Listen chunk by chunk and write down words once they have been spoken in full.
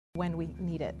when we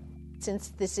need it. Since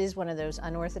this is one of those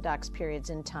unorthodox periods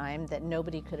in time that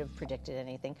nobody could have predicted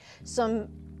anything, some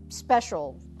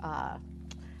special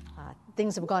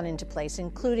things have gone into place,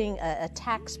 including a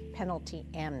tax penalty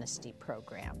amnesty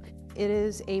program. It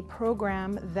is a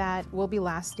program that will be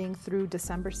lasting through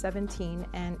December 17,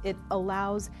 and it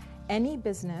allows any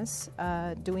business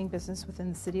doing business within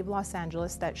the City of Los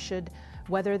Angeles that should,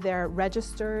 whether they're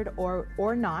registered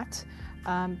or not,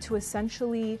 to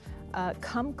essentially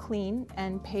come clean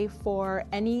and pay for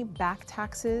any back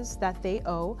taxes that they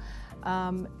owe,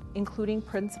 including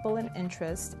principal and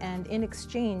interest, and in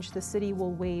exchange, the city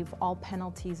will waive all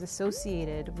penalties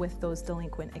associated with those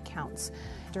delinquent accounts.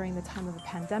 During the time of the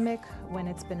pandemic, when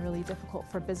it's been really difficult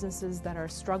for businesses that are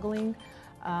struggling,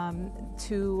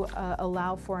 to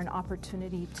allow for an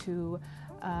opportunity to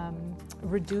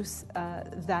reduce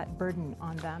that burden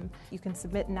on them. You can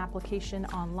submit an application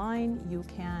online, you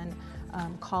can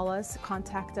call us,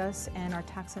 contact us, and our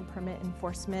tax and permit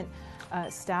enforcement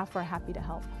staff are happy to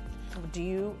help. Do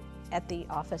you, at the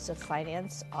Office of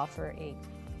Finance, offer a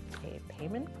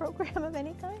payment program of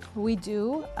any kind? We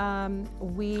do.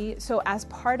 So as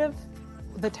part of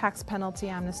the tax penalty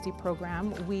amnesty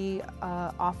program, we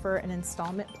offer an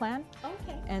installment plan.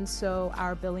 Okay. And so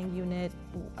our billing unit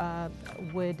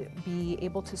would be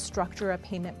able to structure a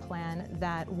payment plan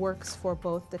that works for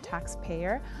both the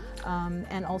taxpayer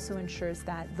and also ensures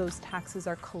that those taxes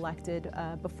are collected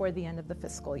before the end of the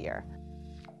fiscal year.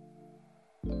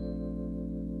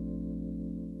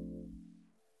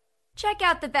 Check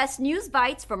out the best news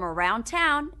bites from around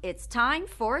town. It's time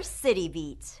for City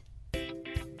Beat.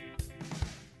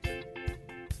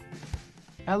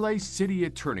 LA City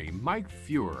Attorney Mike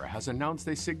Feuer has announced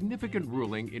a significant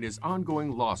ruling in his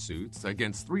ongoing lawsuits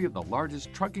against 3 of the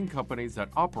largest trucking companies that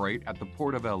operate at the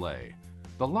Port of LA.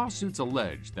 The lawsuits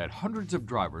allege that hundreds of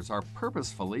drivers are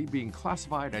purposefully being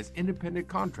classified as independent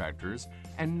contractors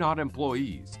and not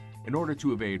employees in order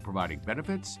to evade providing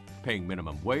benefits, paying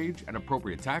minimum wage and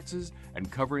appropriate taxes, and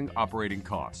covering operating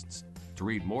costs. To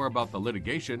read more about the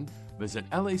litigation, visit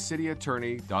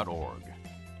lacityattorney.org.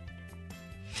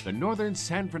 The northern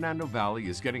San Fernando Valley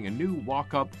is getting a new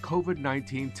walk-up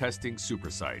COVID-19 testing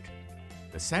supersite.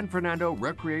 The San Fernando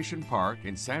Recreation Park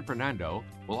in San Fernando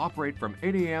will operate from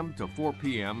 8 a.m. to 4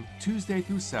 p.m. Tuesday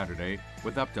through Saturday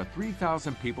with up to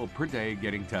 3,000 people per day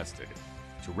getting tested.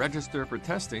 To register for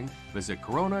testing, visit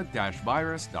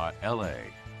corona-virus.la.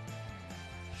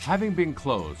 Having been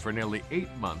closed for nearly 8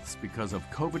 months because of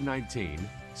COVID-19,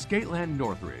 Skateland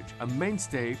Northridge, a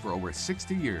mainstay for over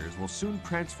 60 years, will soon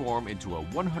transform into a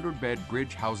 100-bed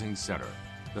bridge housing center.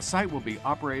 The site will be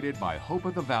operated by Hope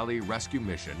of the Valley Rescue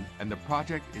Mission, and the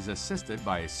project is assisted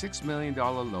by a $6 million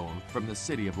loan from the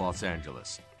City of Los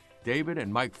Angeles. David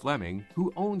and Mike Fleming,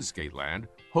 who own Skateland,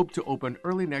 hope to open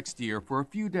early next year for a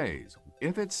few days,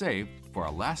 if it's safe, for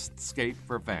a last skate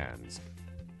for fans.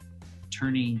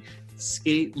 Turning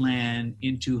Skateland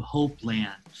into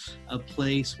Hopeland, a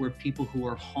place where people who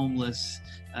are homeless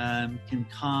can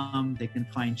come, they can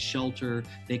find shelter,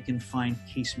 they can find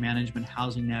case management,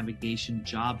 housing navigation,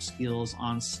 job skills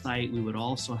on site. We would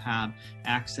also have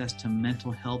access to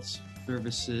mental health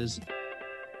services.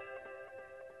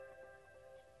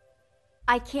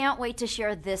 I can't wait to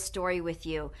share this story with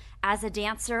you. As a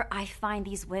dancer, I find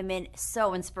these women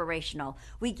so inspirational.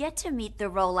 We get to meet the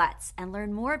Rolettes and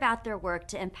learn more about their work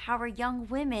to empower young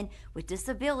women with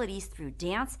disabilities through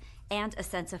dance and a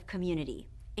sense of community.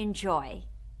 Enjoy.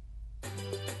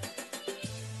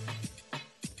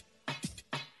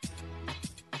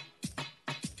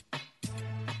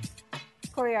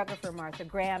 Choreographer Martha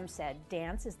Graham said,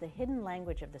 "Dance is the hidden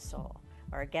language of the soul."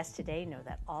 Our guests today know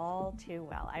that all too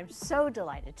well. I'm so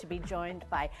delighted to be joined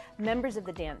by members of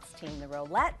the dance team, the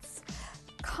Rolettes,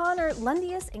 Connor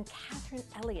Lundius and Catherine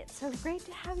Elliott. So great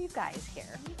to have you guys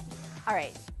here. All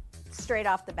right, straight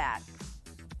off the bat,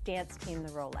 dance team,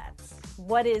 the Rolettes.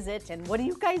 What is it and what do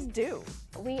you guys do?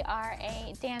 We are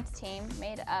a dance team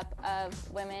made up of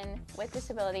women with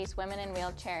disabilities, women in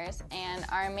wheelchairs, and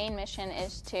our main mission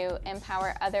is to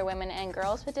empower other women and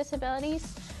girls with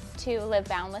disabilities to live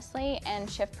boundlessly and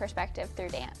shift perspective through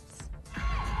dance.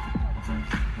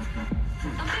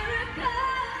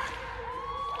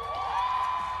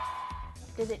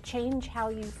 Did it change how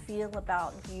you feel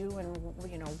about you and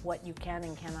what you can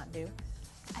and cannot do?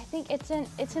 I think it's an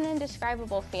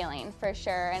indescribable feeling for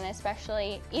sure, and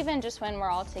especially even just when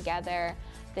we're all together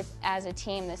as a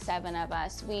team, the 7 of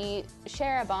us, we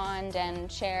share a bond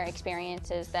and share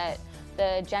experiences that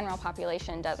the general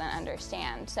population doesn't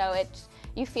understand. So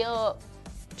you feel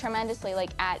tremendously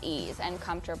at ease and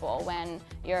comfortable when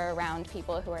you're around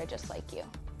people who are just like you.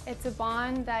 It's a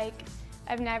bond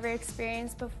I've never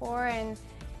experienced before, and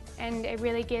it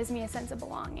really gives me a sense of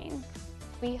belonging.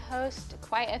 We host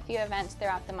quite a few events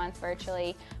throughout the month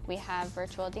virtually. We have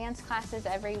virtual dance classes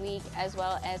every week, as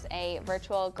well as a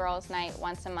virtual girls' night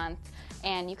once a month.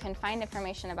 And you can find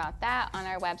information about that on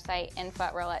our website,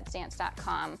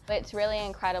 info@rolettesdance.com. It's really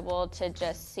incredible to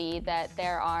just see that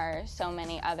there are so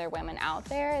many other women out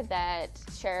there that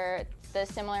share the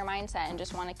similar mindset and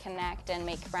just want to connect and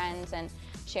make friends and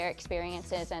share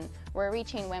experiences. And we're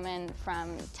reaching women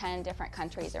from 10 different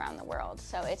countries around the world,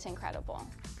 so it's incredible.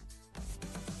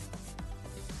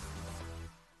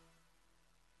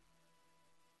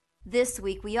 This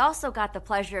week, we also got the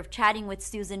pleasure of chatting with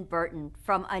Susan Burton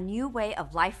from A New Way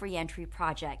of Life Reentry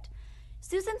Project.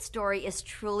 Susan's story is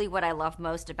truly what I love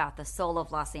most about the soul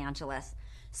of Los Angeles.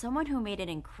 Someone who made an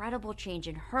incredible change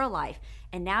in her life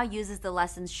and now uses the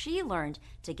lessons she learned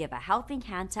to give a helping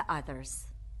hand to others.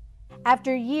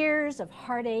 After years of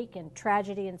heartache and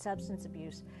tragedy and substance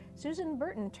abuse, Susan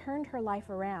Burton turned her life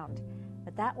around.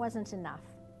 But that wasn't enough.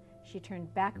 She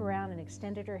turned back around and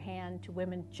extended her hand to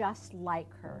women just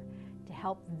like her to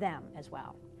help them as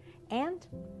well. And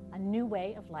a new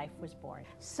way of life was born.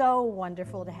 So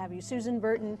wonderful to have you. Susan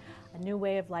Burton, A New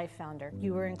Way of Life founder.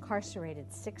 You were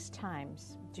incarcerated 6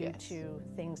 times due to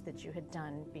things that you had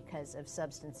done because of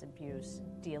substance abuse,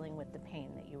 dealing with the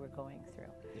pain that you were going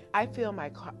through. I feel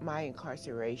my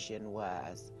incarceration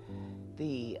was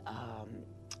the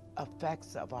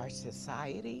effects of our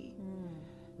society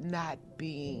not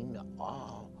being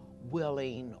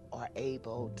willing or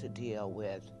able to deal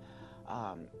with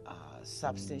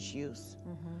substance use,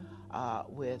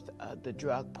 with the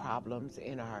drug problems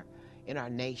in our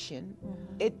nation.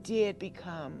 It did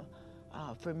become,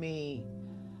 for me,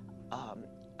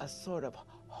 a sort of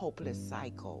hopeless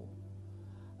cycle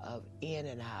of in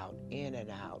and out, in and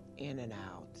out, in and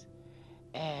out,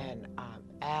 and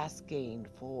asking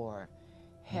for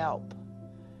help,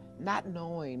 not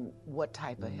knowing what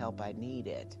type of help I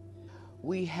needed.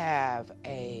 We have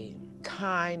a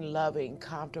kind, loving,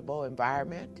 comfortable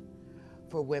environment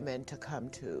for women to come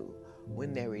to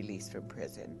when they're released from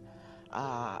prison.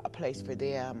 A place for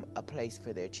them, a place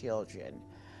for their children.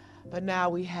 But now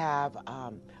we have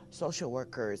social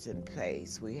workers in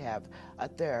place. We have a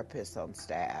therapist on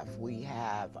staff. We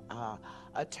have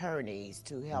attorneys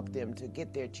to help them to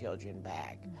get their children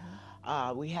back.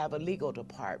 We have a legal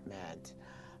department.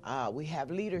 We have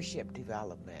leadership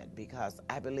development, because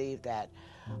I believe that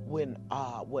when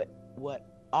what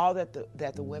all that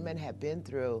the women have been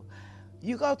through,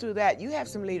 you go through that, you have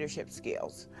some leadership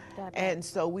skills. And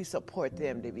so we support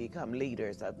them to become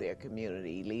leaders of their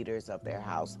community, leaders of their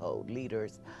household,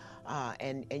 leaders,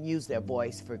 and use their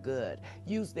voice for good,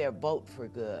 use their vote for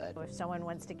good. If someone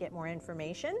wants to get more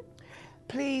information,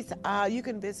 please, you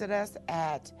can visit us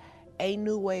at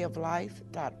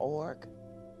anewwayoflife.org.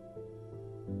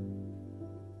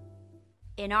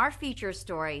 In our feature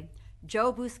story,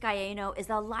 Joe Buscaino is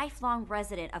a lifelong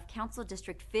resident of Council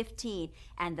District 15,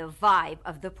 and the vibe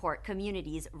of the Port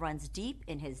communities runs deep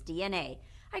in his DNA.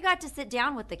 I got to sit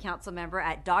down with the council member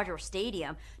at Dodger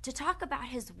Stadium to talk about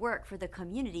his work for the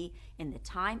community in the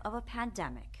time of a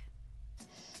pandemic.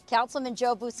 Councilman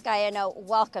Joe Buscaino,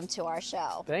 welcome to our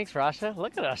show. Thanks, Rasha.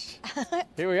 Look at us.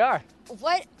 Here we are.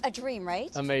 What a dream, right?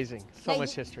 Amazing. So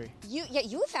much history.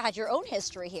 You've had your own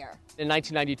history here. In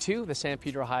 1992, the San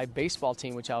Pedro High baseball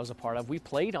team, which I was a part of, we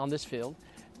played on this field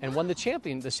and won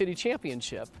the city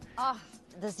championship.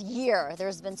 This year,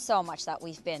 there's been so much that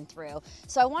we've been through.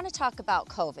 So I want to talk about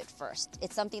COVID first.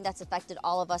 It's something that's affected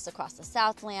all of us across the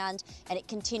Southland, and it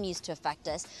continues to affect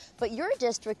us. But your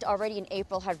district already in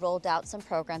April had rolled out some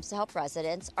programs to help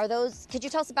residents. Could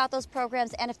you tell us about those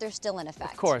programs and if they're still in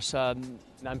effect? Of course. I'm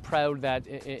proud that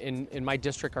in my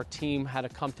district, our team had to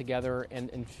come together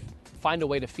and find a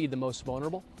way to feed the most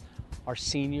vulnerable, our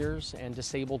seniors and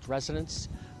disabled residents.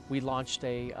 We launched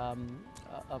a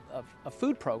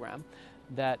food program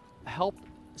that helped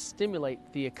stimulate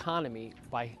the economy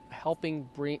by helping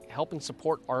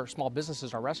support our small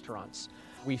businesses, our restaurants.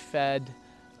 We fed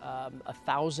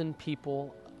 1,000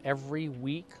 people every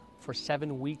week for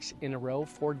 7 weeks in a row,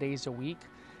 4 days a week.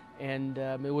 And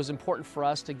it was important for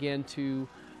us, again, to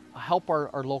help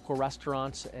our local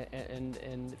restaurants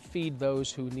and feed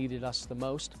those who needed us the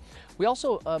most. We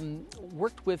also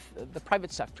worked with the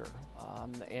private sector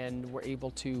and were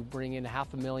able to bring in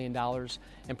 $500,000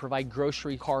 and provide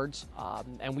grocery cards,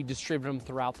 and we distribute them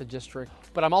throughout the district.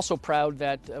 But I'm also proud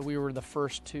that we were the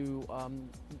first to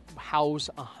house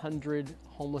 100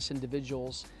 homeless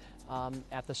individuals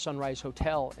at the Sunrise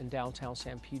Hotel in downtown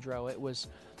San Pedro. It was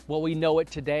what we know it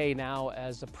today now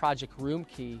as the Project Room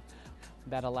Key.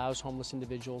 that allows homeless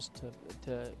individuals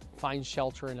to find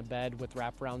shelter in a bed with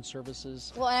wraparound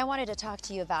services. Well, and I wanted to talk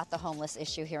to you about the homeless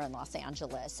issue here in Los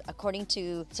Angeles. According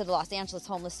to the Los Angeles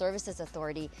Homeless Services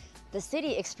Authority, the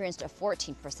city experienced a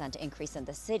 14% increase in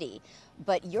the city,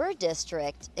 but your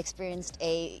district experienced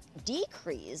a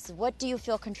decrease. What do you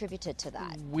feel contributed to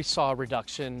that? We saw a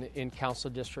reduction in Council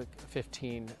District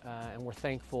 15, and we're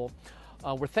thankful.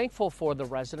 We're thankful for the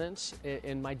residents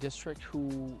in my district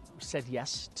who said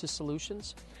yes to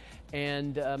solutions.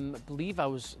 And I believe I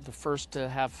was the first to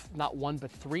have not one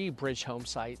but 3 bridge home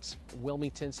sites,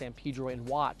 Wilmington, San Pedro, and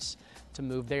Watts, to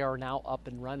move. They are now up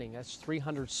and running. That's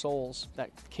 300 souls that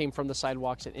came from the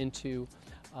sidewalks and into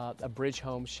a bridge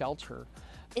home shelter.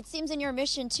 It seems in your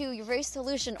mission too, you're very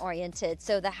solution oriented.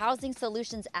 So the Housing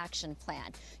Solutions Action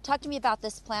Plan. Talk to me about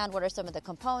this plan. What are some of the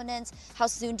components? How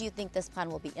soon do you think this plan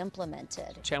will be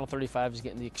implemented? Channel 35 is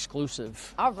getting the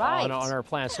exclusive All right. on our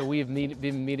plan. So we've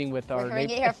been meeting with our We're hearing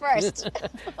it here first.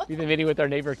 We've been meeting with our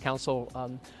neighbor council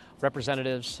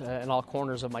representatives in all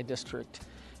corners of my district.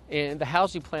 And the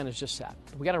housing plan is just that.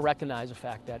 We got to recognize the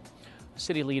fact that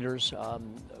city leaders,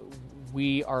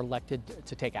 we are elected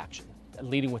to take action,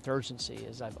 leading with urgency,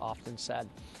 as I've often said.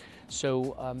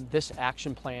 So this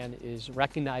action plan is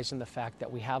recognizing the fact that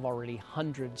we have already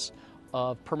hundreds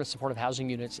of permanent supportive housing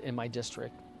units in my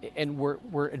district, and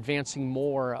we're advancing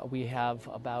more. We have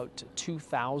about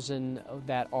 2,000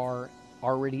 that are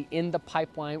already in the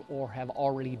pipeline or have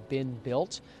already been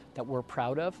built that we're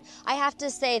proud of. I have to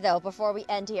say though, before we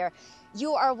end here,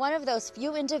 you are one of those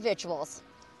few individuals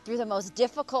through the most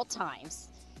difficult times.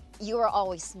 You are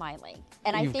always smiling.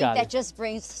 And I think that just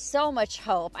brings so much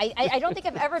hope. I don't think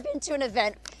I've ever been to an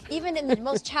event, even in the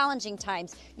most challenging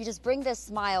times, you just bring this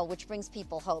smile, which brings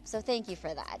people hope. So thank you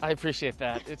for that. I appreciate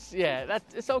that.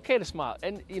 It's okay to smile.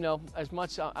 And you know, as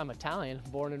much I'm Italian,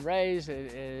 born and raised,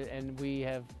 and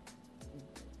we're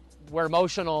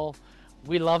emotional.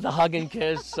 We love to hug and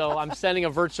kiss. So I'm sending a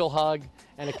virtual hug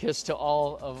and a kiss to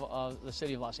all of the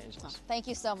city of Los Angeles. Thank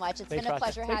you so much. Thanks been a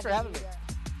pleasure having you.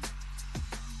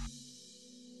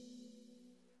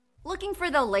 Looking for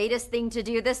the latest thing to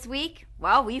do this week?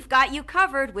 Well, we've got you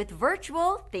covered with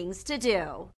virtual things to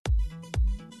do.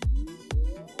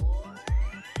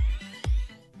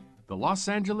 The Los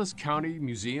Angeles County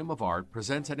Museum of Art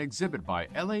presents an exhibit by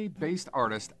LA-based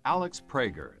artist Alex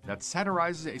Prager that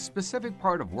satirizes a specific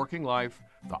part of working life,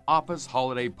 the office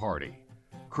holiday party.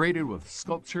 Created with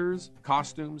sculptures,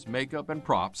 costumes, makeup, and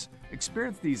props,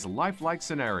 experience these lifelike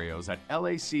scenarios at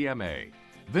LACMA.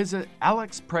 Visit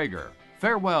Alex Prager.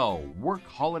 Farewell Work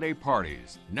Holiday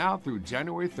Parties, now through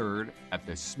January 3rd at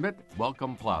the Smith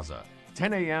Welcome Plaza,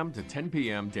 10 a.m. to 10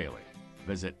 p.m. daily.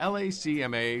 Visit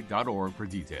lacma.org for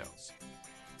details.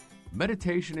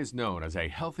 Meditation is known as a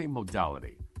healthy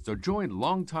modality, so join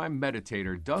longtime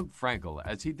meditator Doug Frankel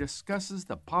as he discusses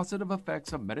the positive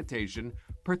effects of meditation,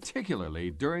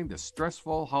 particularly during the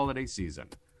stressful holiday season.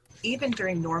 Even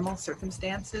during normal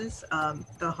circumstances,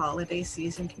 the holiday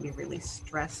season can be really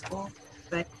stressful,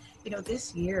 but you know,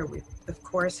 this year we, of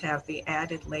course, have the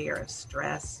added layer of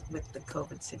stress with the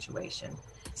COVID situation.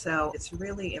 So it's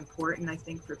really important, I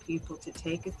think, for people to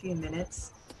take a few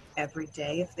minutes every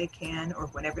day if they can, or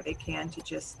whenever they can, to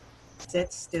just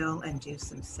sit still and do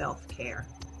some self-care.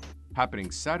 Happening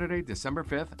Saturday, December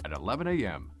 5th at 11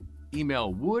 a.m.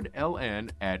 Email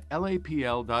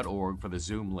woodln@lapl.org for the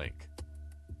Zoom link.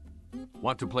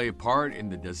 Want to play a part in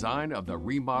the design of the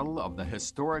remodel of the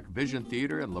historic Vision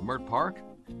Theater in Leimert Park?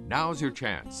 Now's your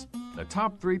chance. The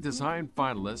top 3 design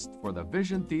finalists for the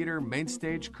Vision Theater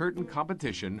Mainstage Curtain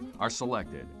Competition are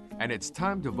selected, and it's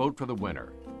time to vote for the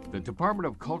winner. The Department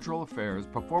of Cultural Affairs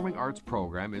Performing Arts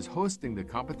Program is hosting the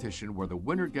competition where the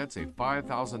winner gets a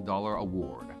 $5,000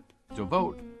 award. To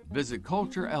vote, visit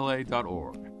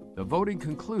culturela.org. The voting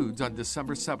concludes on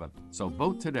December 7th, so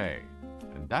vote today.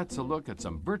 And that's a look at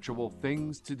some virtual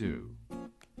things to do.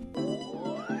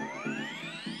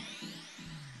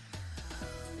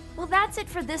 Well, that's it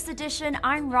for this edition.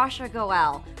 I'm Rasha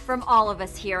Goel. From all of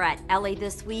us here at LA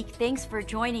This Week, thanks for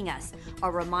joining us. A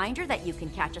reminder that you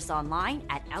can catch us online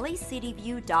at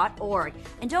lacityview.org.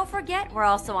 And don't forget, we're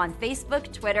also on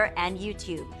Facebook, Twitter, and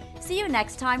YouTube. See you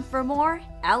next time for more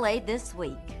LA This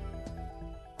Week.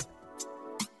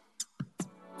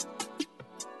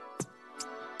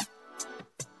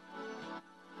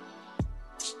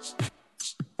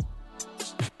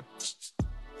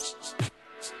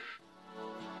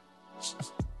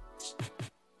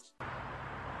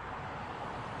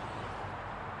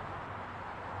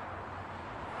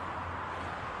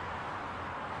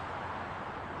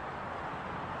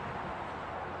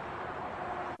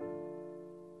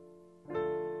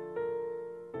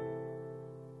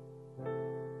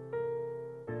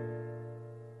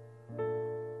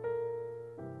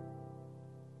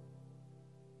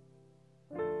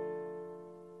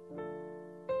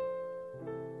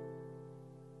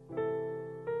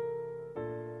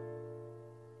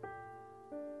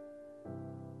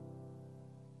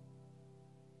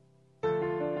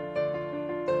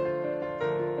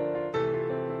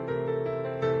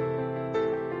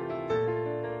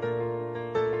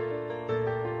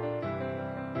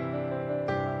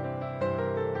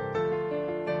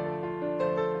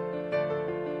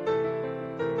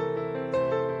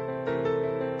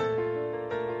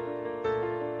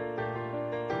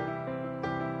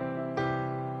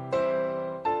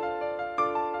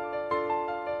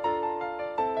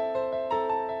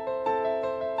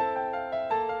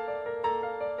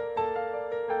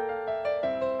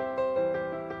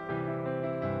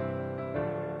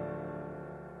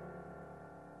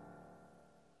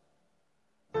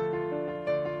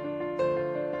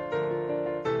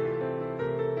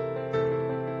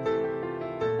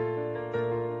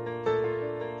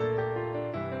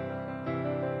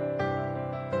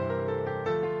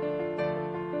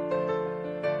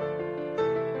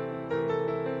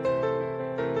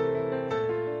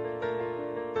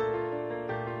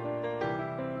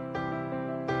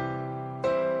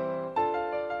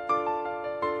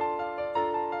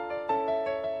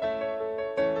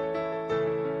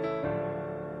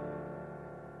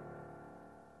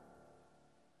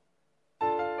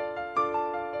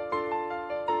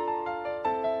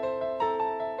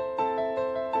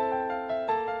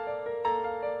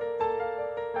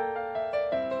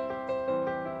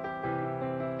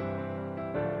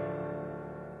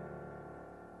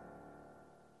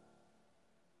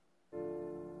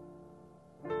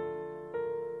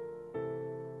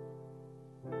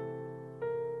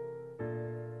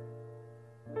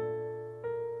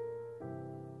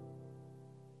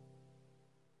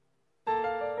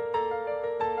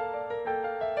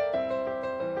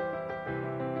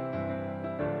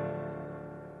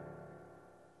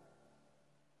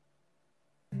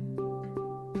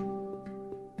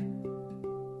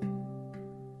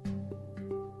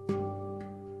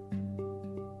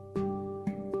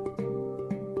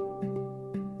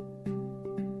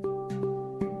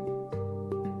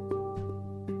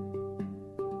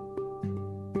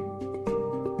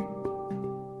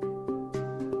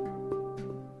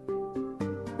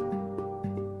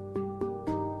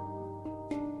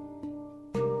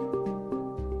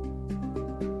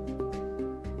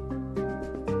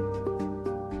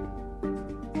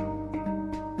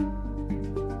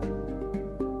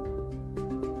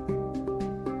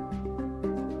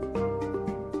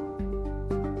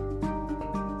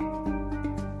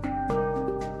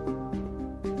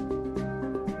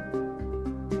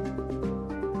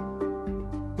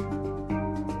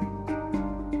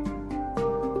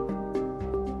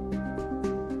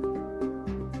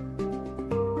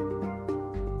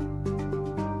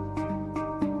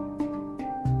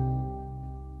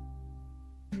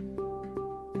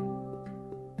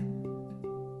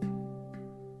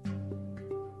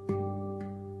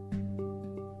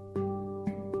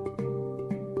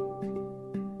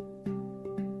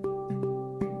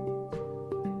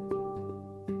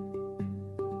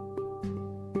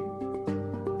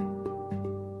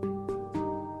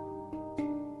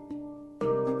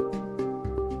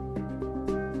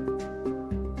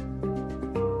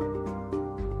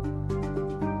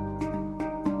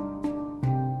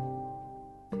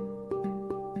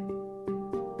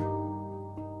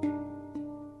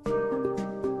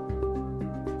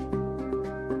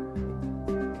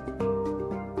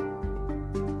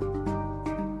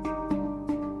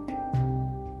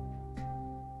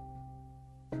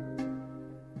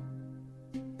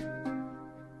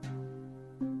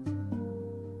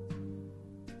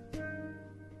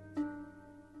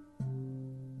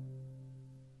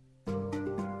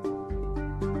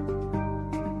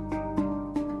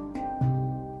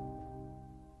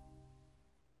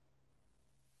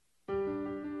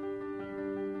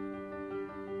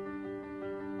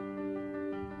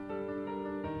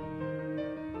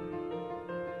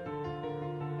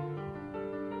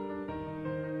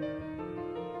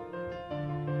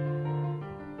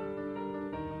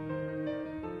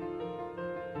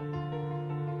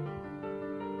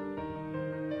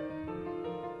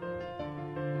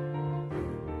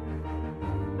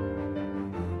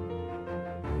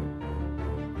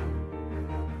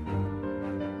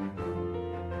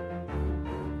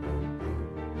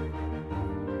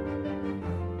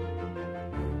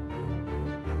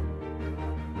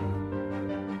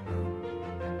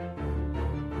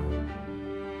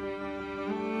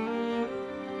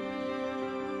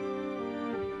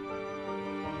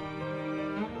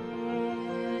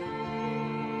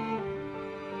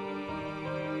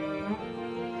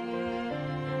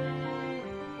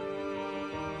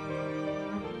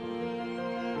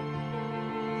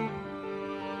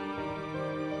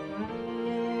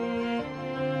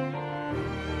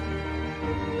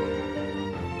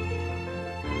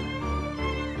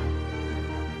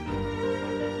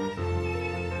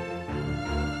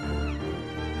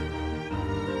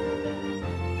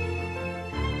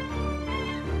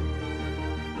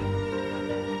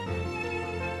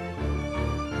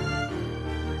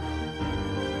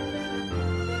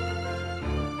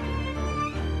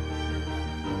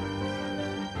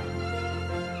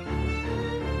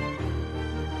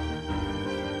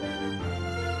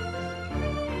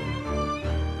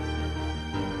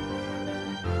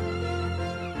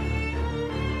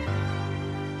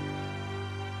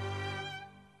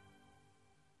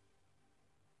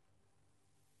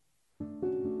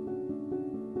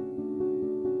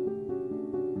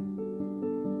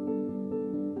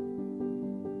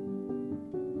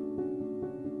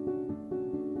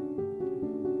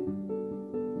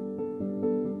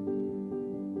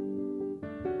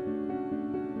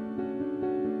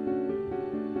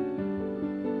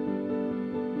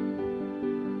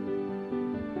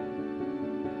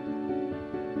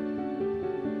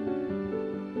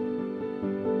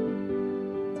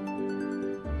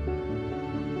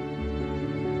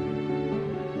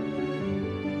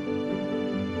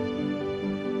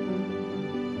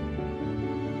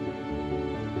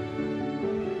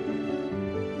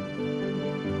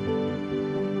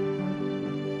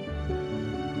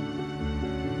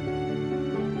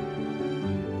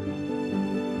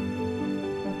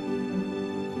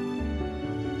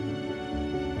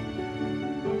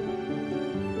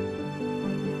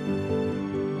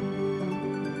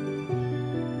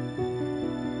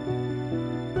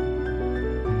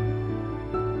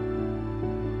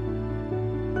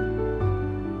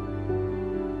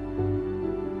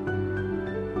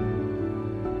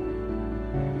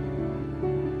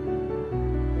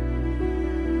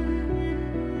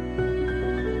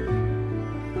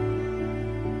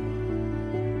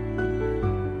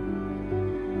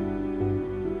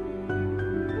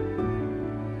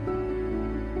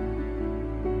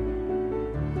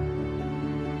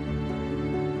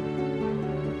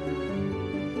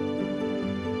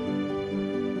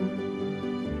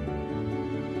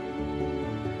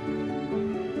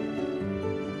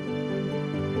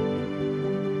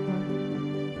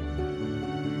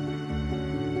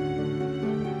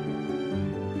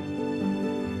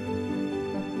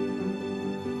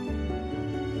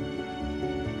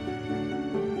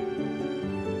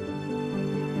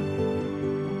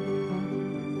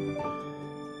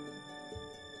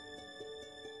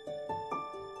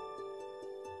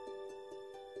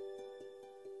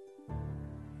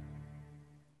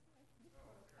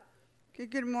 Okay,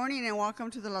 good morning and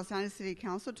welcome to the Los Angeles City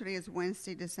Council. Today is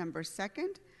Wednesday, December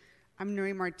 2nd. I'm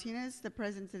Nuri Martinez, the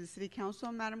President of the City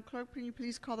Council. Madam Clerk, can you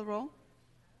please call the roll?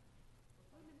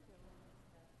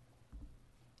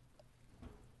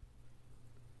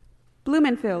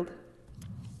 Blumenfield.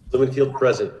 Blumenfield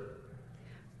present.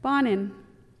 Bonin.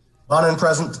 Bonin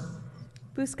present.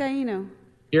 Buscaino.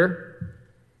 Here.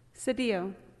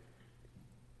 Cedillo.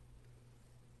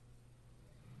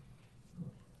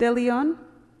 De Leon.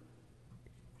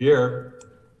 Here.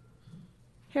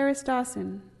 Harris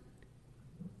Dawson.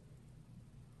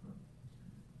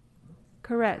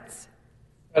 Koretz.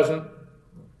 Present.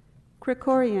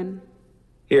 Krikorian.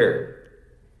 Here.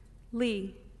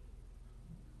 Lee.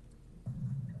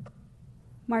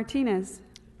 Martinez.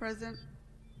 Present.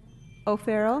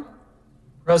 O'Farrell.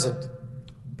 Present.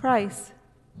 Price.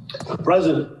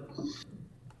 Present.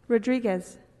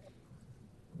 Rodriguez.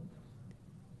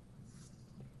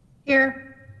 Here.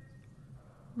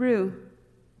 Rue.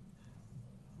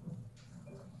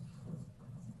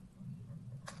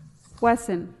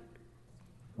 Wesson.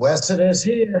 Wesson is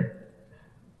here.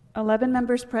 11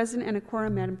 members present and a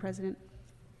quorum, Madam President.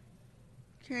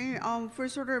 Okay,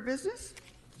 first order of business.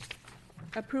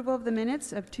 Approval of the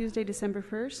minutes of Tuesday, December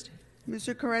 1st.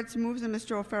 Mr. Koretz moves and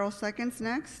Mr. O'Farrell seconds.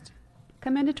 Next.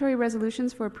 Commendatory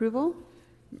resolutions for approval.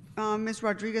 Ms.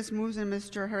 Rodriguez moves and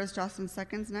Mr. Harris Dawson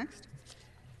seconds. Next.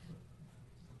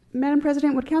 Madam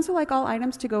President, would council like all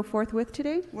items to go forthwith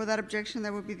today? Without objection,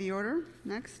 that would be the order.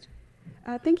 Next.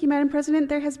 Thank you, Madam President.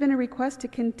 There has been a request to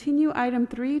continue item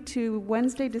 3 to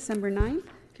Wednesday, December 9th.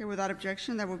 Okay, without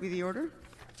objection, that will be the order.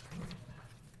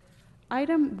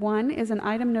 Item 1 is an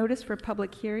item notice for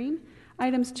public hearing.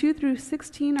 Items 2 through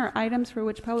 16 are items for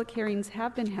which public hearings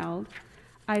have been held.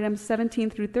 Items 17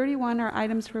 through 31 are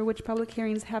items for which public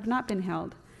hearings have not been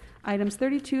held. Items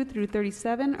 32 through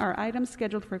 37 are items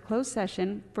scheduled for closed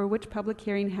session for which public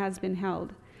hearing has been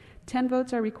held. 10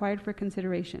 votes are required for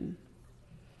consideration.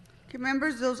 Okay,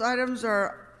 members, those items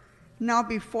are now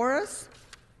before us.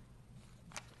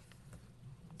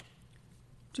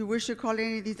 Do you wish to call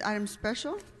any of these items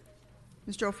special?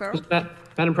 Mr. O'Farrell?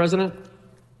 Madam President?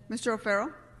 Mr.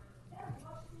 O'Farrell?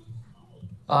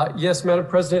 Yes, Madam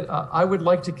President, I would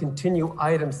like to continue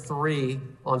item 3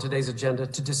 on today's agenda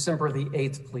to December the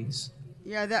 8th, please.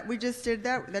 Yeah, that we just did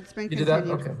that. That's been You continued. did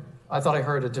that? Okay. I thought I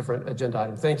heard a different agenda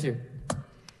item. Thank you.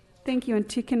 Thank you. And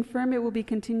to confirm, it will be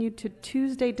continued to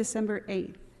Tuesday, December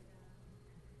 8th.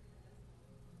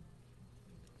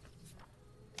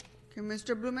 Okay,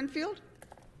 Mr. Blumenfield?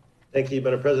 Thank you,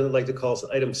 Madam President. I'd like to call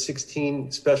item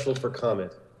 16 special for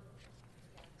comment.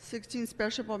 16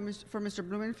 special for Mr.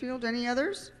 Blumenfield. Any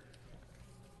others?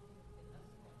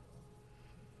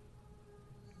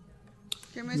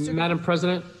 Okay, Madam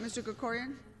President? Mr.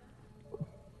 Krikorian?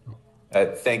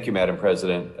 Thank you, Madam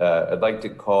President. I'd like to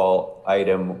call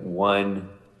item 1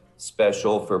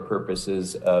 special for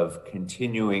purposes of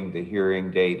continuing the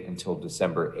hearing date until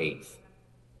December 8th.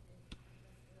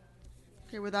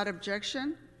 Okay, without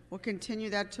objection, we'll continue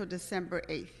that till December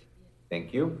 8th.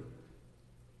 Thank you.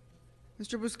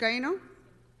 Mr. Buscaino?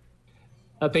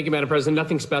 Thank you, Madam President.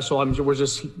 Nothing special. We're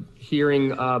just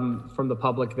hearing from the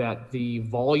public that the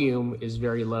volume is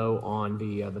very low on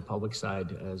the public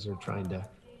side as they're trying to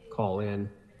call in.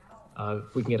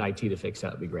 If we can get IT to fix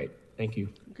that, would be great. Thank you.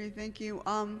 Okay, thank you.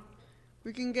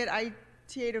 We can get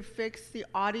IT to fix the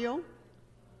audio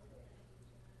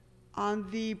on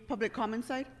the public comment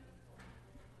side.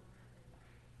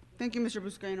 Thank you, Mr.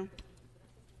 Buscaino.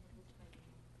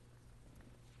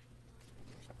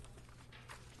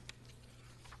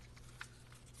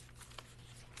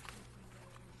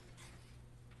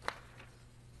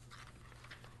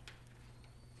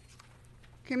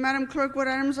 Okay, Madam Clerk, what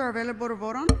items are available to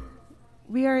vote on?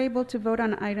 We are able to vote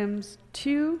on items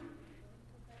 2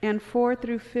 and 4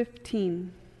 through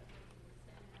 15.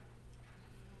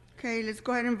 Okay, let's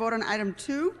go ahead and vote on item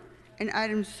 2 and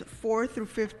items 4 through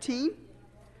 15.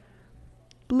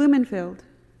 Blumenfield.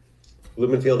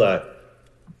 Blumenfield, aye.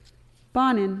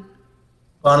 Bonin.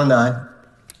 Bonin, aye.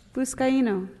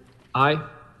 Buscaino. Aye.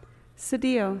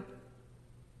 Cedillo.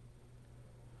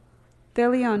 De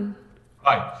Leon.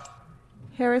 Aye.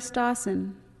 Harris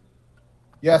Dawson.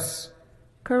 Yes.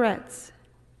 Koretz.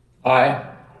 Aye.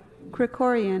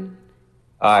 Krikorian.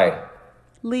 Aye.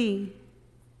 Lee.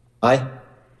 Aye.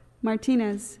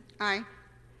 Martinez. Aye.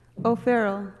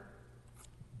 O'Farrell.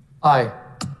 Aye.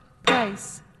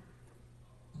 Price.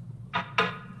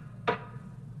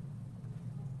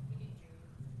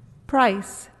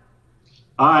 Price.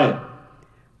 Aye.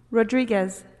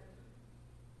 Rodriguez.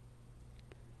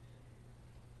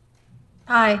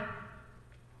 Aye.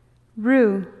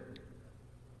 Rue.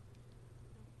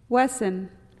 Wesson.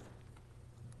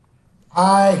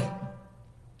 Aye.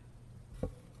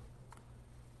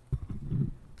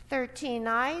 13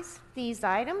 ayes. These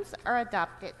items are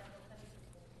adopted.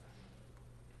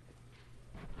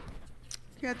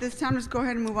 Okay, at this time, let's go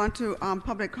ahead and move on to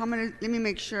public comment. Let me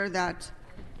make sure that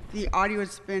the audio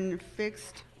has been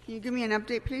fixed. Can you give me an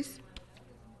update, please?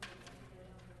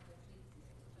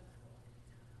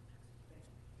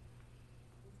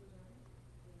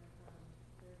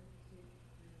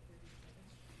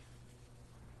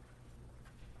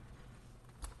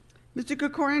 Mr.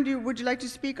 Krikorian, would you like to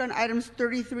speak on items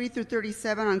 33 through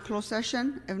 37 on closed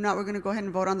session? If not, we're going to go ahead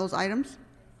and vote on those items.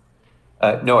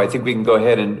 No, I think we can go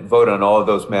ahead and vote on all of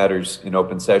those matters in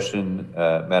open session.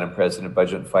 Madam President,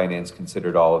 Budget and Finance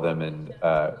considered all of them and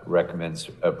recommends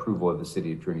approval of the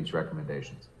city attorney's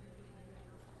recommendations.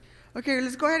 Okay,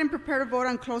 let's go ahead and prepare to vote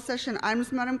on closed session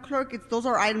items, Madam Clerk. Those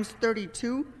are items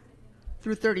 32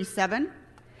 through 37.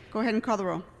 Go ahead and call the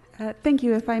roll. Thank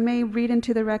you. If I may read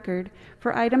into the record.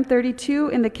 For item 32,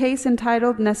 in the case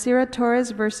entitled Nasira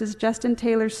Torres versus Justin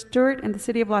Taylor Stewart in the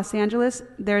City of Los Angeles,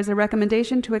 there is a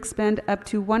recommendation to expend up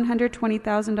to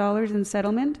 $120,000 in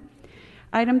settlement.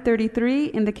 Item 33,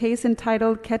 in the case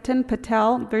entitled Ketan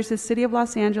Patel versus City of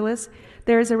Los Angeles,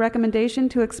 there is a recommendation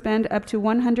to expend up to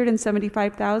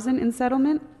 $175,000 in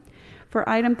settlement. For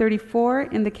item 34,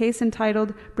 in the case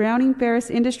entitled Browning Ferris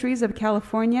Industries of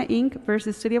California, Inc.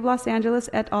 versus City of Los Angeles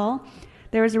et al.,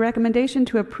 there is a recommendation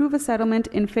to approve a settlement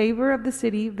in favor of the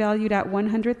city valued at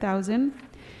 $100,000.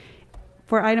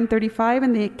 For item 35,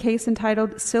 in the case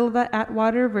entitled Silva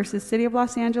Atwater versus City of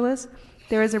Los Angeles,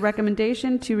 there is a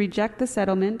recommendation to reject the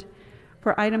settlement.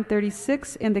 For item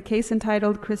 36, in the case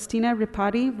entitled Christina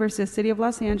Ripati versus City of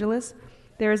Los Angeles,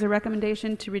 there is a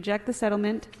recommendation to reject the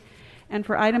settlement. And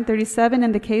for item 37,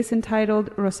 in the case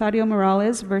entitled Rosario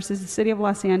Morales versus the City of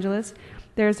Los Angeles,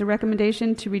 there is a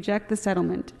recommendation to reject the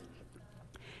settlement.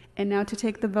 And now to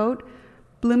take the vote,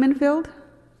 Blumenfield?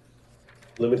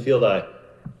 Blumenfield, aye.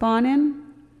 Bonin?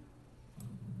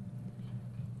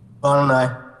 Bonin,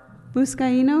 aye.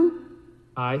 Buscaino?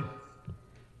 Aye.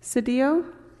 Cedillo?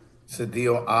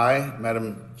 Cedillo, aye.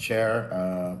 Madam Chair,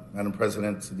 Madam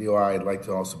President, Cedillo, aye. I'd like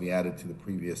to also be added to the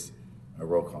previous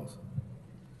roll calls.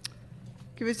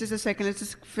 Give us just a second. Let's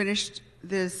just finish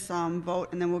this vote,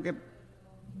 and then we'll get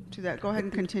to that. Go ahead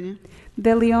and continue.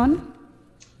 De Leon?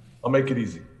 I'll make it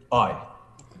easy. Aye.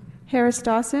 Harris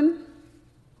Dawson?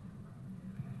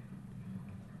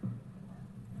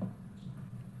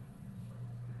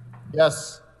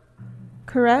 Yes.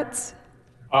 Koretz?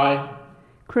 Aye.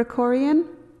 Krikorian?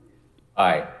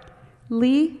 Aye.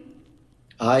 Lee?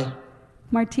 Aye.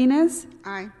 Martinez?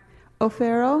 Aye.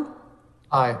 O'Farrell?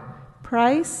 Aye.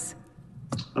 Price?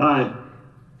 Aye.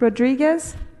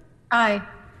 Rodriguez? Aye.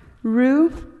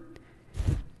 Rue?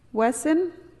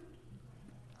 Wesson?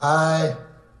 Aye.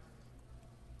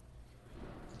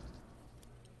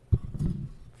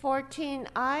 14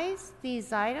 ayes.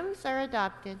 These items are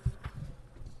adopted.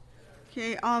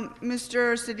 Okay,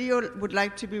 Mr. Cedillo would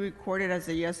like to be recorded as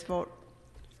a yes vote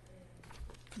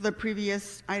for the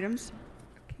previous items.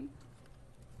 Okay.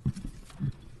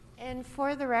 And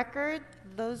for the record,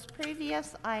 those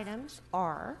previous items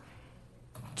are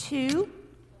 2,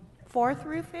 4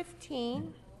 through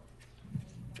 15,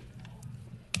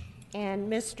 and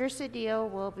Mr.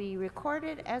 Cedillo will be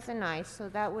recorded as an aye, so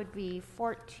that would be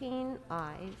 14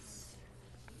 ayes.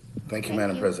 Thank you,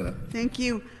 Madam President. Thank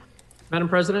you. Madam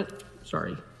President,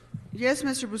 sorry. Yes,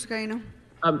 Mr. Buscaino.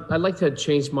 I'd like to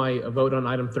change my vote on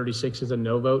item 36 as a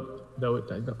no vote, though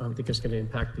I don't think it's going to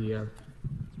impact the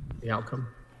outcome.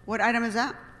 What item is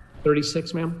that?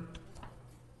 36, ma'am.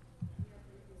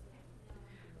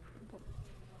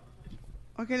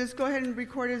 Okay, let's go ahead and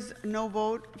record as no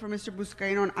vote for Mr.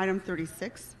 Buscaino on item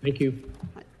 36. Thank you.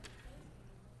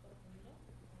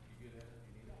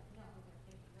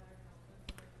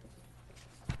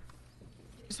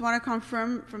 Just want to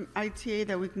confirm from ITA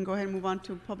that we can go ahead and move on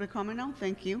to public comment now.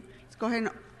 Thank you. Let's go ahead and,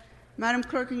 Madam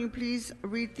Clerk, can you please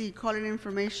read the call-in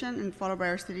information and followed by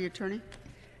our city attorney?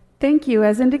 Thank you.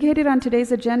 As indicated on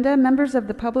today's agenda, members of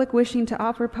the public wishing to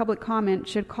offer public comment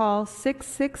should call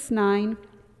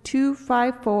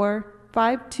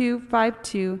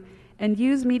 669-254-5252 and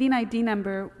use meeting ID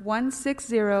number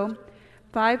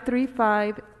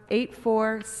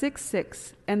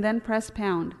 160-535-8466 and then press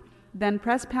pound. Then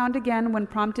press pound again when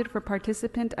prompted for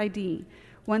participant ID.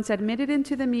 Once admitted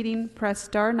into the meeting, press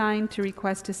star 9 to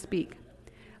request to speak.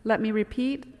 Let me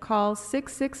repeat, call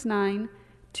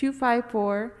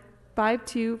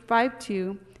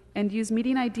 669-254-5252 and use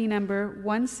meeting ID number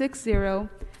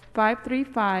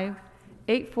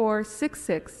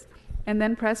 160-535-8466 and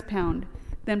then press pound.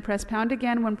 Then press pound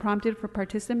again when prompted for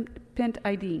participant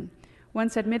ID.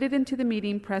 Once admitted into the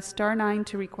meeting, press star 9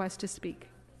 to request to speak.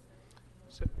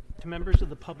 So, to members of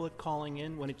the public calling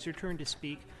in, when it's your turn to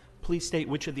speak, please state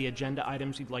which of the agenda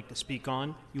items you'd like to speak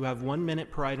on. You have 1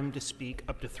 minute per item to speak,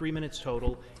 up to 3 minutes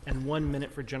total, and 1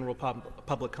 minute for general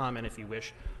public comment if you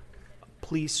wish.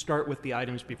 Please start with the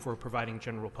items before providing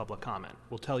general public comment.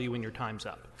 We'll tell you when your time's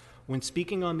up. When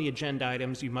speaking on the agenda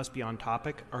items, you must be on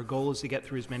topic. Our goal is to get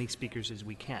through as many speakers as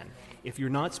we can. If you're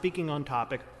not speaking on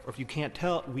topic, or if you can't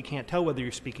tell, we can't tell whether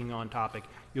you're speaking on topic,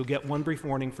 you'll get one brief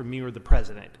warning from me or the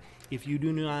president. If you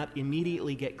do not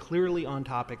immediately get clearly on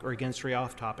topic or against or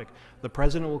off topic, the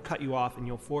president will cut you off and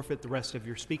you'll forfeit the rest of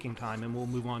your speaking time, and we'll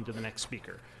move on to the next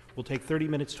speaker. We'll take 30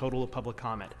 minutes total of public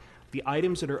comment. The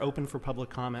items that are open for public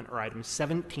comment are items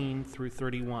 17 through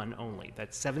 31 only.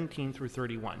 That's 17 through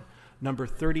 31. Number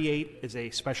 38 is a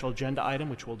special agenda item,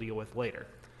 which we'll deal with later.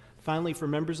 Finally, for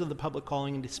members of the public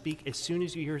calling in to speak, as soon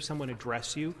as you hear someone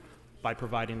address you, by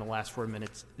providing the last 4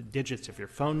 digits of your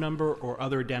phone number or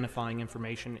other identifying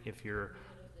information if you're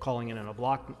calling in on a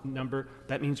block number,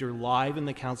 that means you're live in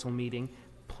the council meeting.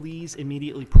 Please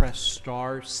immediately press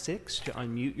star 6 to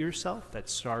unmute yourself.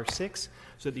 That's star 6,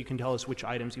 so that you can tell us which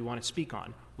items you want to speak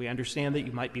on. We understand that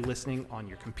you might be listening on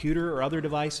your computer or other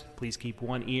device. Please keep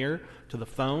one ear to the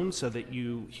phone so that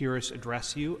you hear us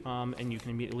address you, and you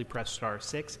can immediately press star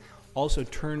 6. Also,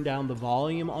 turn down the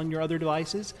volume on your other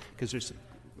devices because there's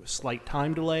a slight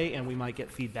time delay and we might get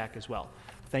feedback as well.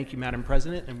 Thank you, Madam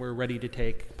President, and we're ready to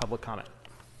take public comment.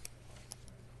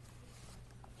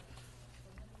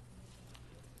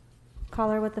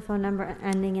 Caller with the phone number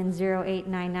ending in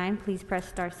 0899, please press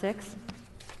star 6.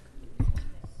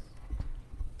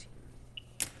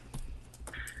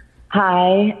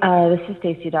 Hi, this is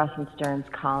Stacey Dawson Stearns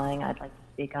calling. I'd like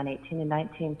to speak on 18 and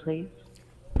 19, please.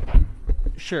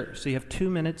 Sure. So you have 2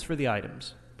 minutes for the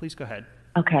items. Please go ahead.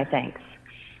 Okay, thanks.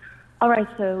 All right,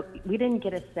 so we didn't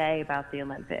get a say about the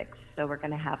Olympics, so we're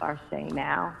going to have our say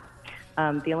now.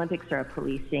 The Olympics are a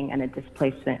policing and a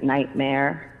displacement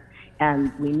nightmare,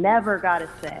 and we never got a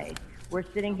say. We're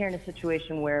sitting here in a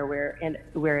situation where we're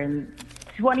in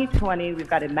 2020. We've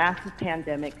got a massive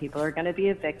pandemic. People are going to be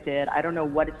evicted. I don't know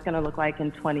what it's going to look like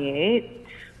in 28,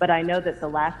 but I know that the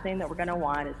last thing that we're going to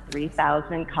want is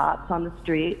 3,000 cops on the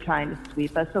street trying to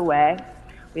sweep us away.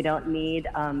 We don't need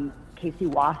Casey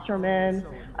Wasserman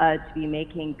to be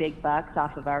making big bucks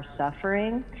off of our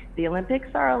suffering. The Olympics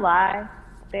are a lie.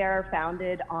 They are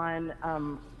founded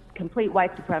on complete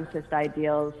white supremacist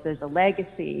ideals. There's a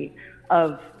legacy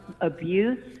of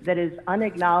abuse that is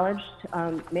unacknowledged.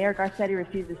 Mayor Garcetti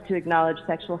refuses to acknowledge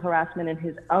sexual harassment in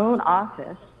his own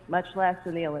office, much less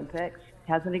in the Olympics.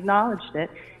 Hasn't acknowledged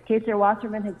it. Casey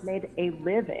Wasserman has made a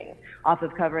living off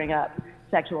of covering up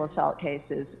sexual assault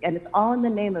cases, and it's all in the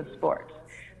name of sports.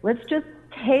 Let's just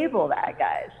table that,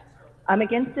 guys. I'm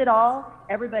against it all.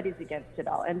 Everybody's against it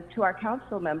all. And to our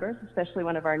council members, especially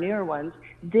one of our newer ones,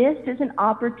 this is an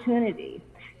opportunity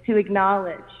to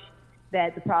acknowledge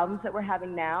that the problems that we're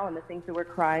having now and the things that we're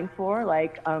crying for,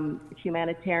 like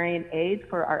humanitarian aid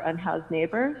for our unhoused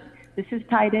neighbors, this is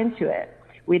tied into it.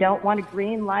 We don't want to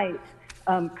green light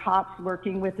cops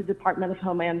working with the Department of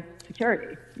Homeland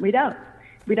Security. We don't.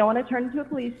 We don't want to turn into a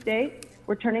police state.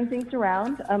 We're turning things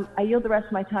around. I yield the rest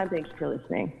of my time. Thanks for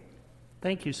listening.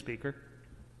 Thank you, Speaker.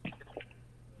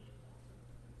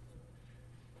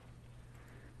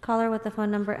 Caller with the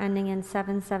phone number ending in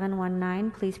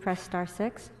 7719, please press star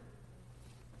 6.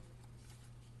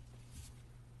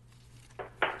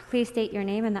 Please state your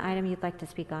name and the item you'd like to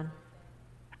speak on.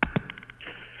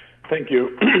 Thank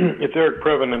you. It's Eric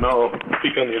Previn, and I'll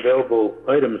speak on the available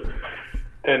items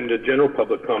and general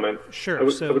public comment. Sure. I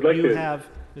would like you to have,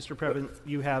 Mr. Previn,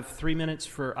 you have 3 minutes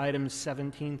for items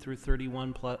 17 through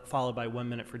 31, followed by 1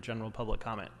 minute for general public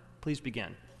comment. Please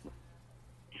begin.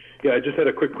 Yeah, I just had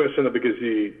a quick question because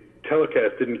the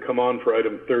telecast didn't come on for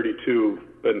item 32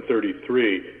 and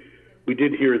 33. We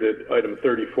did hear that item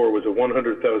 34 was a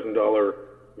 $100,000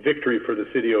 victory for the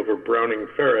city over Browning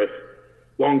Ferris,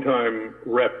 longtime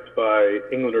repped by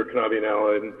Englander, Kanavian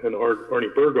Allen, and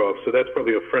Arnie Berghoff. So that's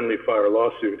probably a friendly fire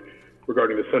lawsuit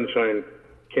regarding the Sunshine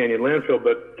Canyon landfill.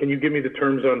 But can you give me the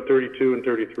terms on 32 and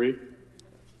 33?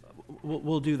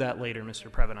 We'll do that later, Mr.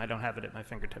 Previn. I don't have it at my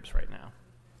fingertips right now.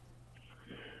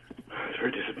 It's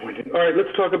very disappointing. All right,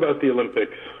 let's talk about the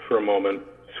Olympics for a moment.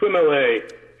 Swim LA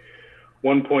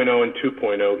 1.0 and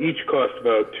 2.0 each cost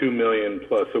about $2 million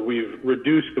plus. So we've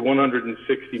reduced the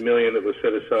 $160 million that was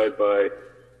set aside by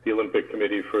the Olympic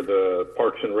Committee for the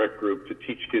Parks and Rec group to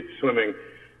teach kids swimming.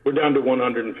 We're down to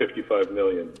 $155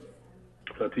 million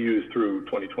to use through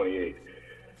 2028.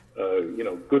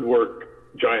 Good work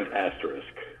giant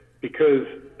asterisk, because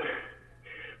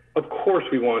of course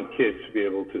we want kids to be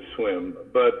able to swim,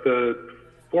 but the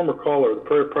former caller, the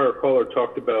prior caller,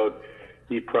 talked about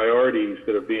the priorities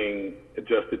that are being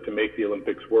adjusted to make the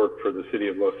Olympics work for the city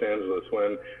of Los Angeles,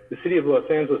 when the city of Los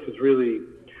Angeles has really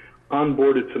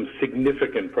onboarded some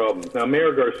significant problems. Now,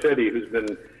 Mayor Garcetti, who's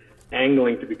been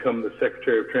angling to become the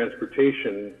Secretary of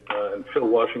Transportation, and Phil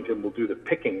Washington will do the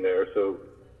picking there, so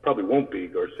probably won't be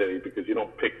Garcetti because you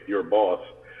don't pick your boss.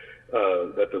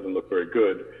 That doesn't look very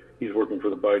good. He's working for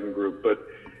the Biden group. But,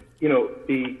 you know,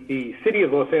 the city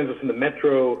of Los Angeles and the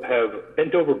Metro have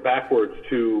bent over backwards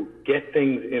to get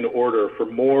things in order for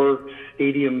more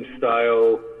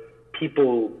stadium-style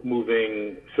people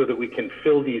moving so that we can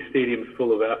fill these stadiums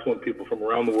full of affluent people from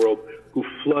around the world who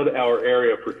flood our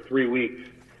area for 3 weeks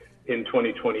in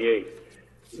 2028.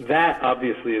 That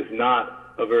obviously is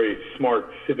not a very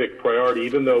smart civic priority,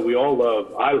 even though we all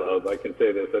I can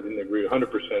say this, I didn't agree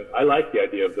 100%. I like the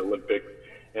idea of the Olympics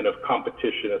and of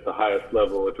competition at the highest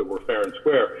level if it were fair and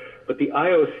square. But the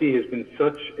IOC has been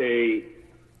such a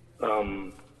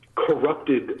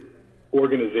corrupted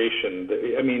organization.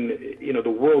 I mean, you know,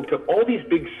 the World Cup, all these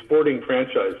big sporting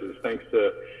franchises, thanks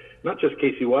to not just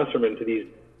Casey Wasserman, to these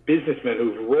businessmen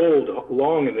who've rolled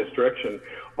along in this direction,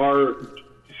 are,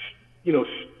 you know,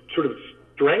 sort of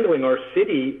strangling our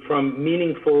city from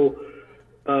meaningful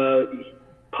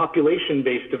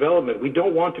population-based development. We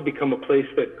don't want to become a place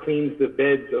that cleans the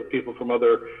beds of people from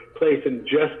other places and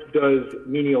just does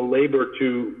menial labor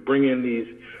to bring in these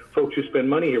folks who spend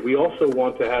money here. We also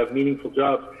want to have meaningful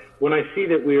jobs. When I see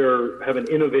that we have an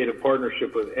innovative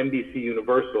partnership with NBC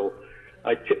Universal,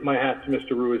 I tip my hat to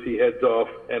Mr. Rue as he heads off,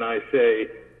 and I say,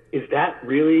 is that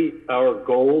really our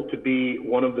goal, to be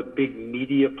one of the big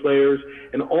media players?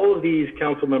 And all of these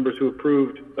council members who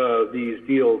approved these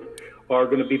deals are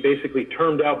going to be basically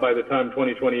termed out by the time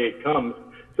 2028 comes.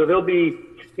 So they'll be,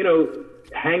 you know,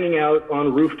 hanging out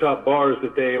on rooftop bars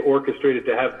that they orchestrated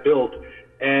to have built,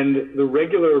 and the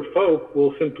regular folk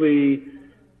will simply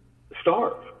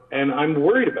starve. And I'm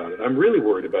worried about it. I'm really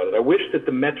worried about it. I wish that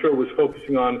the Metro was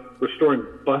focusing on restoring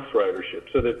bus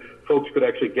ridership so that folks could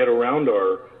actually get around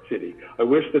our city. I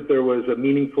wish that there was a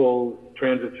meaningful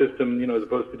transit system, you know, as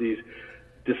opposed to these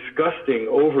disgusting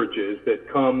overages that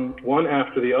come one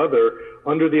after the other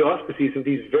under the auspices of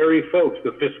these very folks,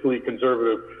 the fiscally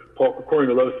conservative Paul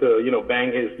Corrinolosa, you know,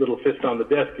 bang his little fist on the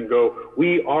desk and go,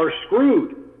 we are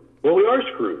screwed. Well, we are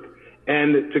screwed.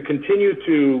 And to continue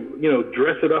to, you know,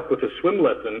 dress it up with a swim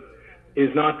lesson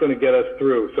is not going to get us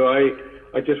through. So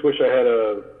I just wish I had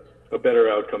a better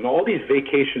outcome. All these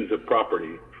vacations of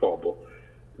property, Falble,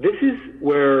 this is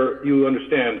where you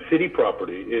understand city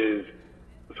property is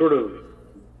sort of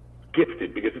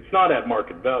gifted because it's not at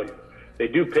market value. They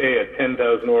do pay at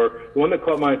 $10,000, or the one that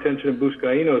caught my attention in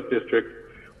Buscaino's district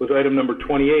was item number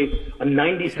 28, a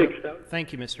 96,000.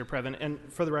 Thank you, Mr. Previn. And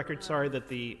for the record, sorry that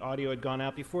the audio had gone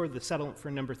out before. The settlement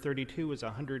for number 32 was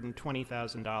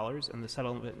 $120,000, and the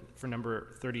settlement for number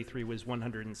 33 was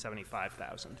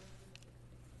 $175,000.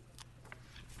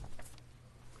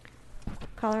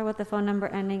 Caller with the phone number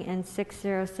ending in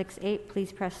 6068,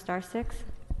 please press *6.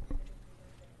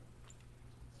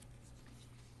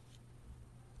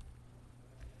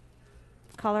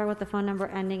 Caller with the phone number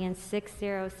ending in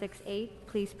 6068,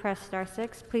 please press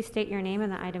 *6. Please state your name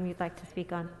and the item you'd like to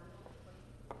speak on.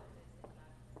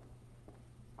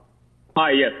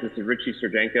 Hi, yes, this is Richie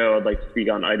Sergenko. I'd like to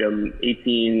speak on item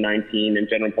 18, 19, and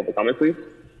general public comment, please.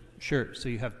 Sure. So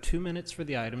you have 2 minutes for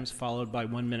the items, followed by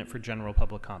 1 minute for general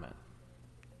public comment.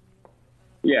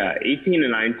 Yeah, 18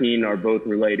 and 19 are both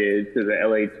related to the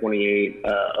LA 28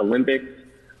 Olympics.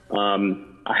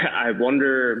 I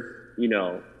wonder, you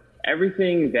know,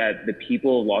 everything that the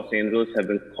people of Los Angeles have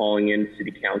been calling in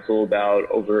city council about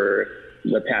over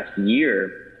the past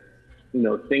year, you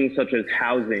know, things such as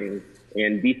housing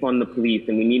and defund the police,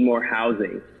 and we need more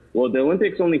housing. Well, the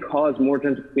Olympics only cause more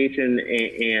gentrification,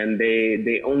 and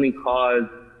they only cause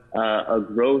a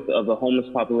growth of a homeless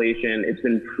population. It's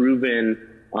been proven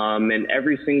in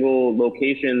every single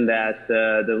location that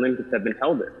the Olympics have been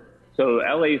held in. So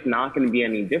LA is not going to be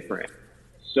any different.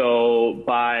 So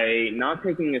by not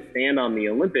taking a stand on the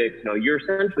Olympics, you know, you're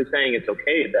essentially saying it's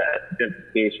okay that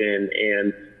gentrification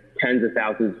and tens of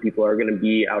thousands of people are going to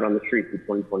be out on the streets in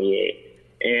 2028.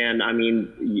 And I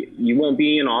mean, you won't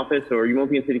be in office or you won't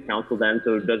be in city council then,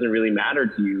 so it doesn't really matter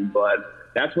to you, but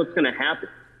that's what's going to happen.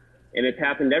 And it's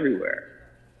happened everywhere.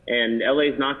 And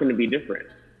LA is not going to be different.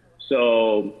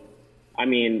 So, I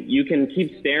mean, you can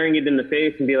keep staring it in the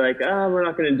face and be like, we're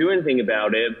not going to do anything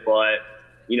about it, but,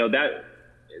 you know,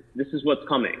 this is what's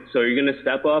coming. So you're going to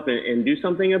step up and do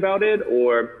something about it,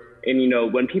 or And, you know,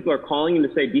 when people are calling in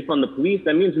to say defund the police,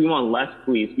 that means we want less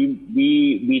police.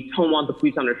 We don't want the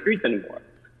police on our streets anymore.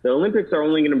 The Olympics are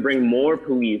only going to bring more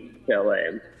police to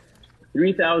LA.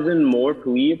 3,000 more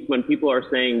police when people are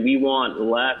saying we want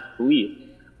less police.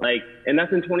 Like, and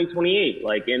that's in 2028.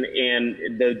 Like, and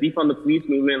the defund the police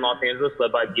movement in Los Angeles,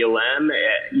 led by BLM,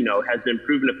 you know, has been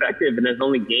proven effective and has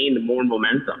only gained more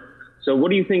momentum. So what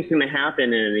do you think is going to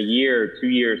happen in a year, 2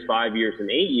 years, 5 years,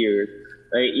 and 8 years?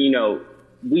 You know,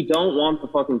 we don't want the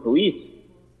fucking police,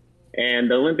 and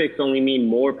the Olympics only mean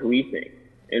more policing.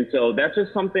 And so that's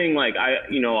just something like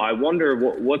I wonder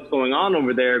what's going on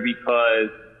over there, because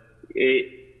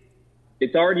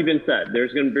it's already been said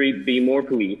there's going to be more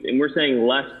police, and we're saying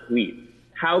less police.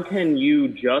 How can you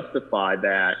justify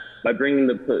that by bringing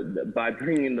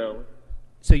the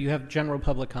So you have general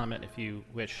public comment if you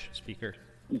wish, Speaker.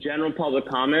 General public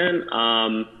comment.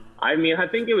 I mean, I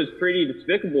think it was pretty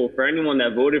despicable for anyone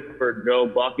that voted for Joe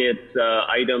Bucket's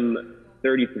item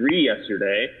 33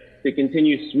 yesterday to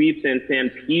continue sweeps in San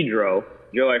Pedro.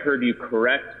 Joe, I heard you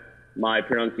correct my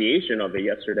pronunciation of it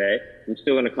yesterday. I'm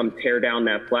still going to come tear down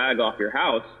that flag off your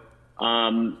house.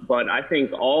 But I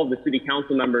think all the city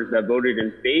council members that voted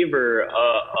in favor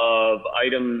of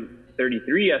item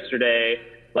 33 yesterday,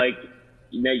 like,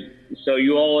 you know, so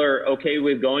you all are okay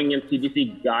with going against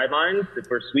CDC guidelines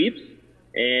for sweeps?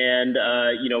 And,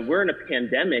 you know, we're in a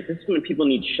pandemic. This is when people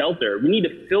need shelter. We need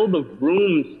to fill the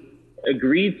rooms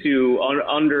agreed to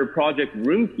under Project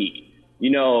Roomkey. You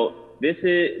know, this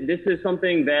is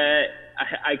something that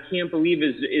I can't believe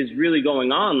is really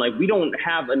going on. Like, we don't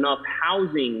have enough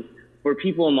housing for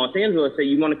people in Los Angeles that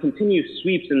you want to continue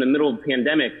sweeps in the middle of the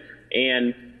pandemic.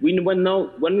 And when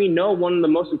we know one of the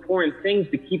most important things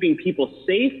to keeping people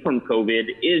safe from COVID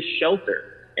is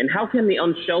shelter. And how can the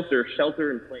unshelter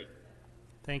shelter in place?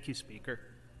 Thank you, Speaker.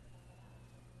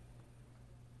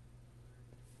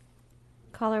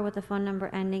 Caller with the phone number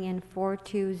ending in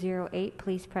 4208,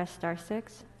 please press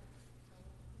 *6.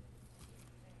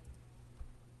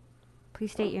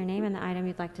 Please state your name and the item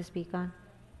you'd like to speak on.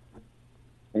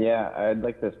 Yeah, I'd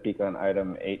like to speak on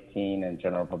item 18 and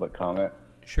general public comment.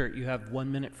 Sure, you have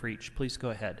 1 minute for each. Please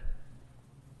go ahead.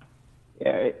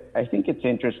 Yeah, I think it's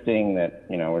interesting that,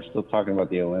 you know, we're still talking about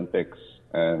the Olympics,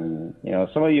 and, you know,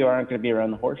 some of you aren't going to be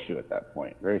around the horseshoe at that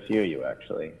point. Very few of you,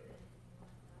 actually.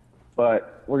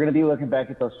 But we're going to be looking back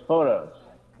at those photos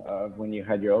of when you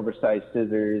had your oversized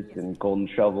scissors and golden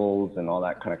shovels and all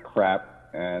that kind of crap.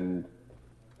 And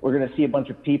we're going to see a bunch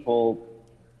of people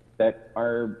that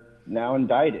are now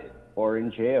indicted or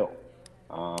in jail,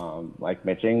 like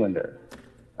Mitch Englander,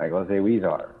 like Jose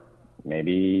Huizar,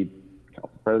 maybe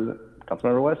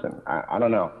Councilmember Wesson. I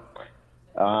don't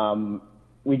know.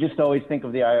 We just always think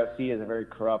of the IOC as a very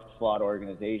corrupt, flawed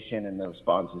organization, and the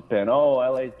response has been, "Oh,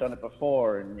 LA's done it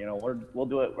before, and you know we'll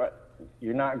do it." Right.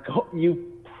 You're not.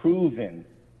 You've proven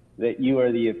that you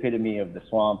are the epitome of the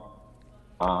swamp.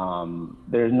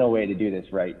 There's no way to do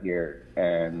this right here,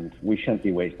 and we shouldn't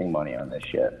be wasting money on this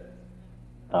shit.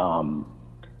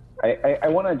 I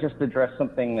want to just address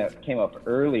something that came up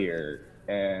earlier,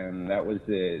 and that was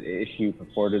the issue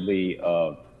purportedly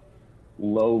of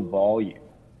low volume.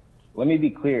 Let me be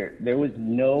clear, there was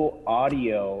no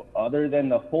audio other than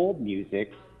the hold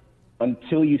music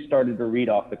until you started to read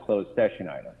off the closed session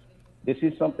items. This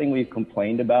is something we've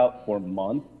complained about for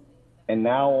months, and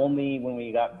now only when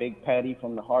we got Big Patty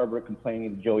from the harbor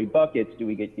complaining to Joey Buckets do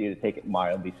we get you to take it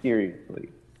mildly seriously.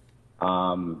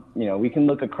 You know, we can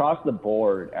look across the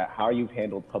board at how you've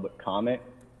handled public comment,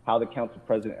 how the council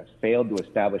president has failed to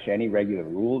establish any regular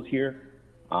rules here.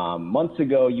 Months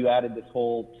ago, you added this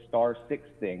whole *6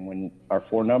 thing when our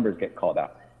 4 numbers get called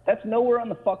out. That's nowhere on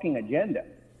the fucking agenda.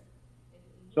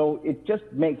 So it just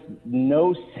makes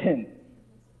no sense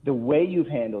the way you've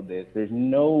handled this. There's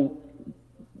no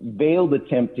veiled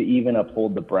attempt to even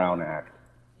uphold the Brown Act.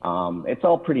 It's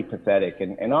all pretty pathetic.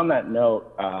 And on that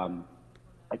note,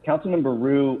 Councilmember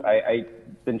Rue,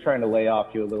 I've been trying to lay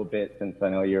off you a little bit since I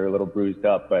know you're a little bruised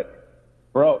up, but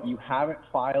bro, you haven't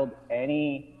filed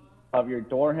any of your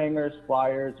door hangers,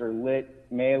 flyers, or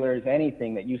lit mailers,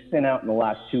 anything that you sent out in the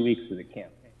last 2 weeks of the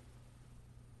campaign.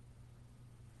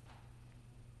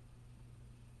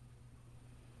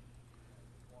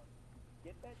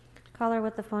 Caller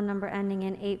with the phone number ending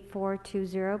in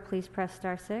 8420, please press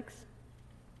 *6.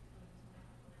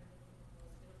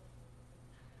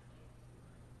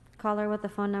 Caller with the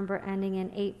phone number ending in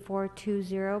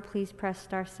 8420, please press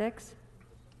 *6.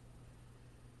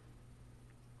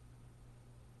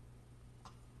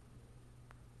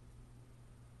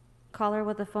 Caller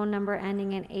with the phone number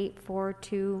ending in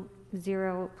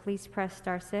 8420, please press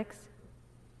 *6.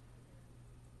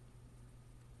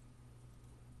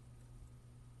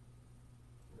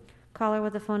 Caller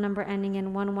with a phone number ending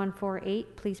in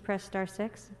 1148, please press star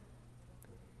 6.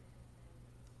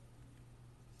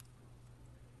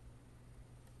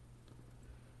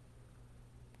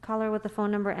 Caller with the phone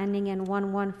number ending in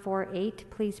 1148,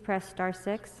 please press star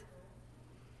 6.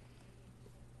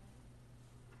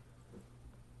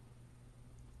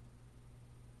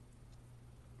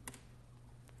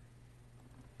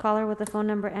 Caller with the phone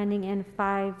number ending in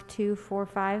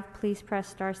 5245, please press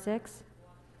star 6.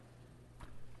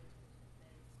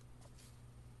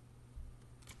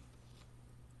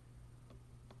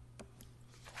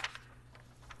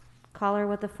 Caller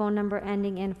with the phone number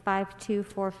ending in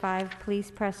 5245, please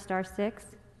press star 6.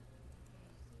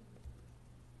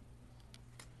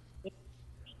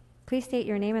 Please state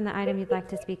your name and the item you'd like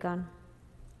to speak on.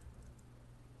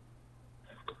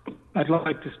 I'd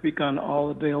like to speak on all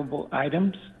available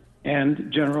items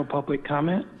and general public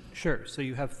comment. Sure. So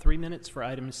you have 3 minutes for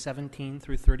items 17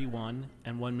 through 31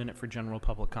 and 1 minute for general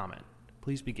public comment.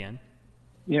 Please begin.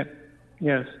 Yeah.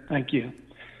 Yes, thank you.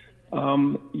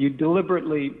 You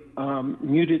deliberately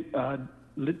did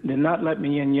not let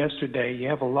me in yesterday. You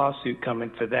have a lawsuit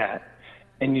coming for that.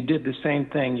 And you did the same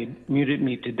thing. You muted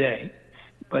me today.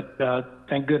 But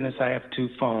thank goodness I have 2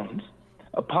 phones.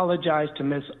 Apologize to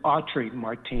Ms. Autry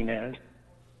Martinez.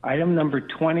 Item number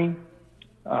 20, you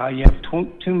have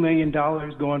 $2 million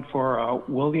going for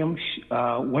William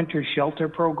Winter Shelter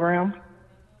Program.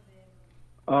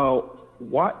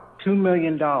 What $2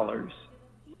 million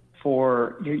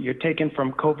for you're taking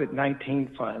from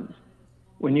COVID-19 funds?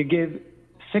 When you give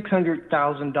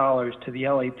 $600,000 to the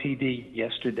LAPD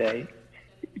yesterday,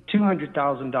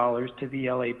 $200,000 to the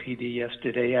LAPD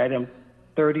yesterday, item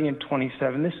 30 and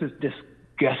 27, this is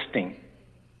disgusting.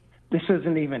 This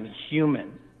isn't even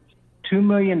human. $2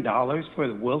 million for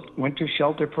the Winter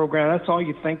Shelter Program, that's all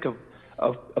you think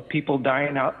of people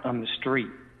dying out on the street.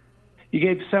 You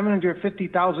gave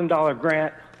 $750,000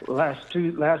 grant last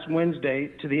Wednesday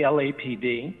to the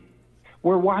LAPD.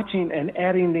 We're watching and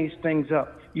adding these things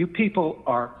up. You people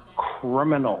are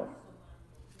criminal.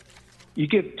 You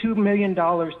give $2 million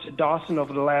to Dawson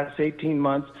over the last 18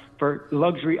 months for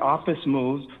luxury office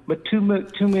moves, but $2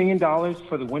 million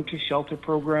for the Winter Shelter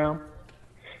Program.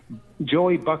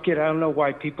 Joey Bucket, I don't know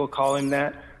why people call him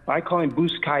that. I call him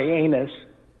Buscayenas.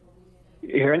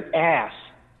 You're an ass.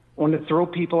 Want to throw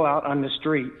people out on the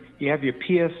street. You have your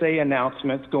PSA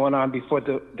announcements going on before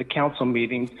the council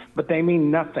meetings, but they mean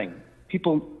nothing.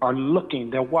 People are looking,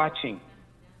 they're watching.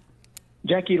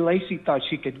 Jackie Lacey thought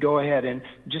she could go ahead and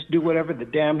just do whatever the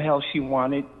damn hell she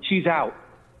wanted. She's out.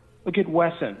 Look at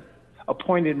Wesson.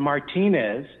 Appointed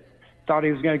Martinez, thought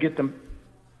he was going to get the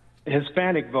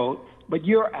Hispanic vote, but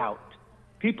you're out.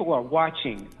 People are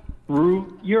watching.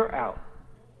 Rue, you're out.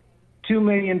 $2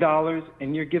 million,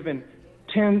 and you're giving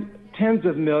tens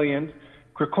of millions.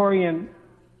 Krikorian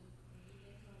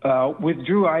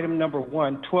withdrew item number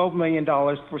 1, $12 million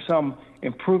for some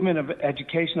improvement of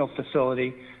educational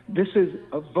facility. This is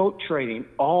a vote trading.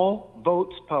 All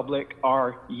votes public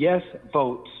are yes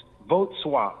votes, vote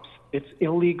swaps. It's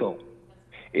illegal.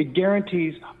 It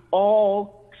guarantees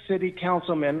all city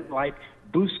councilmen like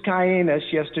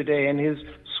Buscayenas yesterday and his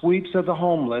sweeps of the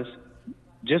homeless,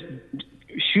 just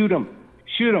shoot them.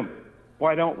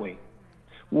 Why don't we?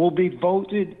 Will be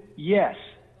voted yes.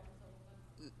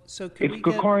 So can we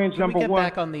get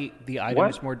back on the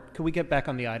items more? Can we get back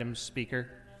on the items, Speaker?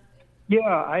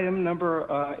 Yeah, item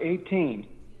number 18,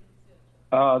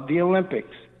 the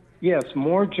Olympics. Yes,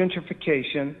 more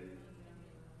gentrification,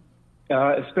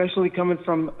 especially coming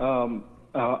from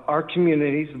our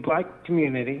communities, the black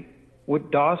community, with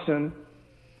Dawson,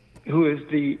 who is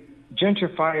the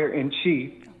gentrifier in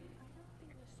chief.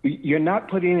 You're not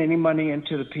putting any money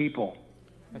into the people.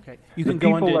 Okay.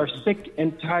 People are sick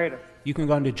and tired. You can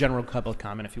go into general public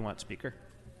comment if you want, Speaker.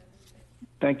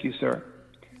 Thank you, sir.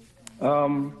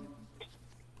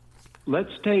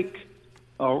 Let's take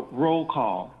a roll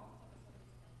call.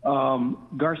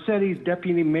 Garcetti's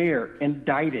deputy mayor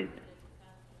indicted.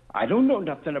 I don't know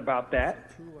nothing about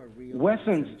that.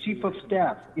 Wesson's chief of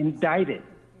staff indicted.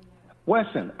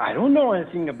 Wesson, I don't know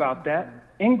anything about that.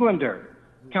 Englander,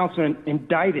 councilman,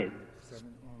 indicted.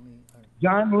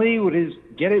 John Lee with his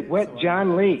get it wet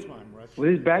John Lee with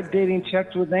his backdating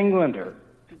checks with Englander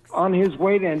on his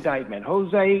way to indictment.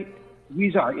 Jose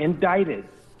Huizar indicted.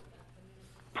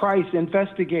 Price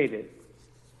investigated.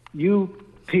 You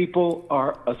people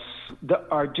are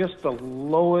just the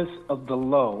lowest of the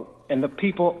low, and the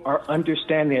people are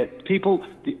understanding it. People,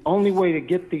 the only way to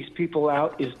get these people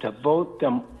out is to vote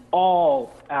them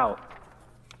all out.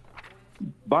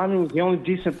 Bonin was the only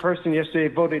decent person yesterday,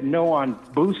 voted no on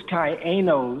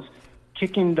Buscayenos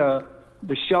kicking the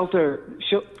the shelter,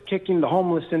 kicking the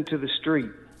homeless into the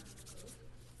street.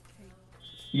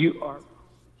 You are.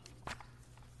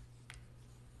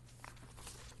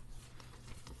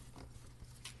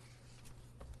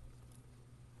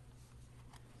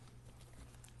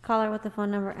 Caller with the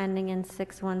phone number ending in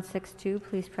 6162,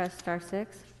 please press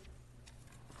 *6.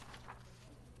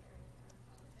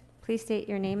 Please state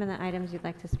your name and the items you'd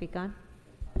like to speak on.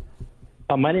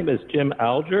 My name is Jim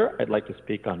Alger. I'd like to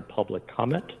speak on public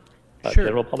comment, Sure.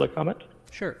 general public comment.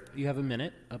 Sure. You have a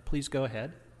minute. Please go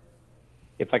ahead.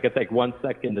 If I could take 1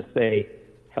 second to say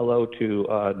hello to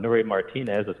Nuri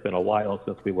Martinez. It's been a while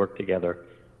since we worked together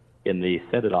in the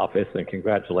Senate office, and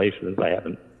congratulations. I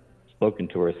haven't spoken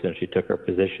to her since she took her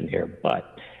position here.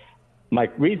 But my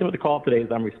reason for the call today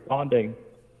is I'm responding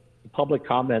to public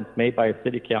comments made by a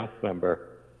city council member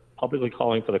publicly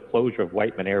calling for the closure of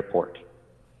Whiteman Airport.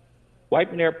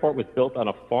 Whiteman Airport was built on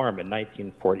a farm in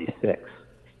 1946.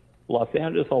 Los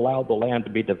Angeles allowed the land to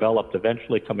be developed,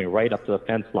 eventually coming right up to the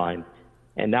fence line,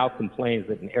 and now complains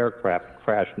that an aircraft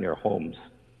crashed near homes.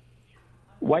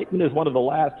 Whiteman is one of the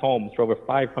last homes for over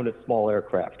 500 small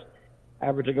aircraft,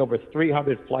 averaging over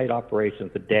 300 flight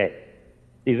operations a day.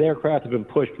 These aircraft have been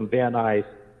pushed from Van Nuys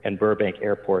and Burbank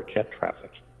Airport jet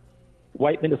traffic.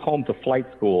 Whiteman is home to flight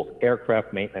schools,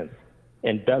 aircraft maintenance,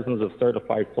 and dozens of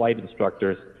certified flight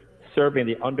instructors serving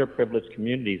the underprivileged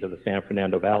communities of the San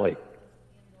Fernando Valley.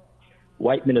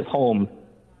 Whiteman is home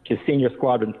to Senior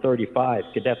Squadron 35,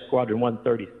 Cadet Squadron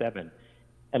 137,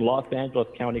 and Los Angeles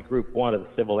County Group 1 of the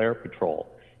Civil Air Patrol,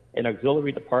 an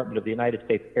auxiliary department of the United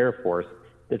States Air Force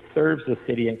that serves the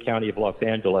city and county of Los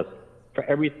Angeles for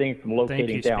everything from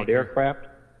locating downed aircraft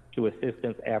to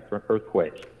assistance after an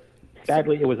earthquake.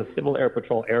 Sadly, it was a Civil Air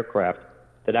Patrol aircraft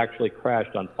that actually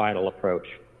crashed on final approach.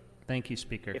 Thank you,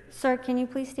 Speaker. Sir, can you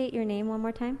please state your name one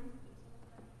more time?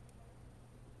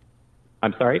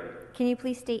 I'm sorry? Can you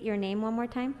please state your name one more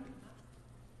time?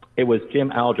 It was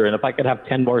Jim Alger, and if I could have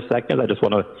 10 more seconds, I just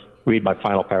want to read my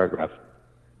final paragraph.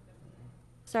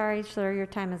 Sorry, sir, your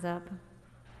time is up.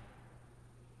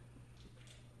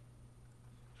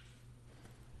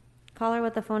 Caller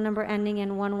with the phone number ending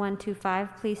in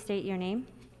 1125, please state your name.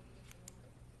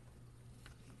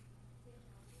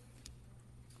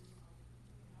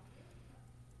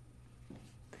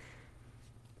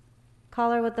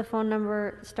 Caller with the phone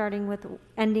number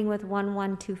ending with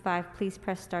 1125, please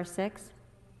press *6.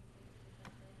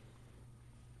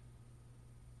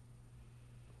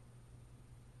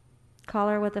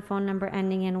 Caller with the phone number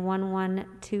ending in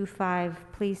 1125,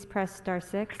 please press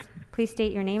 *6. Please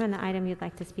state your name and the item you'd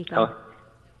like to speak on.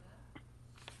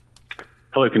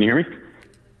 Hello, can you hear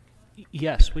me?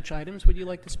 Yes. Which items would you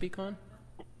like to speak on?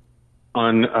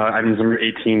 On items number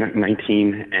 18,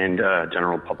 19, and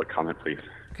general public comment, please.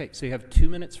 Okay, so you have 2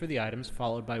 minutes for the items,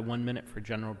 followed by 1 minute for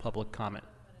general public comment.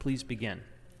 Please begin.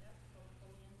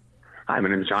 Hi, my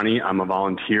name is Johnny. I'm a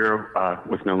volunteer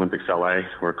with No Olympics LA.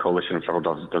 We're a coalition of several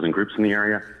dozen groups in the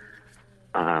area.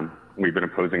 We've been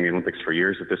opposing the Olympics for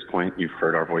years at this point. You've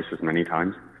heard our voices many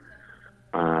times.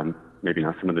 Maybe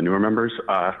not some of the newer members.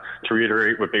 To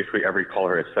reiterate what basically every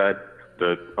caller has said,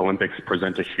 the Olympics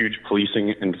present a huge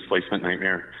policing and displacement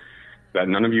nightmare that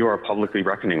none of you are publicly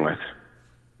reckoning with.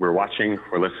 We're watching,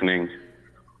 we're listening,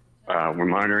 we're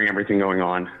monitoring everything going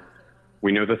on.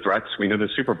 We know the threats. We know the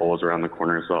Super Bowl is around the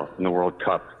corner as well, and the World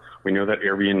Cup. We know that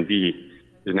Airbnb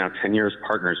is now 10 years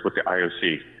partners with the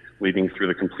IOC, leading through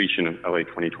the completion of LA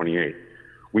 2028.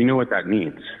 We know what that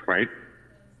means, right?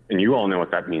 And you all know what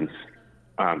that means.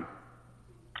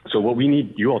 So what we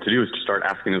need you all to do is to start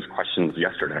asking those questions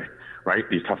yesterday, right?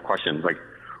 These tough questions, like,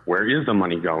 where is the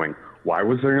money going? Why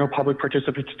was there no public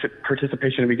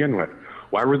participation to begin with?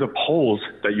 Why were the polls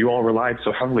that you all relied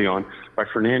so heavily on by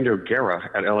Fernando Guerra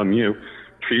at LMU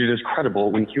treated as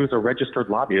credible when he was a registered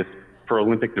lobbyist for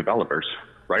Olympic developers,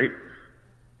 right?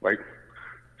 Right?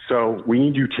 So we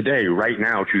need you today, right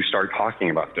now, to start talking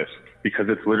about this because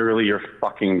it's literally your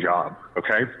fucking job,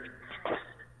 okay?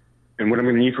 And what I'm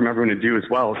going to need from everyone to do as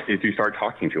well is to start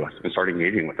talking to us and start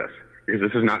engaging with us because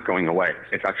this is not going away.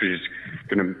 It's actually just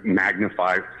going to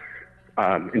magnify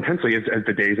intensely as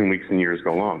the days and weeks and years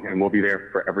go along, and we'll be there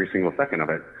for every single second of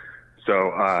it.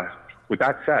 So with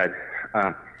that said,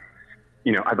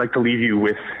 I'd like to leave you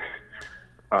with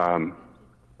a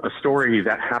story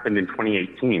that happened in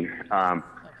 2018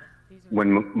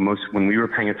 when we were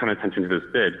paying a ton of attention to this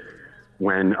bid,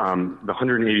 when the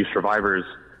 180 survivors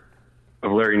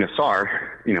of Larry Nassar,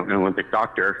 an Olympic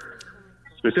doctor,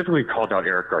 specifically called out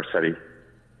Eric Garcetti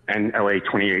and LA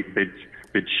 28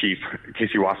 bid chief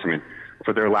Casey Wasserman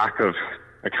for their lack of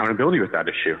accountability with that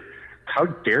issue. How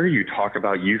dare you talk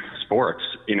about youth sports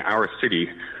in our city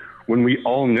when we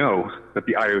all know that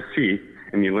the IOC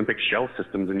and the Olympic shell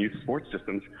systems and youth sports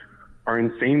systems are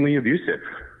insanely abusive?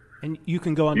 And you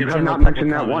can go on to You have general not public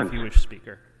mentioned that comment once. if you wish,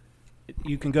 Speaker.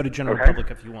 You can go to general Okay. public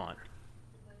if you want.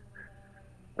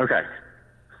 Okay.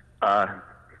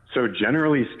 So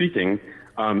generally speaking,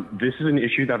 this is an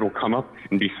issue that will come up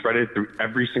and be threaded through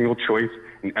every single choice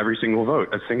and every single vote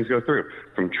as things go through,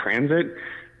 from transit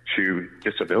to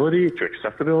disability to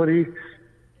accessibility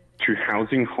to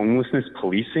housing, homelessness,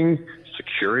 policing,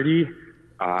 security,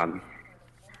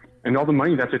 and all the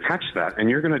money that's attached to that. And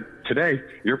today,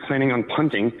 you're planning on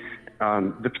punting.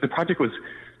 The project was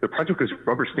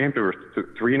rubber stamped over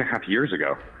 3.5 years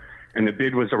ago, and the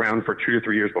bid was around for 2 to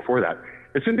 3 years before that.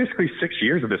 It's been basically 6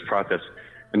 years of this process,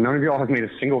 and none of y'all have made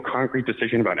a single concrete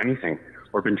decision about anything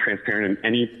or been transparent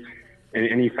in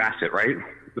any facet, right?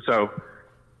 So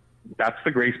that's the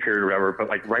grace period or whatever, but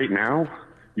like right now,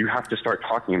 you have to start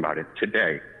talking about it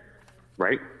today,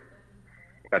 right?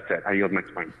 That's it. I yield my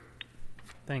time.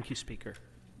 Thank you, Speaker.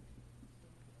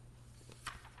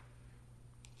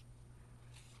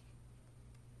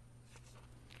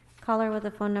 Caller with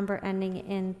a phone number ending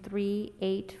in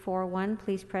 3841,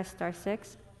 please press star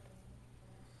 6.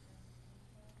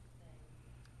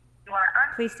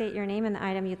 Please state your name and the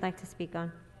item you'd like to speak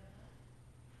on.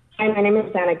 Hi, my name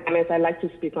is Dana Gomez. I'd like to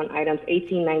speak on items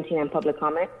 18, 19, and public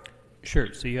comment.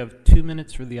 Sure. So you have 2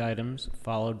 minutes for the items,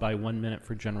 followed by 1 minute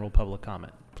for general public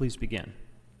comment. Please begin.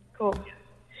 Cool.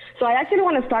 So I actually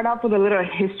want to start off with a little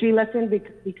history lesson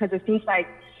because it seems like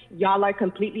y'all are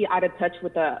completely out of touch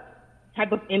with the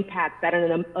type of impact that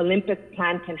an Olympic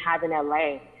plan can have in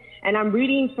LA. And I'm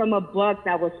reading from a book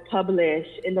that was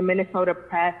published in the Minnesota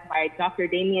Press by Dr.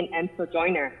 Damien M.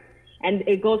 Sojourner. And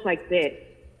it goes like this.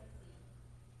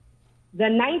 The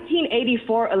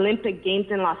 1984 Olympic Games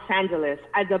in Los Angeles,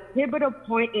 as a pivotal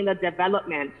point in the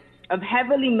development of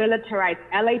heavily militarized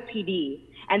LAPD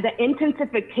and the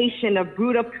intensification of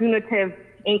brutal punitive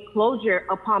enclosure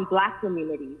upon Black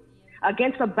communities,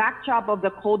 against the backdrop of the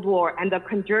Cold War and the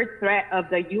conjured threat of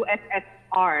the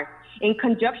USSR, in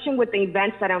conjunction with the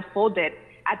events that unfolded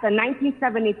at the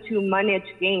 1972 Munich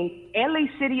Games, LA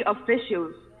city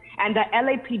officials and the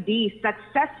LAPD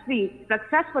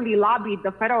successfully lobbied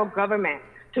the federal government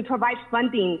to provide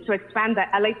funding to expand the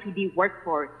LAPD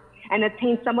workforce and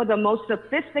attain some of the most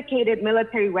sophisticated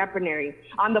military weaponry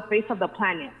on the face of the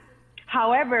planet.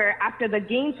 However, after the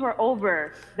games were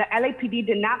over, the LAPD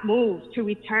did not move to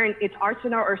return its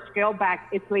arsenal or scale back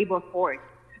its labor force.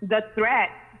 The threat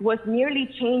was merely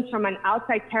changed from an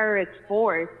outside terrorist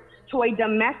force to a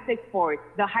domestic force,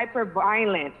 the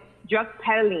hyper-violent,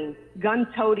 drug-peddling,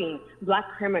 gun-toting Black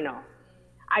criminal.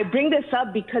 I bring this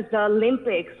up because the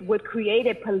Olympics would create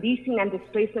a policing and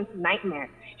displacement nightmare.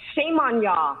 Shame on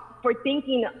y'all for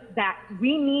thinking that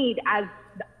we need, as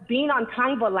being on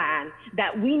Tangva land,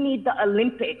 that we need the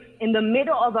Olympics in the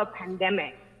middle of a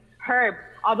pandemic. Herb,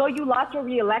 although you lost your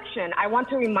re-election, I want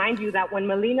to remind you that when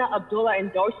Melina Abdullah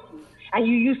endorsed you and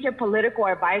you used your political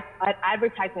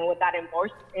advertisement with that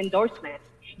endorsement,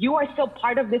 you are still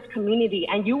part of this community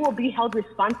and you will be held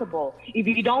responsible if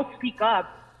you don't speak up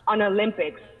on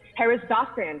Olympics. Harris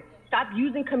Dawson, stop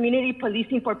using community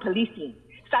policing for policing.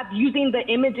 Stop using the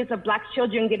images of Black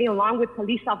children getting along with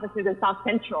police officers in South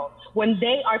Central when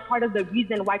they are part of the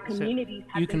reason why communities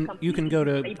have been completely You can go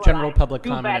to stabilized. general public Do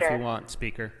comment better. if you want,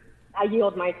 Speaker. I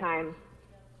yield my time.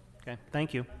 Okay,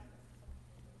 thank you.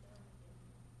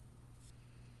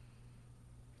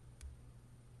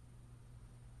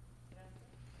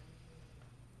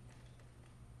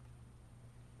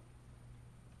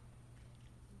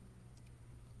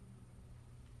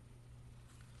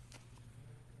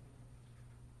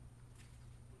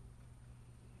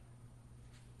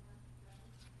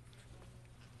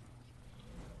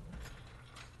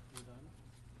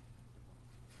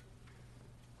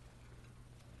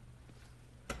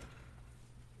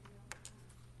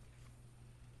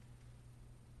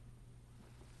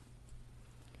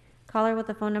 Caller with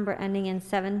a phone number ending in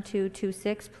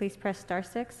 7226, please press star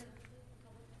 6.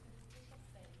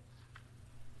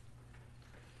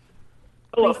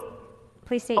 Hello.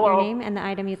 Please state Hello. your name and the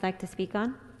item you'd like to speak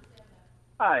on.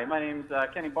 Hi, my name's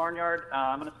Kenny Barnyard.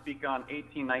 I'm going to speak on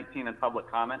 1819 and public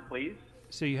comment, please.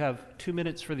 So you have 2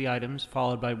 minutes for the items,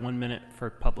 followed by 1 minute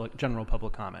for general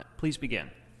public comment. Please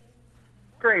begin.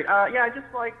 Great. Yeah, I'd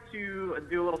just like to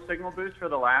do a little signal boost for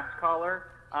the last caller.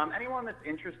 Anyone that's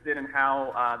interested in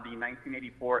how the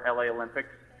 1984 LA Olympics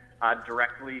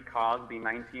directly caused the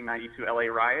 1992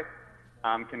 LA riot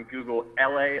can Google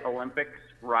LA Olympics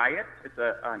riot. It's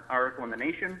an article in The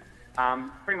Nation.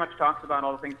 Pretty much talks about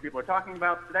all the things people are talking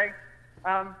about today.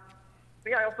 But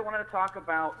yeah, I also wanted to talk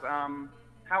about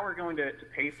how we're going to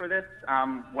pay for this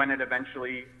when it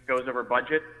eventually goes over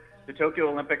budget. The Tokyo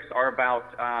Olympics are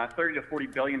about $30 to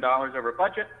 $40 billion over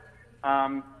budget.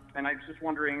 And I was just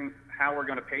wondering how we're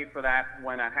going to pay for that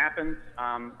when that happens.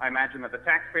 I imagine that the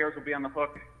taxpayers will be on the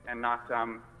hook and not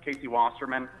Casey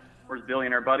Wasserman or his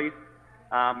billionaire buddies.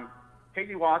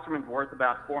 Casey Wasserman's worth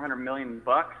about $400 million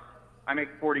bucks. I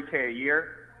make $40K a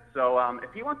year. So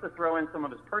if he wants to throw in some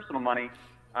of his personal money,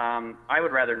 I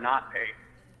would rather not pay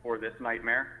for this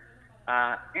nightmare.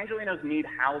 Angelenos need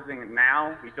housing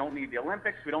now. We don't need the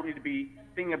Olympics. We don't need to be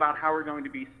thinking about how we're going to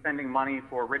be spending money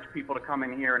for rich people to come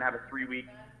in here and have a 3-week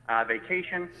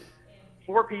vacation.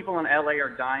 4 people in LA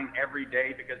are dying every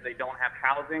day because they don't have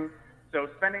housing. So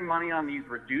spending money on these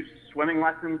reduced swimming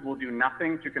lessons will do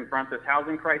nothing to confront this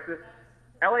housing crisis.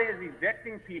 LA is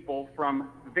evicting people from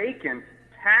vacant,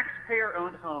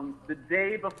 taxpayer-owned homes the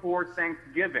day before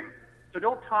Thanksgiving. So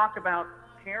don't talk about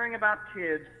caring about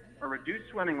kids or reduced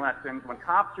swimming lessons when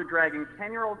cops are dragging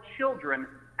 10-year-old children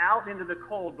out into the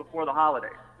cold before the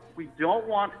holidays. We don't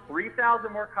want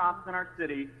 3,000 more cops in our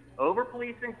city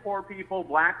over-policing poor people,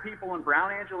 black people, and brown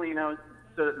Angelenos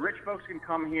so that rich folks can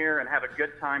come here and have a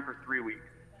good time for 3 weeks.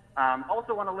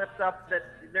 Also want to lift up that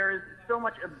there is so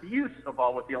much abuse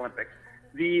involved with the Olympics.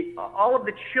 All of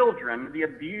the children, the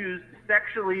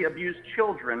sexually abused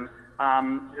children,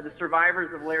 the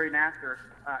survivors of Larry Nassar,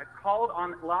 called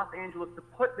on Los Angeles to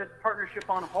put this partnership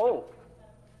on hold.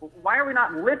 Why are we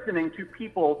not listening to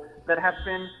people that have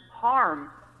been harmed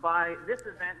by this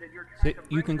event that you're trying to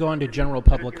bring? You can go into general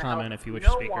public comment if you wish,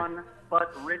 Speaker. No one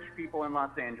but rich people in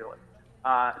Los Angeles.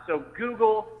 So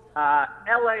Google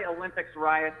LA Olympics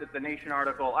riots at the Nation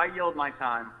article. I yield my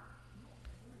time.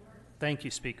 Thank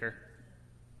you, Speaker.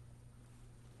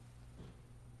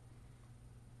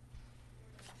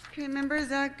 Okay, members,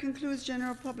 that concludes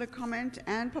general public comment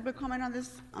and public comment on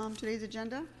this today's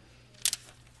agenda.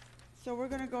 So we're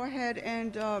going to go ahead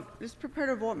and just prepare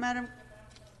to vote, Madam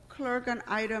Clerk, on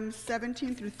items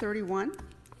 17 through 31.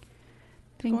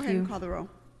 Thank go ahead you. And call the roll.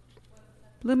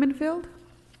 Blumenfield,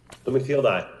 Blumenfield,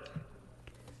 aye.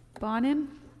 Bonin,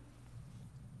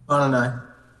 Bonin, aye.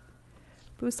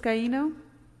 Buscaino,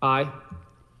 Aye.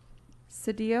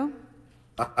 Cedillo,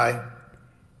 Aye.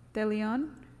 De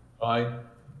Leon, Aye.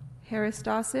 Harris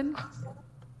Dawson,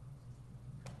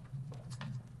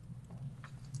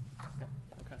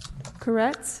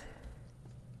 Koretz,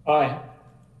 Aye.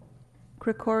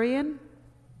 Krikorian,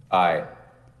 Aye.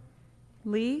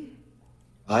 Lee,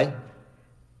 Aye.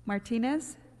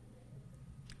 Martinez,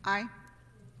 Aye.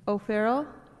 O'Farrell,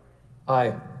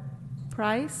 Aye.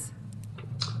 Price,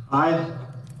 Aye.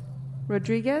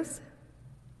 Rodriguez,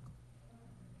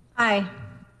 Aye.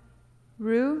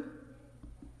 Rue,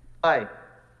 Aye.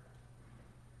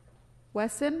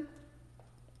 Wesson,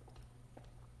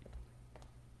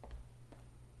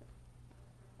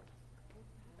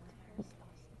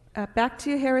 back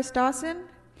to Harris Dawson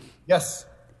Yes.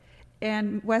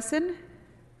 and Wesson.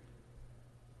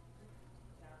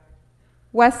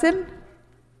 Wesson,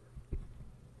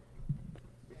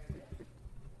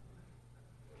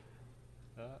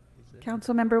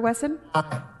 Councilmember Wesson.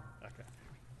 Aye.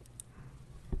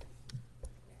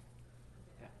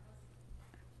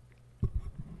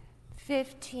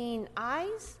 15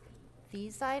 ayes.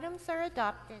 These items are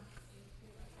adopted.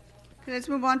 Okay, let's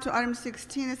move on to item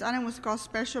 16. This item was called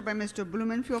special by Mr.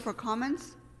 Blumenfield for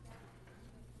comments.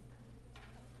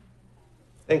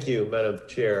 Thank you, Madam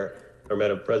Chair, or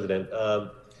Madam President.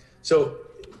 So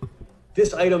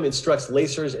this item instructs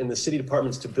Lacers and the city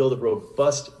departments to build a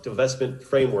robust divestment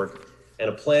framework and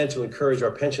a plan to encourage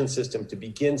our pension system to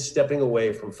begin stepping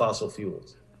away from fossil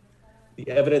fuels. The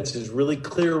evidence is really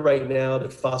clear right now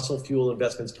that fossil fuel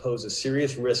investments pose a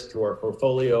serious risk to our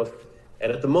portfolio.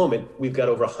 And at the moment, we've got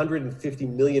over $150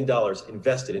 million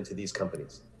invested into these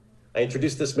companies. I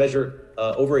introduced this measure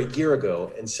over a year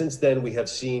ago, and since then we have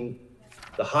seen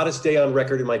the hottest day on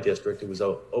record in my district. It was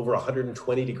over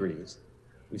 120 degrees.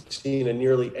 We've seen a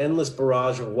nearly endless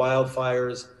barrage of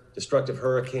wildfires, destructive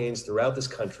hurricanes throughout this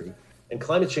country, and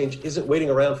climate change isn't waiting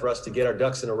around for us to get our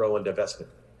ducks in a row on divestment.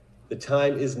 The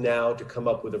time is now to come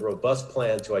up with a robust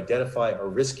plan to identify our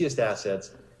riskiest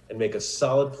assets and make a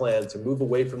solid plan to move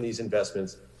away from these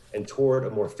investments and toward a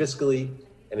more fiscally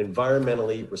and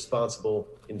environmentally responsible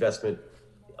investment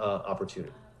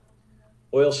opportunity.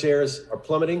 Oil shares are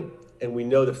plummeting, and we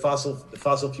know that the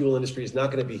fossil fuel industry is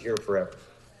not going to be here forever.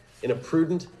 In a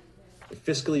prudent,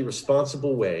 fiscally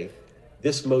responsible way,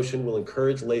 this motion will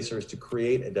encourage Lacers to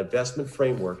create a divestment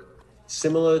framework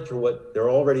similar to what they're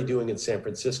already doing in San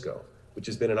Francisco, which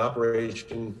has been in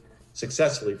operation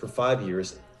successfully for 5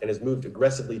 years and has moved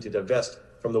aggressively to divest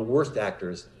from the worst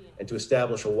actors and to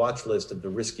establish a watch list of the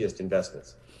riskiest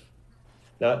investments.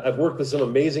 Now, I've worked with some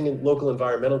amazing local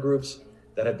environmental groups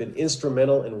that have been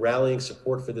instrumental in rallying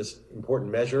support for this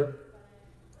important measure,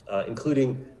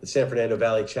 including the San Fernando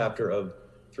Valley chapter of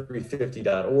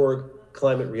 350.org,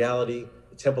 Climate Reality,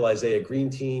 the Temple Isaiah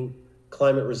Green Team,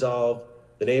 Climate Resolve,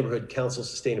 the Neighborhood Council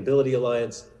Sustainability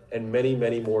Alliance, and many,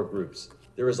 many more groups.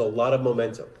 There is a lot of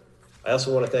momentum. I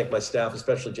also want to thank my staff,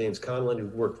 especially James Conlon, who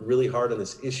worked really hard on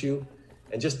this issue,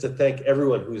 and just to thank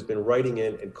everyone who's been writing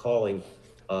in and calling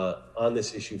on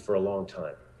this issue for a long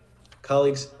time.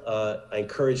 Colleagues, I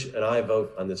encourage an aye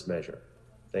vote on this measure.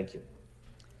 Thank you.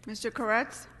 Mr.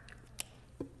 Koretz?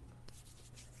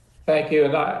 Thank you.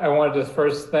 And I wanted to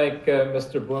first thank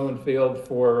Mr. Blumenfield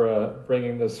for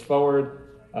bringing this forward.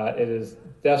 It is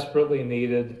desperately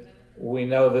needed. We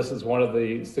know this is one of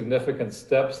the significant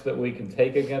steps that we can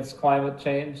take against climate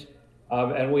change.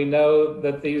 And we know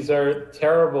that these are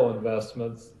terrible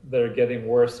investments that are getting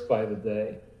worse by the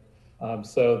day.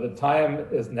 So the time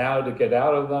is now to get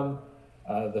out of them.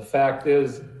 The fact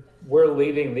is, we're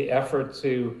leading the effort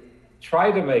to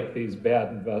try to make these bad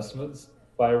investments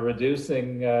by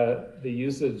reducing the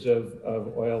usage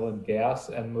of oil and gas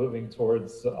and moving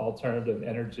towards alternative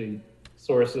energy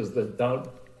sources that don't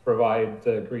provide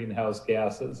greenhouse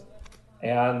gases.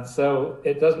 And so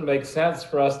it doesn't make sense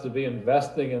for us to be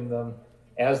investing in them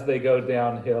as they go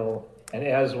downhill and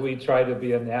as we try to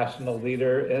be a national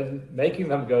leader in making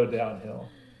them go downhill.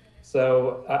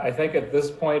 So I think at this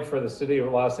point for the city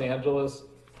of Los Angeles,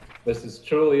 this is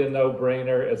truly a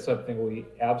no-brainer. It's something we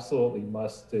absolutely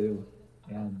must do.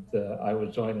 And I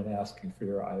would join in asking for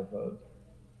your aye vote.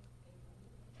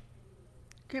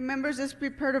 Okay, members, let's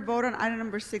prepare to vote on item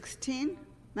number 16.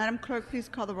 Madam Clerk, please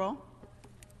call the roll.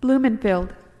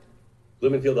 Blumenfield.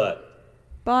 Blumenfield, aye.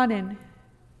 Bonin.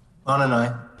 Bonin,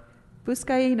 aye.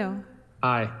 Buscaino.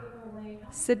 Aye.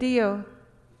 Cedillo.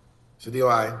 Cedillo,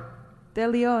 aye. De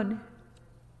Leon.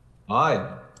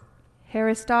 Aye.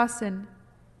 Harris Dawson.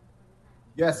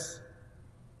 Yes.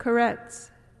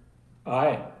 Koretz.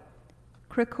 Aye.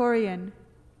 Krikorian.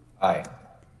 Aye.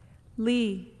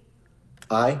 Lee.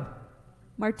 Aye.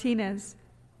 Martinez.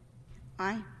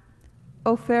 Aye.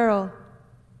 O'Farrell.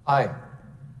 Aye.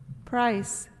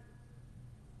 Price.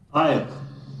 Aye.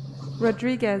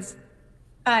 Rodriguez.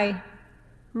 Aye.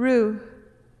 Rue.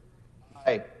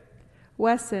 Aye.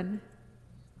 Wesson.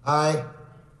 Aye.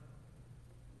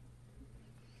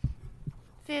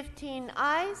 15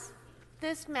 ayes.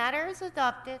 This matter is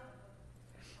adopted.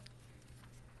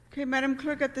 Okay, Madam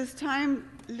Clerk, at this time,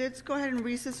 let's go ahead and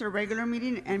recess our regular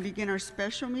meeting and begin our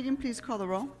special meeting. Please call the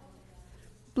roll.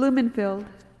 Blumenfield.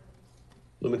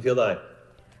 Blumenfield, aye.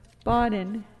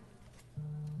 Bonin.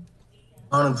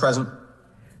 Bonin, present.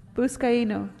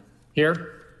 Buscaino.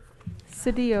 Here.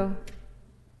 Cedillo.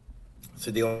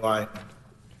 Cedillo, aye.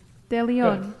 De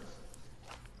Leon.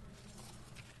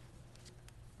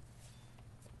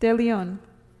 De Leon.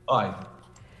 Aye.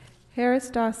 Harris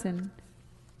Dawson.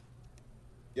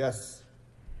 Yes.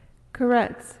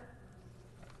 Koretz.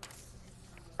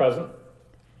 Present.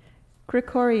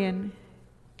 Krikorian.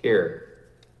 Here.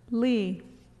 Lee.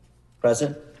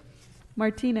 Present.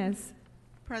 Martinez.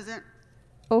 Present.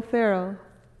 O'Farrell.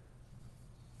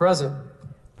 Present.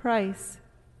 Price.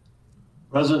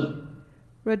 Present.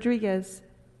 Rodriguez.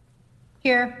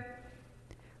 Here.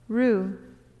 Rue.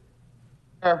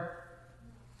 Here.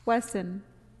 Wesson.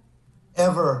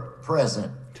 Ever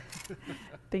present.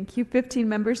 Thank you. 15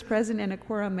 members present and a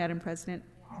quorum, Madam President.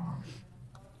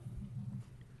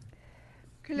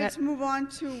 Okay, let's move on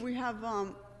to, we have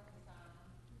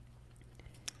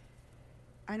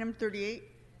item 38.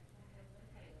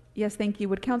 Yes, thank you.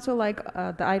 Would council like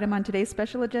the item on today's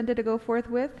special agenda to go forth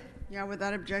with? Yeah,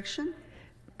 without objection.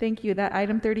 Thank you. That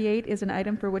item 38 is an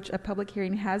item for which a public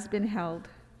hearing has been held.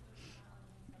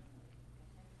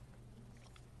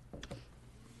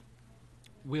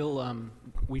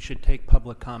 We should take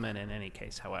public comment in any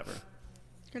case, however.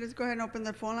 Okay, let's go ahead and open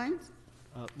the phone lines.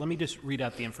 Let me just read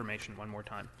out the information one more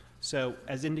time. So,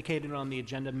 as indicated on the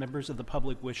agenda, members of the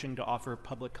public wishing to offer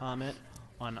public comment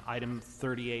on item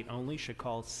 38 only should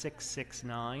call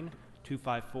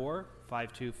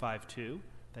 669-254-5252.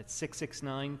 That's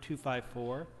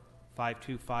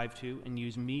 669-254-5252 and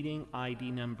use meeting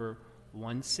ID number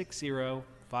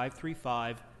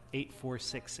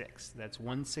 160-535-8466. That's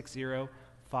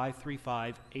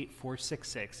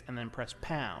 160-535-8466, and then press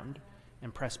pound,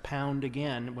 and press pound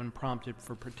again when prompted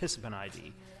for participant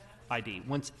ID.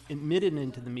 Once admitted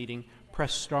into the meeting,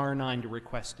 press *9 to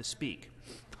request to speak.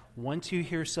 Once you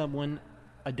hear someone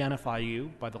identify you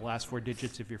by the last 4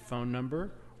 digits of your phone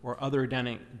number or other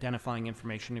identifying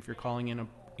information, if you're calling in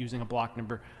using a block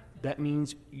number, That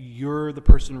means you're the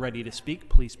person ready to speak.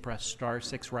 Please press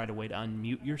 *6 right away to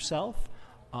unmute yourself.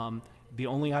 The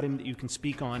only item that you can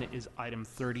speak on is item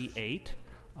 38.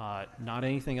 Not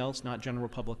anything else, not general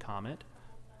public comment.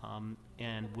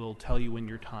 And we'll tell you when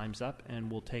your time's up,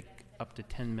 and we'll take up to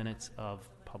 10 minutes of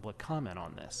public comment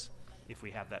on this, if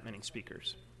we have that many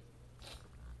speakers.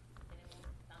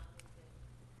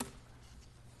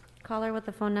 Caller with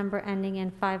the phone number ending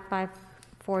in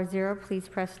 5540, please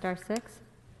press *6.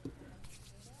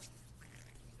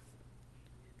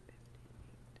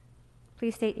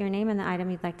 Please state your name and the item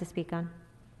you'd like to speak on.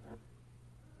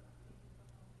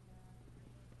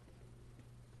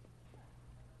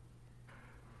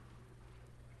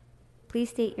 Please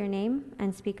state your name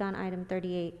and speak on item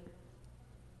 38.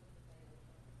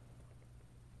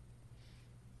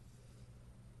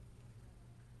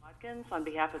 Watkins, on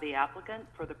behalf of the applicant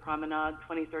for the Promenade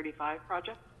 2035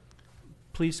 project.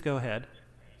 Please go ahead.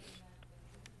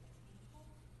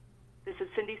 This is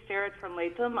Cindy Sterrett from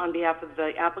Latham on behalf of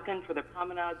the applicant for the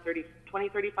Promenade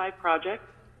 2035 project,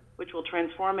 which will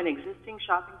transform an existing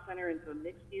shopping center into a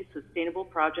mixed-use sustainable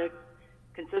project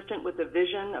consistent with the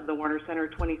vision of the Warner Center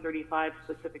 2035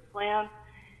 specific plan.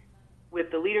 With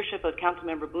the leadership of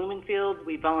Councilmember Blumenfield,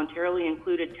 we voluntarily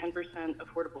included 10%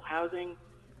 affordable housing.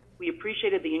 We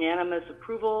appreciated the unanimous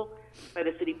approval by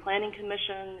the City Planning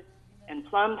Commission and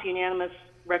Plum's unanimous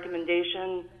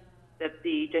recommendation that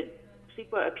the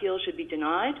CEQA appeal should be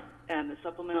denied, and the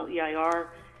supplemental EIR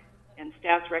and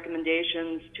staff's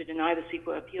recommendations to deny the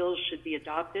CEQA appeals should be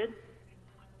adopted.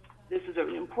 This is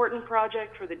an important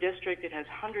project for the district. It has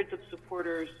hundreds of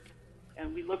supporters,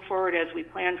 and we look forward as we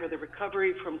plan for the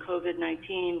recovery from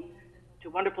COVID-19 to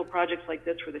wonderful projects like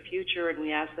this for the future, and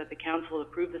we ask that the council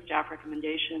approve the staff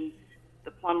recommendation,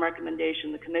 the Plum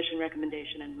recommendation, the commission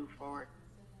recommendation, and move forward.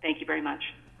 Thank you very much.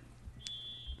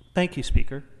 Thank you,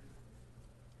 Speaker.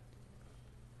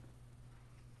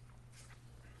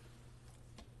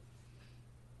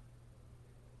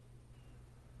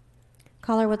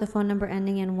 Caller with the phone number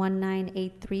ending in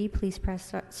 1983, please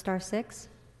press *6.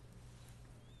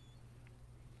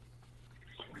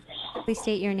 Please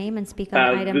state your name and speak on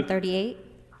item 38.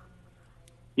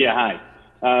 Yeah, hi.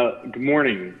 Good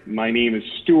morning. My name is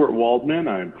Stuart Waldman.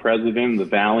 I'm president of the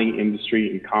Valley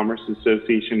Industry and Commerce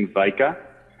Association, VICA.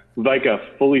 VICA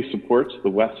fully supports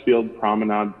the Westfield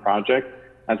Promenade project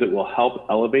as it will help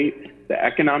elevate the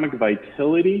economic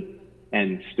vitality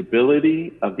and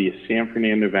stability of the San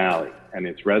Fernando Valley and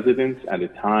its residents at a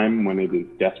time when it is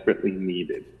desperately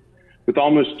needed. With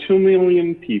almost 2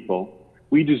 million people,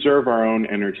 we deserve our own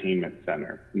entertainment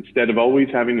center instead of always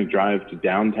having to drive to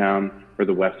downtown or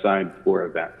the West Side for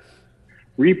events.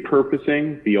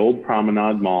 Repurposing the old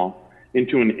Promenade Mall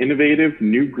into an innovative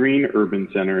new green urban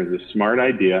center is a smart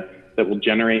idea that will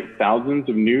generate thousands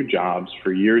of new jobs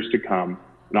for years to come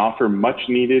and offer much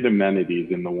needed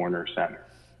amenities in the Warner Center.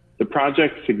 The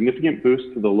project's significant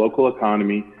boost to the local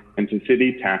economy and to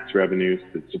city tax revenues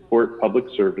that support public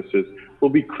services will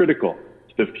be critical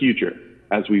to the future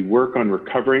as we work on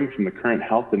recovering from the current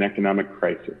health and economic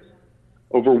crisis.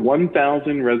 Over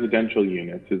 1,000 residential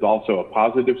units is also a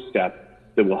positive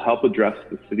step that will help address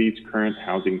the city's current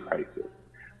housing crisis.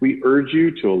 We urge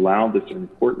you to allow this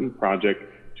important project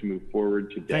to move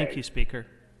forward today. Thank you, Speaker.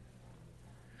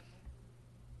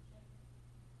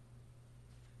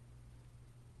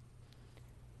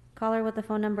 Caller with the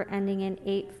phone number ending in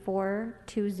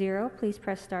 8420, please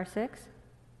press *6.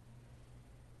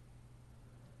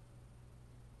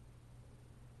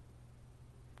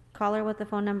 Caller with the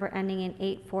phone number ending in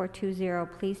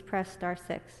 8420, please press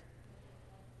 *6.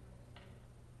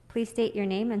 Please state your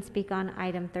name and speak on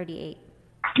item 38.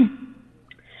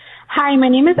 Hi, my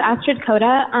name is Astrid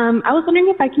Coda. I was wondering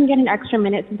if I can get an extra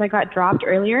minute since I got dropped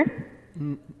earlier.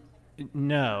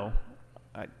 No.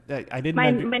 I didn't. My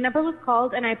number was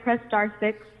called and I pressed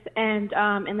 *6 and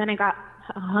then I got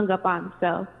hung up on.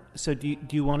 So do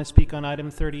you want to speak on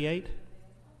item 38?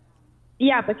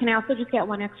 Yeah, but can I also just get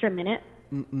one extra minute?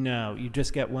 No, you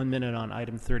just get 1 minute on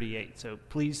item 38. So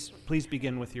please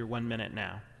begin with your 1 minute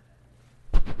now.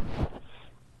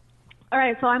 All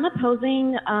right. So I'm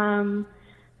opposing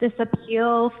this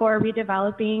appeal for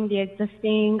redeveloping the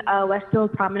existing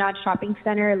Westfield Promenade Shopping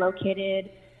Center located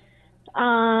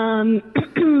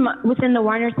within the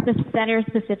Warner Center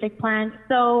specific plan.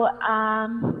 So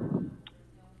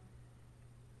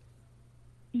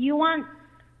you want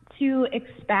to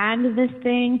expand this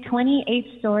thing,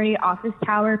 28-story office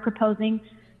tower proposing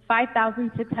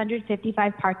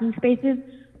 5,655 parking spaces.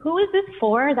 Who is this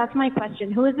for? That's my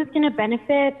question. Who is this going to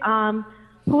benefit?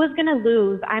 Who is going to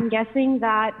lose? I'm guessing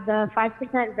that the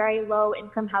 5% very low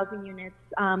income housing units,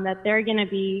 that they're going to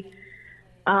be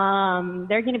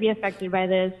They're going to be affected by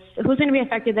this. Who's going to be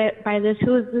affected by this?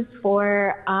 Who is this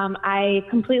for? I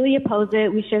completely oppose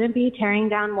it. We shouldn't be tearing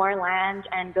down more land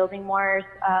and building more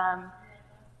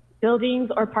buildings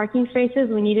or parking spaces.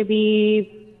 We need to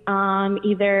be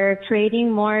either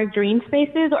creating more green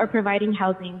spaces or providing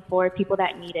housing for people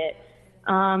that need it.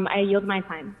 I yield my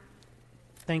time.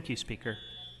 Thank you, Speaker.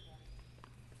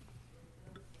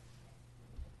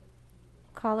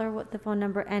 Caller with the phone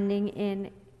number ending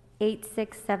in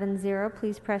 8670,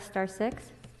 please press star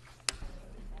 6.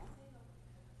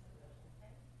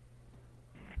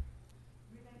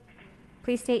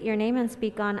 Please state your name and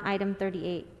speak on item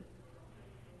 38.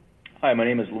 Hi, my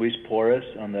name is Luis Porras.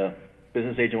 I'm the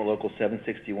business agent with Local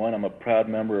 761. I'm a proud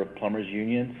member of Plumbers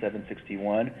Union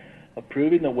 761.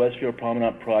 Approving the Westfield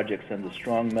Promenade project sends a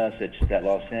strong message that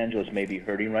Los Angeles may be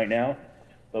hurting right now,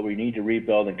 but we need to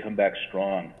rebuild and come back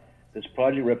strong. This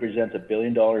project represents $1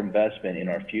 billion investment in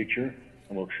our future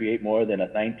and will create more than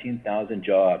 19,000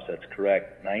 jobs. That's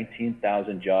correct,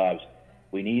 19,000 jobs.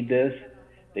 We need this.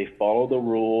 They follow the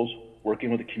rules, working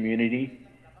with the community,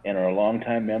 and are a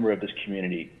longtime member of this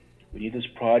community. We need this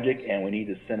project, and we need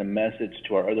to send a message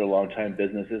to our other longtime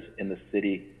businesses in the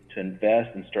city to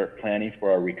invest and start planning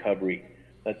for our recovery.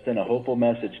 Let's send a hopeful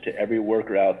message to every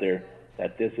worker out there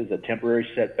that this is a temporary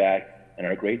setback and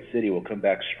our great city will come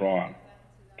back strong.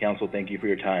 Council, thank you for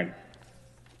your time.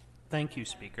 Thank you,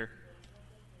 Speaker.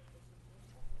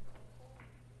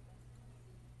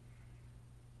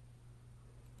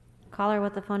 Caller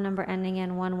with the phone number ending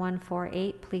in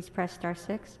 1148, please press star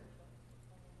 6.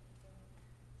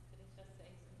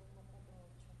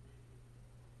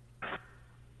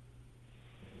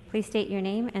 Please state your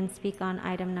name and speak on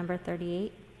item number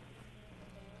 38.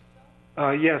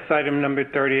 Yes, item number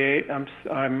 38.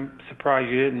 I'm surprised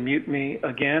you didn't mute me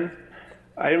again.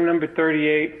 Item number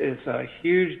 38 is a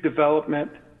huge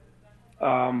development.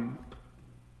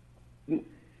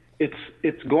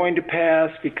 It's going to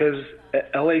pass because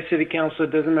LA City Council,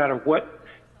 doesn't matter what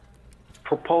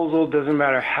proposal, doesn't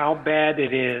matter how bad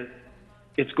it is,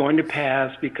 it's going to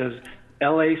pass because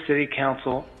LA City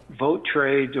Council vote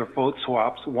trades or vote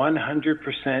swaps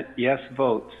 100% yes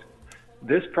votes.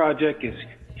 This project is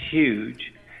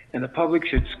huge and the public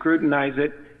should scrutinize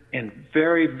it in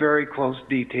very, very close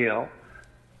detail.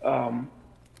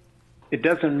 It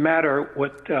doesn't matter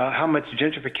how much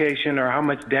gentrification or how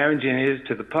much damage it is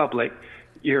to the public.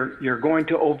 You're going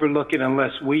to overlook it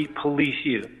unless we police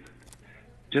you.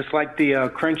 Just like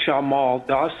the Crenshaw Mall,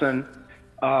 Dawson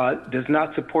does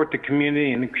not support the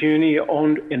community and the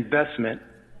community-owned investment.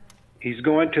 He's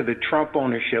going to the Trump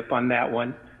ownership on that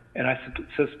one, and I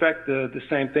suspect the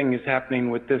same thing is happening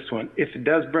with this one. If it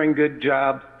does bring good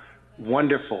jobs,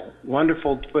 wonderful,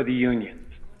 wonderful for the unions.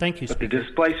 Thank you, Speaker. But the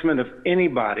displacement of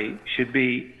anybody should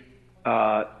be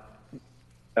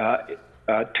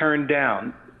turned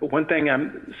down. One thing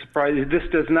I'm surprised is this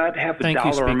does not have a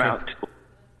dollar amount.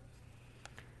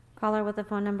 Caller with the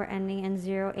phone number ending in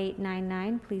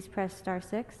 0899, please press star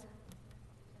 6.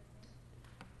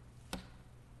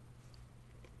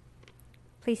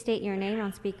 Please state your name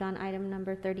and speak on item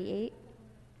number 38.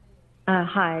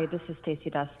 Hi, this is Stacey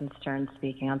Dustin Stern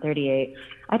speaking on 38.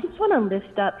 I just want to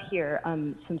lift up here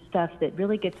some stuff that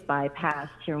really gets bypassed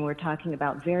here when we're talking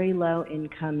about very low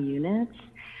income units.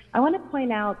 I want to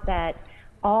point out that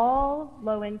all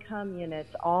low income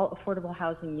units, all affordable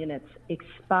housing units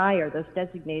expire, those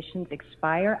designations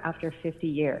expire after 50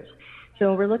 years. So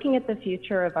when we're looking at the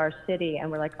future of our city and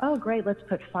we're like, oh great, let's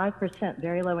put 5%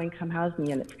 very low income housing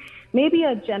units. Maybe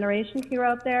a generation can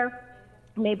grow up there,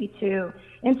 maybe 2,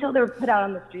 until they're put out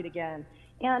on the street again.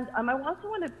 And I also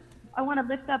want to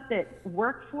lift up that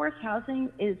workforce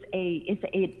housing is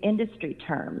an industry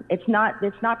term. It's not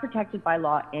protected by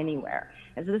law anywhere.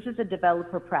 And so this is a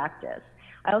developer practice.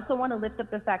 I also want to lift up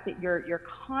the fact that your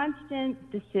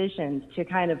constant decisions to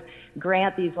kind of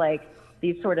grant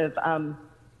these sort of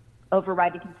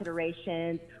overriding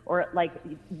considerations or like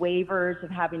waivers of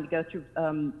having to go through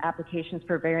applications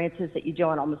for variances that you do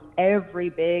on almost every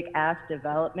big ass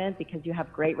development because you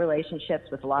have great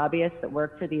relationships with lobbyists that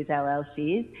work for these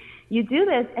LLCs. You do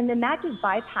this and then that just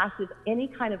bypasses any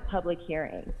kind of public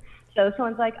hearing. So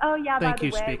someone's like, oh yeah, by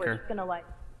the way, we're just gonna like.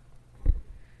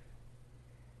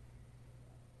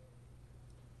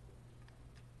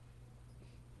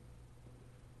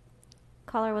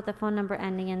 Caller with the phone number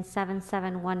ending in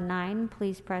 7719,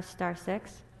 please press star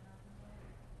 6.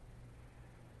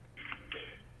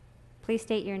 Please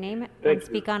state your name and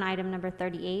speak on item number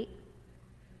 38.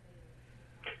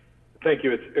 Thank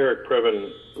you. It's Eric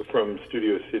Previn from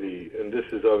Studio City, and this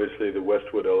is obviously the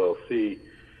Westwood LLC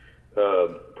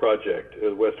project,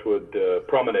 Westwood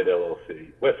Promenade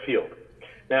LLC, Westfield.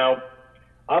 Now,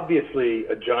 obviously,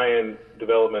 a giant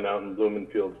development out in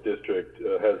Blumenfield's district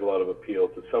has a lot of appeal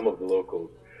to some of the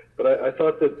locals. But I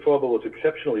thought that Fauble was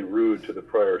exceptionally rude to the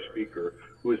prior speaker,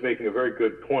 who was making a very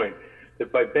good point,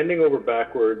 that by bending over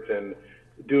backwards and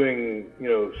doing,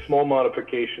 small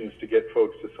modifications to get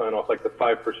folks to sign off, like the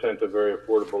 5% of very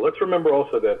affordable. Let's remember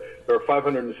also that there are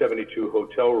 572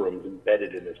 hotel rooms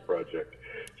embedded in this project.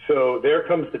 So there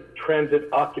comes the transit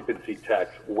occupancy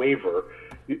tax waiver.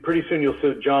 Pretty soon you'll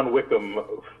see John Wickham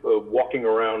walking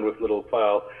around with little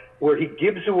file, where he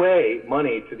gives away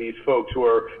money to these folks who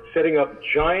are setting up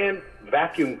giant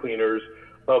vacuum cleaners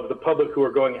of the public who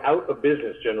are going out of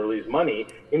business, generally, money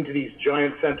into these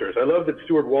giant centers. I love that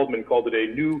Stuart Waldman called it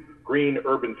a new green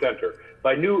urban center.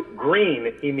 By new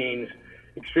green, he means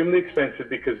extremely expensive,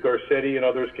 because Garcetti and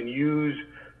others can use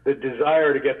the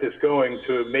desire to get this going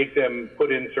to make them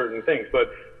put in certain things. But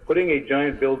putting a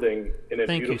giant building in a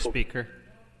Thank beautiful... you, Speaker.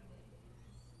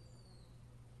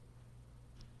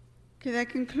 Okay, that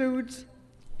concludes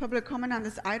public comment on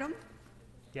this item.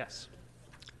 Yes.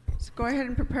 So go ahead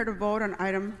and prepare to vote on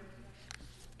item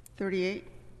 38.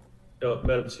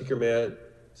 Madam Speaker, may I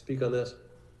speak on this?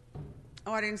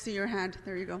 Oh, I didn't see your hand.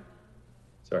 There you go.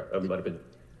 Sorry, I might have been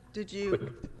Did you?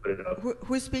 quick to put it up.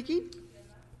 Who's speaking?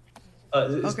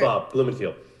 It's Okay. Bob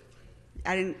Blumenfield.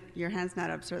 I didn't. Your hand's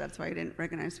not up, sir. That's why I didn't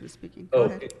recognize who was speaking. Oh,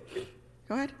 Go ahead. okay.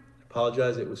 Go ahead.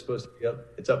 Apologize, it was supposed to be up.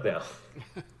 It's up now.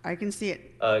 I can see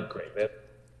it. Great, man.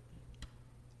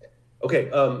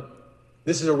 Okay,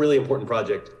 this is a really important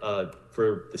project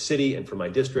for the city and for my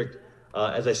district.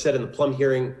 As I said in the Plum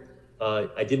hearing,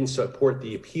 I didn't support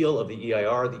the appeal of the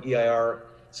EIR. The EIR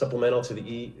supplemental to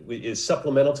is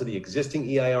supplemental to the existing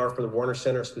EIR for the Warner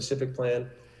Center specific plan.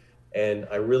 And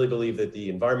I really believe that the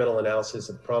environmental analysis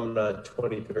of the Promenade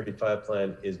 2035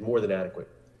 plan is more than adequate.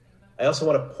 I also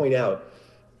want to point out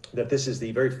that this is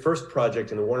the very first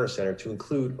project in the Warner Center to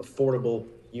include affordable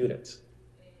units.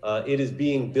 It is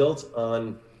being built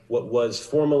on what was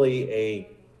formerly a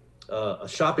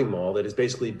shopping mall that has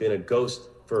basically been a ghost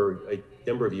for a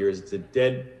number of years. It's a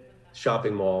dead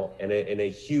shopping mall and a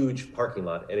huge parking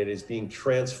lot, and it is being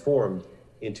transformed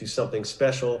into something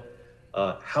special,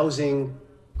 housing,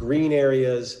 green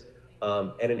areas,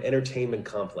 and an entertainment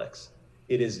complex.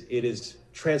 It is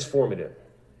transformative.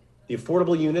 The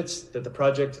affordable units that the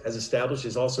project has established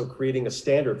is also creating a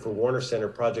standard for Warner Center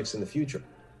projects in the future.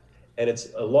 And it's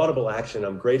a laudable action.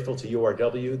 I'm grateful to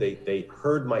URW. They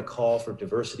heard my call for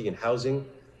diversity in housing,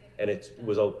 and it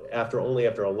was after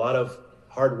a lot of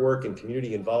hard work and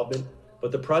community involvement.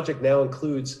 But the project now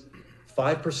includes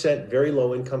 5% very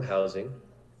low income housing,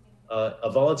 a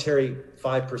voluntary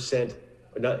 5%,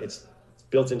 it's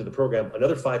built into the program,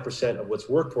 another 5% of what's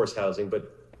workforce housing,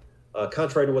 but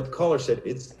contrary to what the caller said,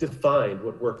 it's defined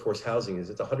what workforce housing is.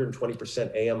 It's 120%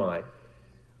 AMI,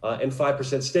 and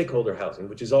 5% stakeholder housing,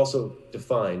 which is also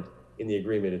defined in the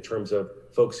agreement in terms of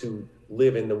folks who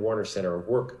live in the Warner Center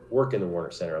or work in the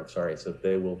Warner Center, I'm sorry, so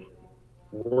they will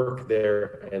work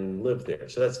there and live there.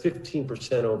 So that's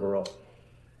 15% overall.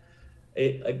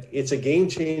 It's a game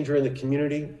changer in the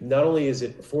community. Not only is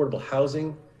it affordable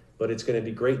housing, but it's going to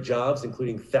be great jobs,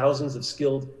 including thousands of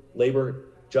skilled labor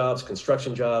jobs,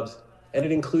 construction jobs, and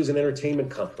it includes an entertainment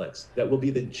complex that will be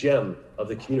the gem of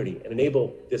the community and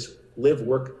enable this live,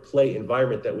 work, play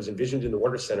environment that was envisioned in the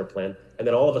Warner Center plan and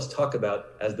that all of us talk about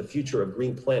as the future of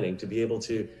green planning, to be able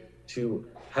to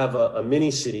have a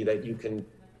mini city that you can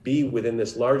be within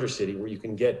this larger city where you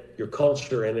can get your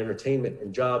culture and entertainment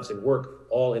and jobs and work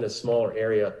all in a smaller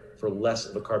area for less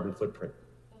of a carbon footprint.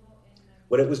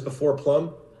 When it was before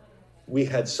Plum, we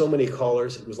had so many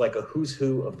callers. It was like a who's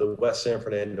who of the West San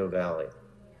Fernando Valley.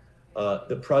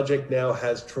 The project now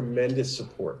has tremendous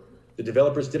support. The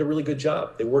developers did a really good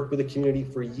job. They worked with the community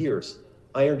for years,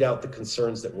 ironed out the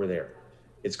concerns that were there.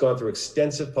 It's gone through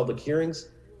extensive public hearings.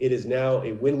 It is now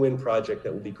a win-win project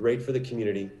that will be great for the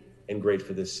community and great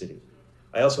for this city.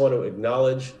 I also want to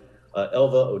acknowledge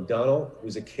Elva O'Donnell,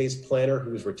 who's a case planner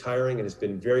who is retiring and has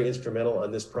been very instrumental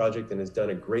on this project and has done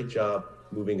a great job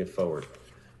moving it forward.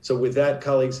 So with that,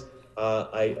 colleagues,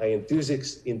 I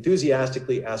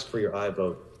enthusiastically ask for your aye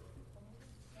vote.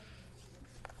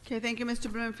 Okay, thank you, Mr.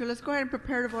 Blumenfield. Let's go ahead and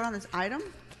prepare to vote on this item.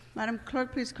 Madam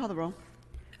Clerk, please call the roll.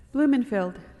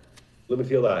 Blumenfield.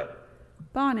 Blumenfield, aye.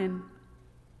 Bonin.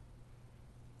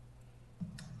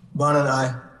 Bonin,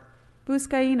 aye.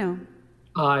 Buscaino.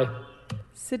 Aye.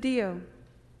 Cedillo.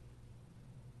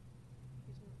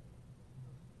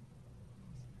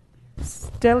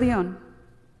 DeLeon.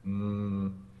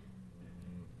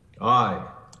 Aye.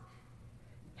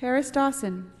 Harris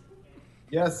Dawson.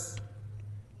 Yes.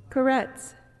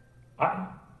 Koretz. Aye.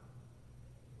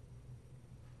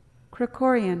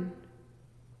 Krikorian,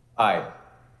 Aye.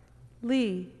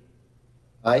 Lee,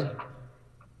 Aye.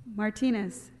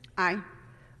 Martinez, Aye.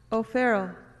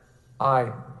 O'Farrell,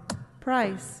 Aye.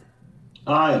 Price,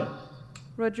 Aye.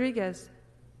 Rodriguez,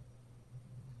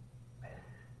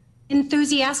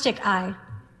 Enthusiastic aye.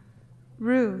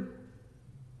 Rue,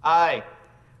 Aye.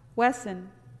 Wesson,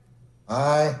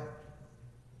 Aye.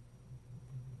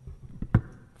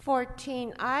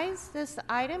 14 ayes. This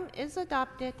item is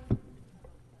adopted.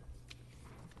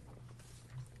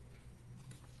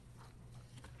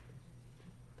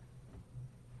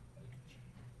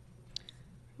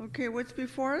 Okay, what's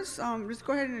before us? Let's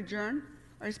go ahead and adjourn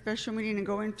our special meeting and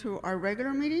go into our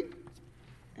regular meeting,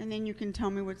 and then you can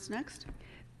tell me what's next.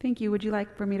 Thank you. Would you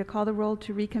like for me to call the roll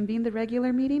to reconvene the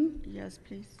regular meeting? Yes,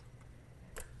 please.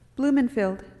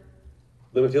 Blumenfield,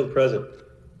 Blumenfield present.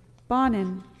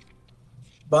 Bonin,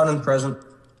 Bonin present.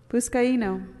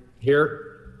 Buscaino,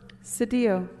 Here.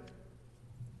 Cedillo,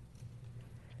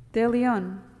 De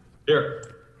Leon,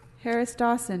 Here. Harris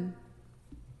Dawson,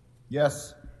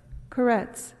 Yes.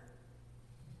 Koretz,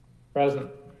 Present.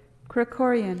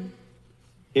 Krikorian,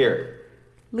 Here.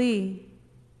 Lee,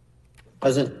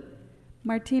 Present.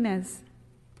 Martinez,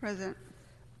 Present.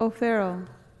 O'Farrell,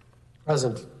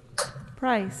 Present.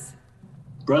 Price,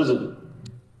 Present.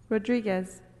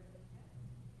 Rodriguez,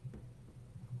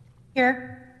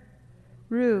 Here.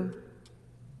 Rue,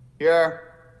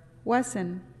 Here.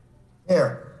 Wesson.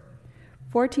 Here.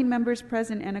 14 members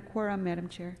present and a quorum, Madam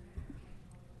Chair.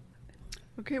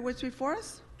 Okay, what's before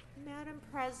us? Madam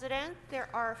President, there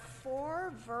are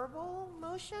 4 verbal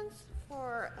motions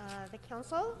for the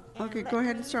council. Okay, go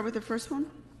ahead and start with the first one.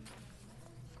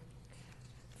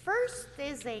 First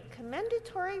is a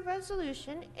commendatory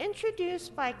resolution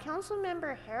introduced by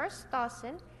Councilmember Harris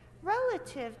Dawson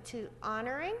relative to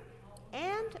honoring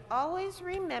and always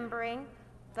remembering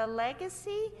the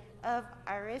legacy of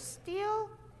Aristide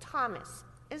Thomas.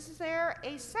 Is there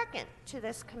a second to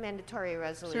this commendatory Is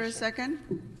resolution? there a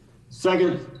second?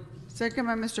 Second. Second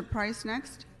by Mr. Price.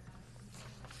 Next.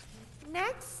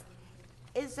 Next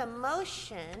is a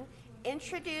motion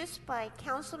introduced by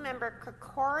Councilmember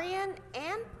Krikorian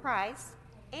and Price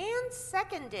and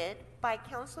seconded by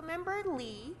Councilmember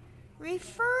Lee,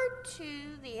 referred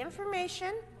to the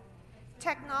Information,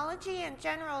 Technology and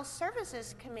General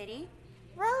Services Committee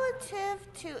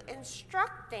relative to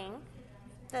instructing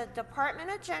the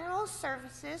Department of General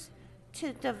Services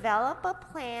to develop a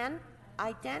plan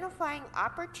identifying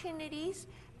opportunities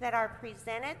that are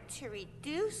presented to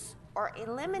reduce or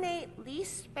eliminate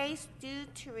lease space due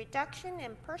to reduction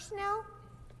in personnel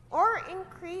or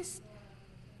increased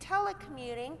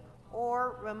telecommuting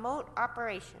or remote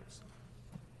operations.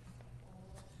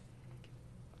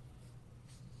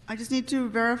 I just need to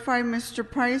verify, Mr.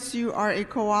 Price, you are a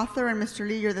co-author, and Mr.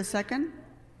 Lee, you're the second.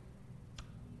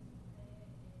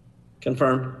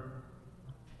 Confirmed.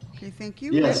 Okay, thank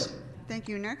you. Yes. Next. Thank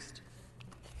you. Next.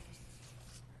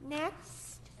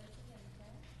 Next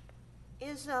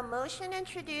is a motion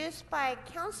introduced by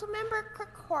Councilmember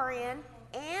Krikorian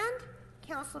and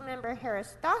Councilmember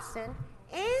Harris Dawson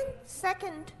and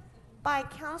second by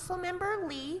Councilmember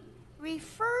Lee,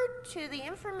 referred to the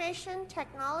Information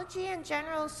Technology and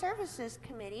General Services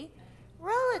Committee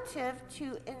relative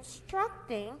to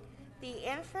instructing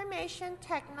the Information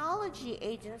Technology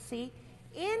Agency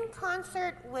in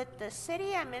concert with the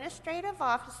City Administrative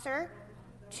Officer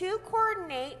to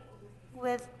coordinate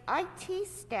with IT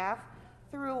staff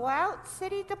throughout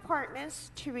city departments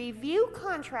to review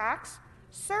contracts,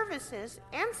 services,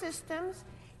 and systems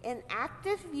in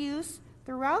active use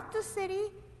throughout the city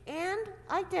and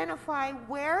identify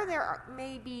where there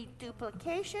may be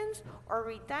duplications or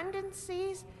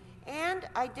redundancies and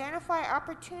identify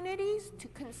opportunities to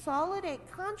consolidate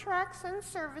contracts and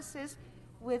services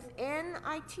within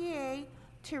ITA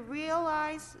to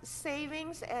realize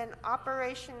savings and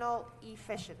operational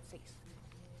efficiencies.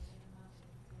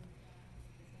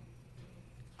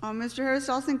 Mr. Harris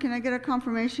Dawson, can I get a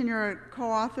confirmation you're a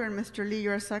co-author, and Mr. Lee,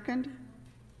 you're a second?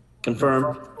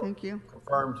 Confirmed. Thank you.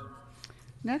 Confirmed.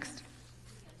 Next.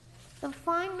 The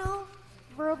final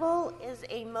verbal is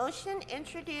a motion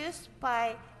introduced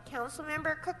by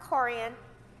Councilmember Krikorian,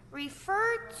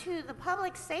 referred to the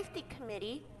Public Safety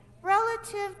Committee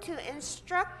relative to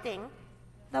instructing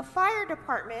the fire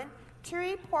department to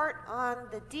report on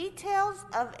the details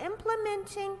of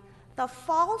implementing the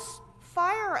false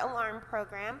fire alarm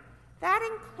program that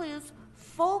includes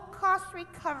full cost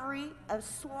recovery of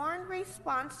sworn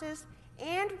responses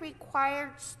and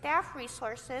required staff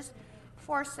resources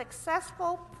for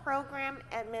successful program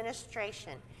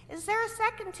administration. Is there a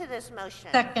second to this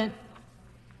motion? Second.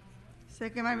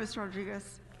 Second by Ms.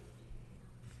 Rodriguez.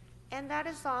 And that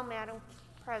is all, Madam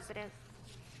President.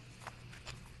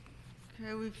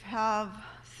 Okay, we have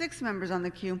 6 members on the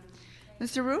queue.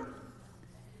 Mr. Rue?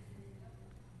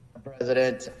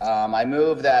 President, I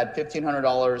move that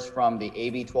 $1,500 from the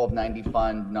AB 1290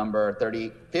 Fund number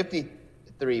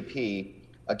 3053P,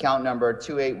 account number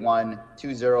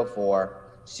 281204,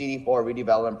 CD4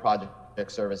 Redevelopment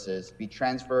Project Services, be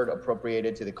transferred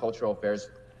appropriated to the Cultural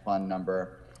Affairs Fund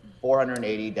number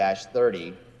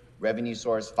 480-30, revenue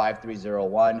source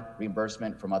 5301,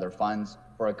 reimbursement from other funds,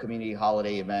 for a community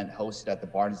holiday event hosted at the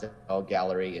Barnesdale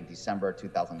Gallery in December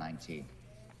 2019.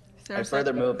 I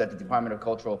further move that the Department of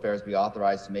Cultural Affairs be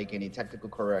authorized to make any technical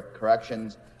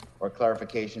corrections or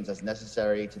clarifications as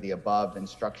necessary to the above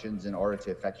instructions in order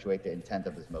to effectuate the intent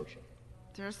of this motion.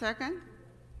 Is there a second?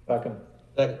 Second.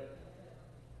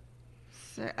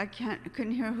 I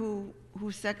couldn't hear who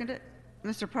seconded.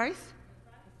 Mr. Price?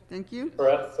 Thank you.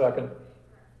 Correct, second.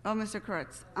 Oh, Mr.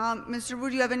 Koretz. Mr. Wu,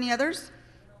 do you have any others?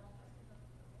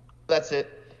 That's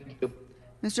it. Thank you.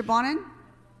 Mr. Bonin?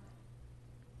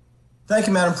 Thank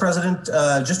you, Madam President.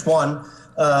 Just one.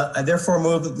 I therefore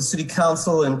move that the City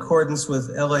Council, in accordance with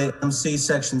LAMC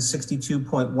Section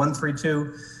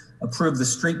 62.132, approve the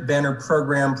street banner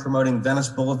program promoting Venice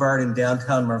Boulevard in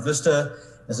downtown Mar Vista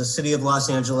as a City of Los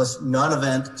Angeles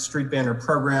non-event street banner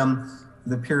program for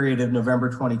the period of November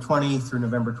 2020 through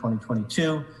November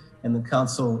 2022, and the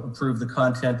Council approve the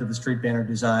content of the street banner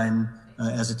design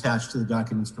as attached to the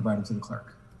documents provided to the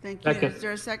clerk. Thank you. Is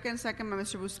there a second? Second by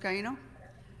Mr. Buscaino.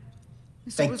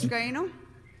 Mr. Buscaino?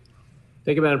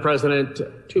 Thank you, Madam President.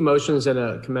 2 motions and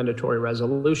a commendatory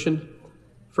resolution.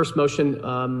 First motion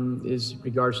is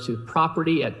regards to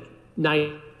property at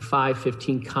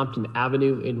 9515 Compton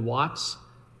Avenue in Watts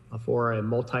for a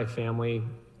multifamily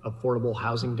affordable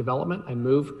housing development. I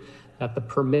move that the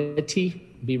permittee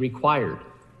be required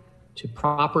to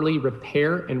properly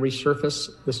repair and resurface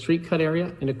the street cut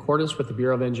area in accordance with the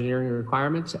Bureau of Engineering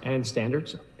requirements and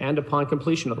standards, and upon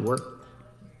completion of the work,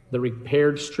 the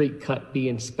repaired street cut be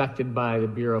inspected by the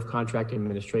Bureau of Contract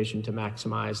Administration to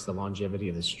maximize the longevity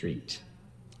of the street.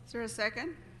 Is there a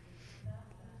second?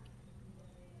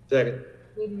 Second.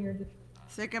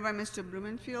 Second by Mr.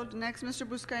 Blumenfield. Next, Mr.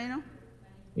 Buscaino.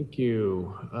 Thank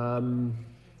you.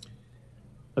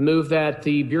 I move that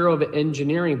the Bureau of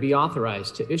Engineering be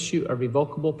authorized to issue a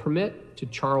revocable permit to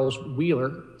Charles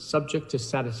Wheeler, subject to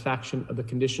satisfaction of the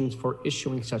conditions for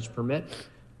issuing such permit,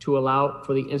 to allow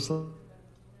for the installation.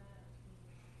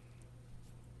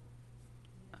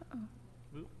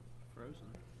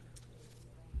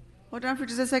 Hold on for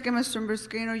just a second, Mr.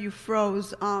 Buscaino. You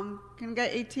froze. Can we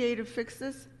get ATA to fix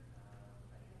this?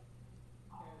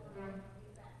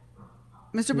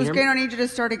 Mr. Buscaino, I need you to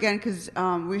start again because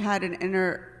we had an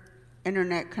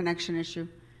internet connection issue.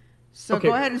 So Okay.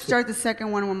 go ahead and start the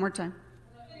second one more time.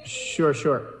 Sure.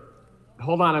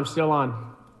 Hold on, I'm still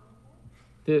on.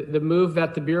 The move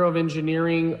that the Bureau of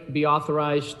Engineering be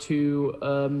authorized to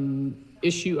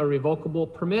issue a revocable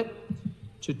permit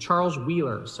to Charles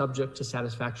Wheeler, subject to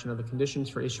satisfaction of the conditions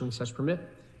for issuing such permit,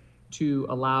 to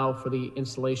allow for the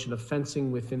installation of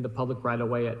fencing within the public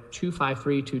right-of-way at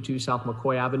 25322 South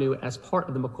McCoy Avenue as part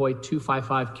of the McCoy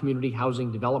 255 Community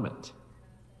Housing Development.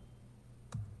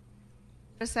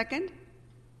 A second?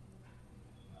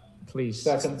 Please.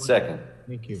 Second.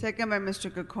 Thank you. Second by Mr.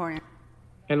 Krikorian.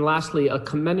 And lastly, a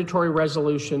commendatory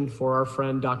resolution for our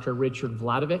friend Dr. Richard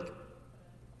Vladovic.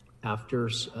 After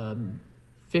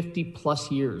 50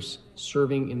 plus years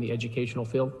serving in the educational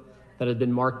field that has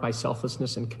been marked by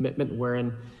selflessness and commitment,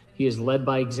 wherein he is led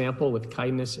by example with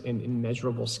kindness and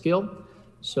immeasurable skill.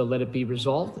 So let it be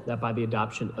resolved that by the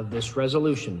adoption of this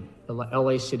resolution, the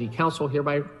LA City Council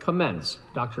hereby commends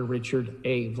Dr. Richard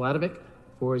A. Vladovic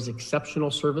for his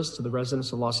exceptional service to the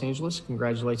residents of Los Angeles,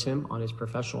 congratulates him on his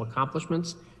professional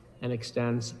accomplishments, and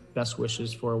extends best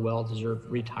wishes for a well-deserved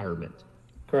retirement.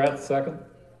 Correct, second.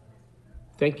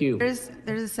 Thank you. There's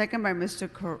a second by Mr.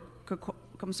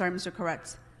 Mr.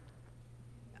 Koretz.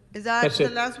 Is that That's the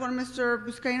it. last one, Mr.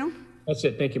 Buscaino? That's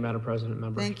it. Thank you, Madam President,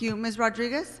 members. Thank you. Ms.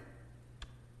 Rodriguez?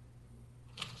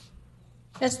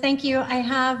 Yes, thank you. I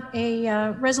have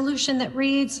a resolution that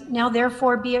reads, now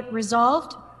therefore be it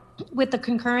resolved with the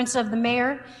concurrence of the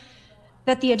mayor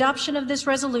that the adoption of this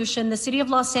resolution, the City of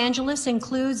Los Angeles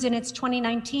includes in its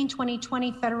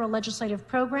 2019-2020 federal legislative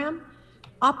program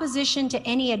opposition to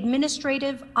any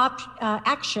administrative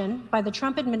action by the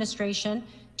Trump administration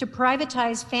to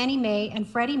privatize Fannie Mae and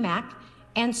Freddie Mac,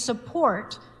 and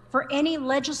support for any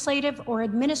legislative or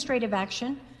administrative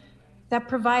action that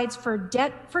provides for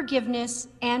debt forgiveness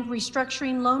and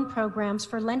restructuring loan programs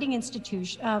for lending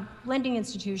institutions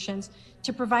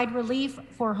to provide relief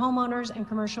for homeowners and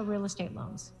commercial real estate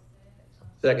loans.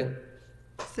 Second.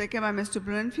 Second by Mr.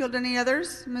 Blumenfield. Any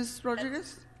others, Ms.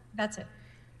 Rodriguez? That's it.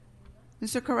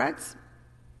 Mr. Koretz?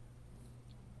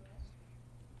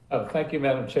 Oh, thank you,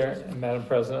 Madam Chair and Madam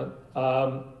President.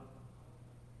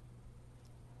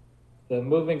 The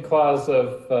moving clause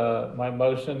of my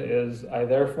motion is, I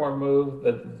therefore move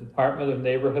that the Department of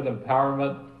Neighborhood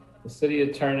Empowerment, the city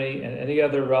attorney, and any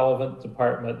other relevant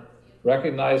department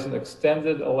recognize an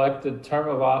extended elected term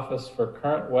of office for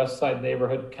current Westside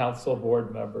Neighborhood Council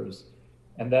board members,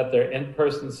 and that their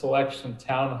in-person selection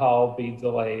town hall be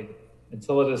delayed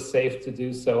until it is safe to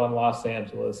do so in Los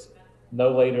Angeles, no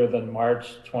later than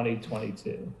March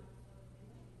 2022.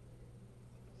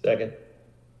 Second.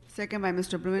 Second by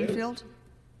Mr. Blumenfield.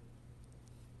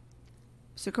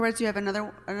 Mr. Koretz, you have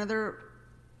another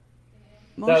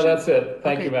motion? No, that's it.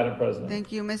 Thank Okay. you, Madam President.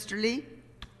 Thank you. Mr. Lee?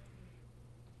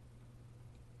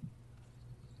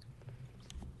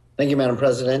 Thank you, Madam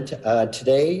President.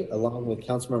 Today, along with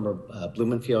Councilmember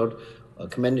Blumenfield, a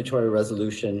commendatory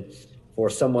resolution for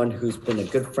someone who's been a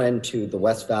good friend to the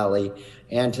West Valley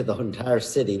and to the entire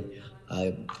city.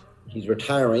 He's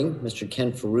retiring. Mr.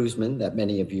 Ken Feruzman, that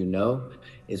many of you know,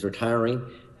 is retiring,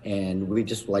 and we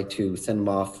just like to send him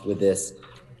off with this.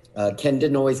 Ken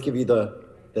didn't always give you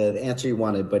the answer you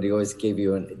wanted, but he always gave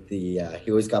you he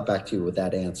always got back to you with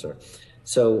that answer.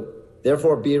 So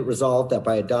therefore be it resolved that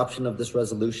by adoption of this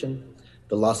resolution,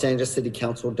 the Los Angeles City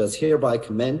Council does hereby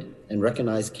commend and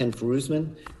recognize Ken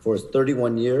Feruzman for his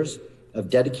 31 years of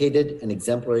dedicated and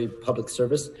exemplary public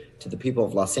service to the people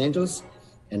of Los Angeles,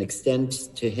 and extends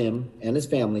to him and his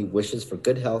family wishes for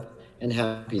good health and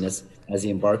happiness as he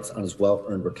embarks on his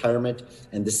well-earned retirement.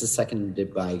 And this is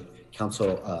seconded by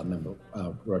Council Member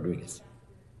Rodriguez.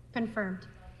 Confirmed.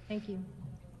 Thank you.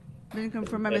 Been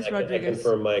confirmed by And Ms. I Rodriguez.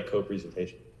 confirm my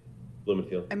co-presentation.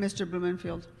 Blumenfield. And Mr.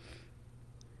 Blumenfield.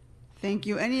 Thank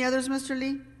you. Any others, Mr.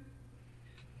 Lee?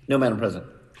 No, Madam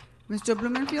President. Mr.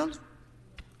 Blumenfield?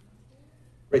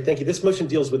 Great, thank you. This motion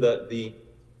deals with the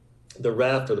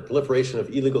raft or the proliferation of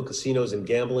illegal casinos and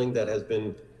gambling that has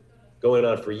been going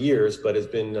on for years, but has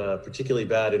been particularly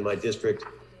bad in my district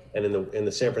and in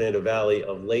the San Fernando Valley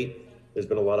of late. There's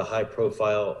been a lot of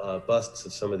high-profile busts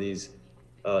of some of these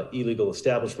illegal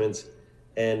establishments,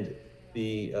 and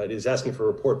it is asking for a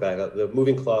report back. The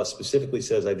moving clause specifically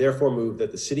says, I therefore move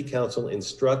that the City Council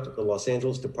instruct the Los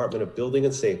Angeles Department of Building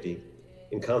and Safety,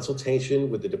 in consultation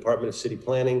with the Department of City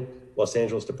Planning, Los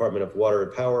Angeles Department of Water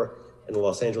and Power, and the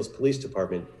Los Angeles Police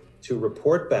Department, to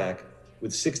report back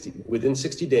within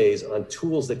 60 days on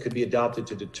tools that could be adopted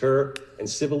to deter and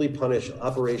civilly punish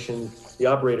the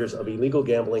operators of illegal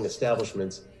gambling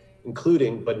establishments,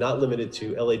 including but not limited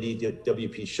to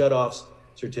LADWP shutoffs,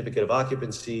 certificate of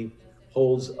occupancy,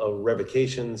 holds of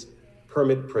revocations,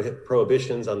 permit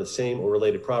prohibitions on the same or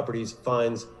related properties,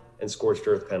 fines, and scorched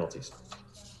earth penalties.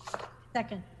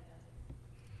 Second.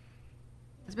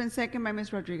 It's been seconded by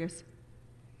Ms. Rodriguez.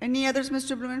 Any others,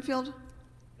 Mr. Blumenfield?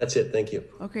 That's it. Thank you.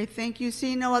 Okay, thank you.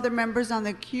 Seeing no other members on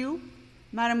the queue,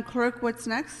 Madam Clerk, what's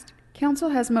next? Council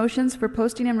has motions for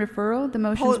posting and referral. The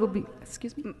motions will be,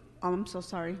 excuse me. Oh, I'm so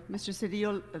sorry. Mr.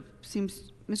 Cedillo,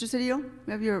 Mr. Cedillo, you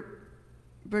have your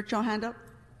virtual hand up?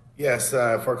 Yes,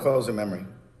 for closing memory.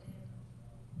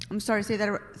 I'm sorry, say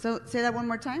that one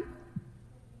more time?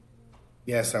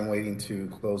 Yes, I'm waiting to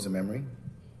close the memory.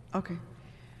 Okay.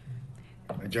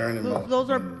 Adjourn and Those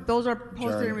are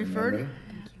posted and referred. memory.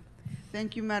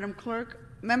 Thank you, Madam Clerk.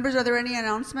 Members, are there any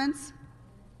announcements?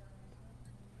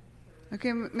 Okay,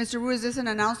 Mr. Wu, is this an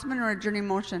announcement or adjourning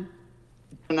motion?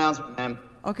 Announcement, ma'am.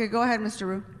 Okay, go ahead, Mr.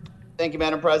 Wu. Thank you,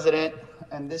 Madam President.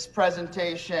 And this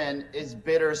presentation is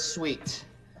bittersweet.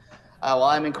 Well,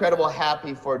 I'm incredibly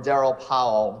happy for Darrell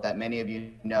Powell, that many of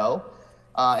you know,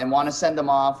 and want to send them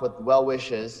off with well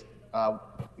wishes that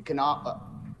we can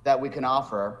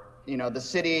offer. You know, the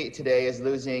city today is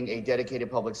losing a dedicated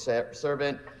public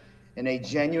servant and a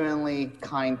genuinely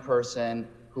kind person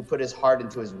who put his heart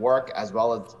into his work, as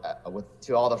well as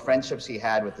to all the friendships he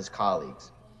had with his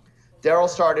colleagues. Darrell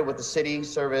started with the city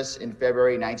service in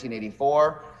February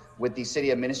 1984 with the city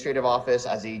administrative office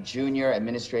as a junior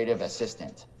administrative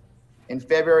assistant. In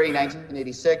February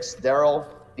 1986, Darrell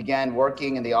began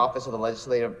working in the office of the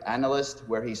legislative analyst,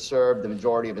 where he served the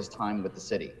majority of his time with the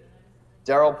city.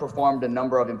 Darrell performed a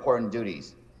number of important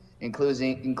duties,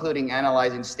 including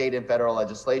analyzing state and federal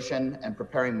legislation and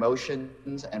preparing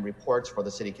motions and reports for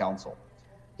the city council.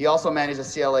 He also managed the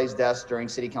CLA's desk during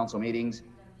city council meetings,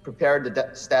 prepared the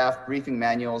staff briefing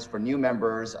manuals for new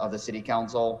members of the city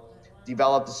council,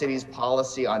 developed the city's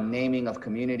policy on naming of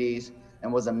communities,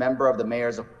 and was a member of the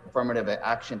mayor's Affirmative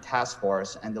Action Task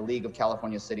Force and the League of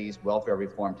California Cities Welfare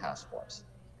Reform Task Force.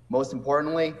 Most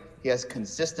importantly, he has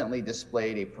consistently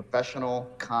displayed a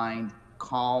professional, kind,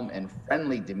 calm, and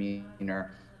friendly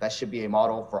demeanor that should be a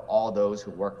model for all those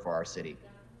who work for our city.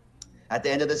 At the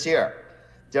end of this year,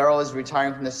 Daryl is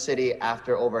retiring from the city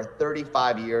after over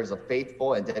 35 years of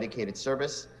faithful and dedicated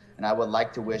service, and I would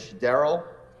like to wish Daryl,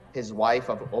 his wife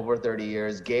of over 30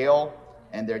 years, Gail,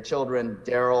 and their children,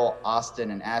 Daryl,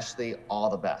 Austin, and Ashley, all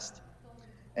the best.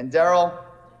 And Daryl,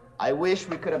 I wish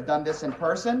we could have done this in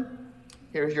person.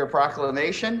 Here's your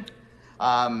proclamation.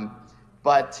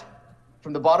 But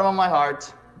from the bottom of my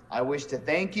heart, I wish to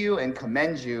thank you and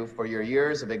commend you for your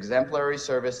years of exemplary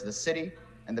service to the city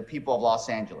and the people of Los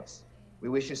Angeles. We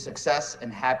wish you success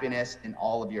and happiness in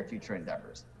all of your future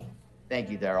endeavors. Thank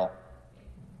you, Daryl.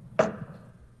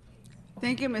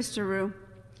 Thank you, Mr. Rue.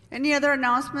 Any other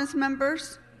announcements,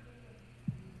 members?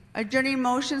 Adjourning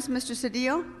motions, Mr.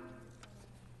 Cedillo?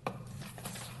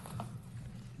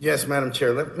 Yes, Madam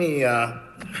Chair. Let me,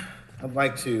 I'd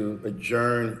like to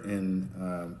adjourn in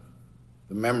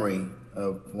the memory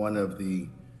of one of the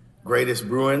greatest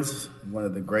Bruins, one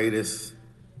of the greatest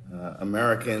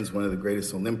Americans, one of the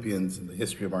greatest Olympians in the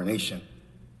history of our nation.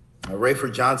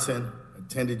 Rayford Johnson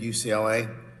attended UCLA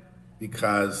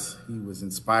because he was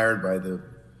inspired by the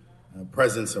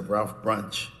presence of Ralph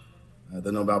Bunche,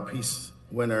 the Nobel Peace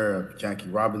winner, of Jackie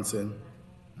Robinson.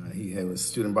 He was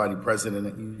student body president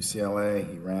at UCLA.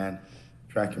 He ran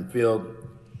track and field,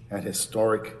 had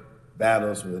historic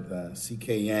battles with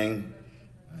C.K. Yang.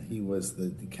 He was the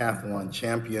decathlon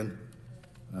champion.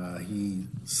 He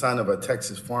son of a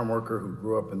Texas farm worker who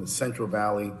grew up in the Central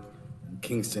Valley in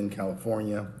Kingston,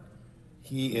 California.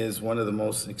 He is one of the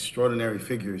most extraordinary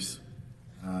figures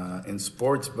in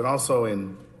sports, but also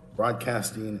in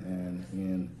broadcasting and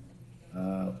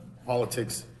in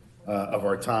politics of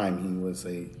our time. He was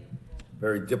a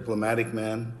very diplomatic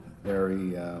man,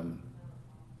 very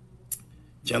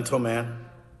gentle man,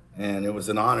 and it was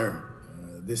an honor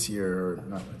this year, or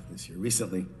not this year,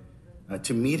 recently,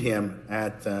 to meet him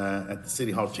at the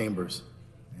City Hall chambers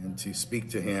and to speak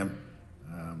to him.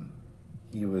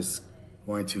 He was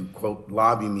going to, quote,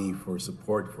 lobby me for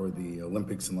support for the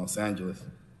Olympics in Los Angeles,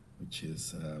 which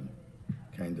is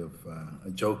kind of a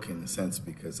joke in a sense,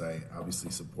 because I obviously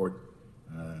support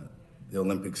the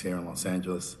Olympics here in Los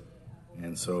Angeles.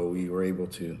 And so we were able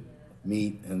to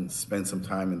meet and spend some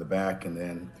time in the back, and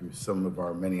then through some of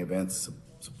our many events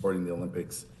supporting the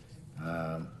Olympics,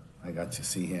 I got to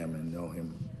see him and know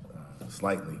him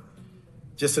slightly.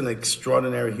 Just an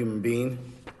extraordinary human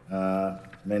being.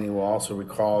 Many will also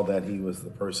recall that he was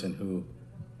the person who,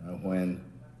 when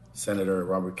Senator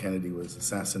Robert Kennedy was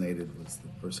assassinated, was the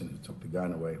person who took the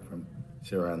gun away from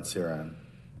Sirhan Sirhan.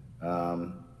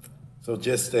 So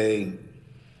just a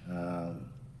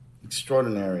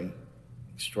extraordinary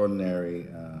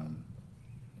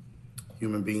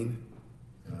human being,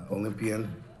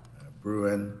 Olympian,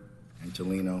 Bruin,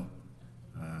 Angelino,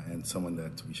 and someone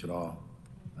that we should all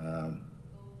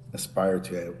aspire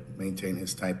to maintain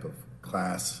his type of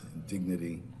class and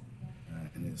dignity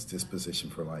and his disposition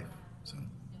for life. So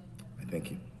I thank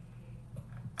you.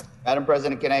 Madam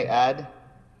President, can I add?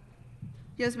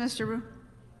 Yes, Mr. Rue.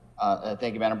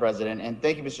 Thank you, Madam President, and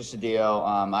thank you, Mr. Cedillo.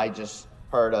 I just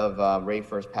heard of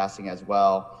Rayford's passing as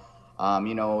well.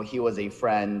 You know, he was a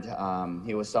friend.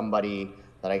 He was somebody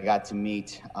that I got to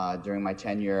meet during my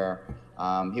tenure.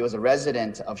 He was a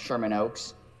resident of Sherman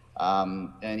Oaks,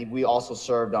 and we also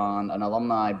served on an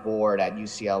alumni board at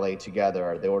UCLA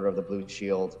together, the Order of the Blue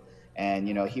Shield. And,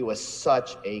 you know, he was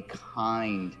such a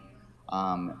kind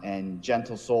and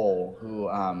gentle soul who,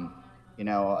 you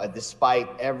know, despite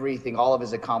everything, all of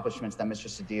his accomplishments that Mr.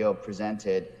 Cedillo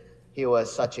presented, he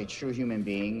was such a true human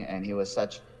being, and he was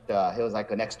such, he was like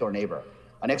a next door neighbor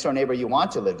you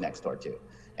want to live next door to.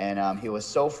 And he was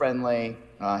so friendly.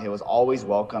 He was always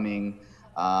welcoming.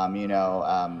 You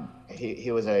know,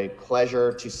 he was a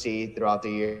pleasure to see throughout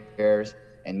the years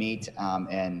and meet,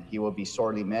 and he will be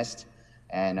sorely missed.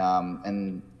 And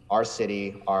our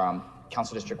city, our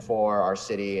Council District 4, our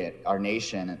city, our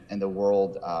nation, and the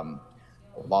world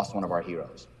lost one of our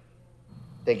heroes.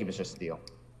 Thank you, Mr. Cedillo.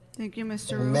 Thank you,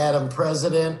 Mr. Rue. Madam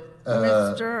President,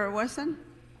 Mr. Wesson?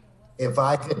 if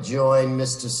I could join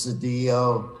Mr.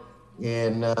 Cedillo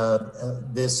in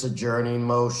this adjourning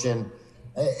motion,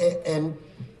 and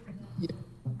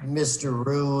Mr.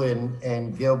 Rue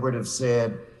and Gilbert have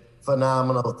said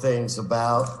phenomenal things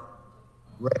about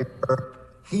Rayford.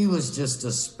 He was just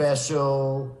a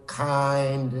special,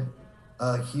 kind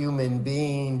human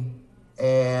being,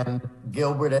 and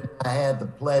Gilbert and I had the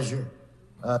pleasure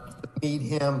to meet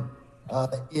him.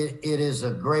 It is a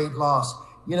great loss.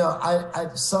 You know, I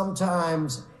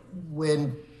sometimes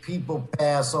when people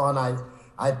pass on,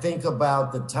 I think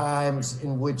about the times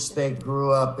in which they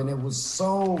grew up, and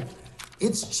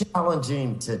it's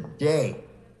challenging today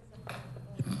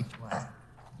to be Black.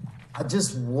 I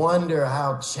just wonder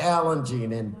how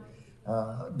challenging and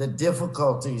the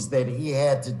difficulties that he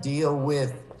had to deal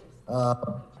with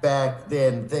back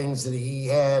then, things that he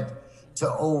had to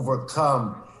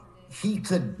overcome. He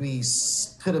could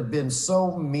have been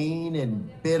so mean and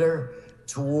bitter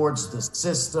towards the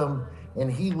system, and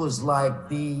he was like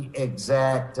the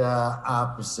exact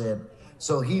opposite.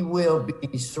 So he will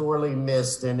be sorely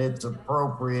missed, and it's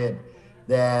appropriate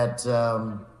that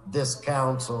this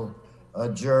council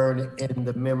adjourn in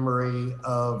the memory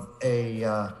of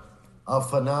a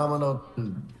phenomenal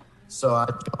dude. So I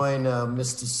join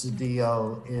Mr.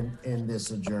 Cedillo in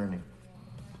this adjourning.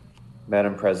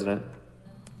 Madam President.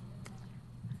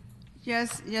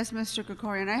 Yes, Mr.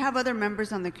 Krikorian. I have other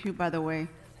members on the queue, by the way.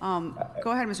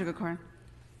 Go ahead, Mr. Krikorian.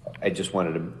 I just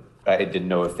wanted to, I didn't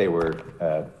know if they were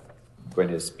going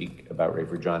to speak about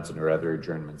Rayford Johnson or other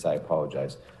adjournments. I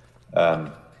apologize.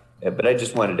 But I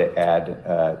just wanted to add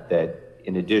that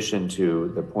in addition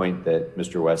to the point that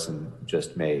Mr. Wesson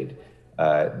just made,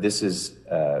 this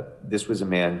was a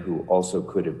man who also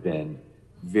could have been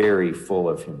very full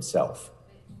of himself.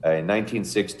 In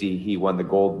 1960, he won the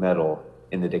gold medal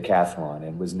in the decathlon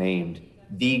and was named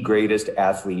the greatest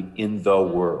athlete in the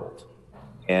world.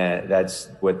 And that's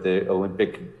what the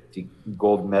Olympic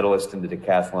gold medalist in the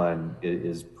decathlon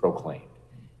is proclaimed.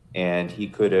 And he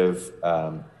could have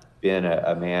been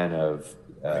a man of,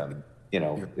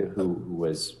 who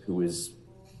was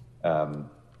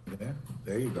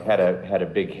there you go. had a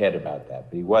big head about that,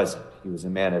 but he wasn't. He was a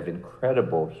man of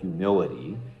incredible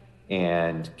humility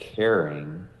and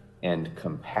caring and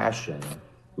compassion,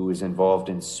 who was involved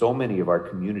in so many of our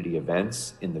community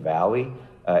events in the Valley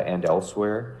and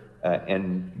elsewhere,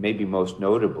 and maybe most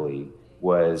notably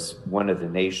was one of the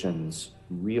nation's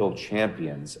real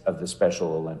champions of the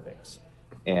Special Olympics,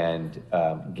 and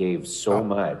gave so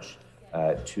much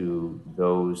to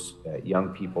those young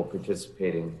people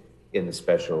participating in the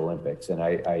Special Olympics. And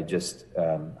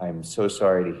I'm so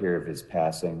sorry to hear of his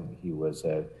passing. He was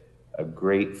a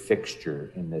great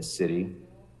fixture in this city.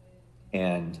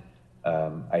 And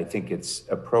I think it's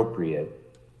appropriate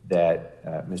that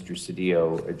Mr.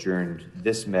 Cedillo adjourned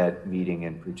this meeting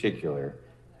in particular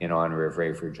in honor of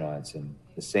Rayford Johnson,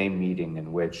 the same meeting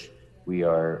in which we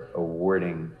are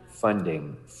awarding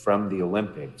funding from the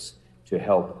Olympics to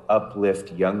help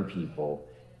uplift young people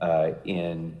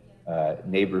in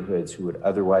neighborhoods who would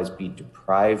otherwise be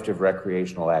deprived of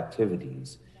recreational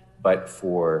activities, but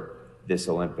for this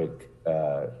Olympic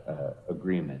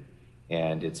agreement.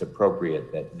 And it's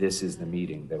appropriate that this is the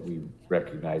meeting that we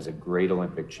recognize a great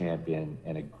Olympic champion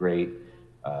and a great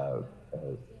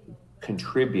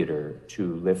contributor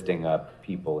to lifting up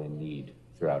people in need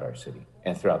throughout our city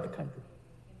and throughout the country.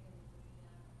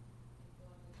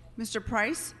 Mr.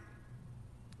 Price?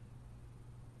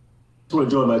 I want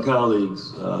to join my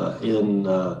colleagues in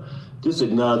just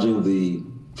acknowledging the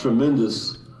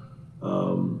tremendous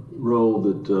role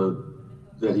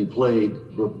that he played,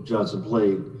 Johnson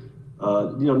played,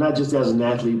 not just as an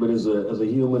athlete, but as a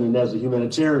human and as a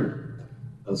humanitarian.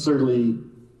 Certainly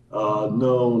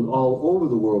known all over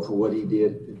the world for what he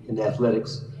did in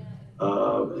athletics,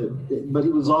 but he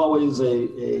was always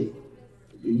a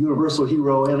universal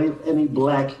hero and a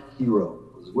Black hero.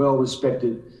 He was well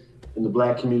respected in the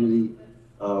Black community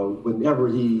whenever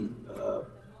he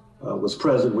was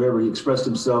present, wherever he expressed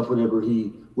himself, whenever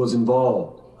he was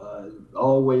involved,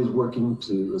 always working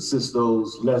to assist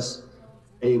those less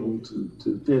able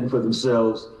to fend for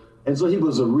themselves. And so he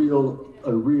was a real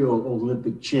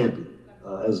Olympic champion,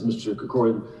 as Mr.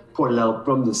 Krikorian pointed out,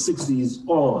 from the 60s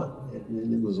on.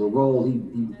 And it was a role he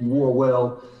wore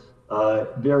well,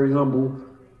 very humble,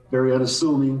 very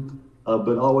unassuming,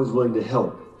 but always willing to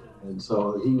help. And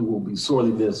so he will be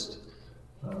sorely missed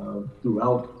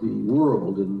throughout the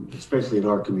world, and especially in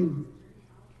our community.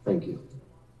 Thank you.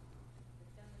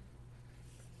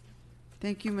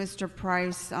 Thank you, Mr.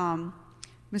 Price.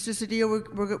 Mr.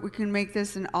 Cedillo, we can make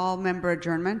this an all-member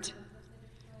adjournment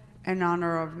in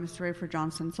honor of Mr. Rayford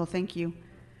Johnson, so thank you.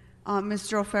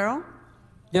 Mr. O'Farrell?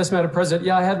 Yes, Madam President.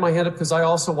 Yeah, I had my hand up because I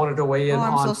also wanted to weigh in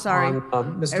on I'm so sorry.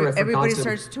 Mr. Rayford Everybody Johnson.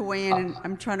 starts to weigh in, and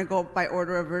I'm trying to go by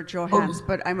order of virtual hands,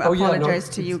 but I yeah, no, apologize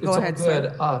to you. Go ahead,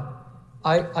 sir.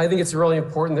 I think it's really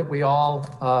important that we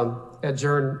all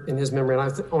adjourn in his memory, and I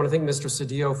want to thank Mr.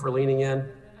 Cedillo for leaning in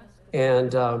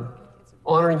and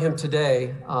honoring him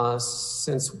today,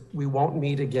 since we won't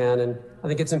meet again. And I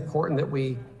think it's important that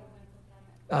we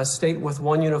state with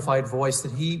one unified voice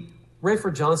that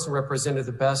Rayford Johnson represented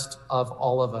the best of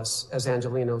all of us as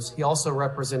Angelenos. He also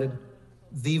represented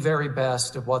the very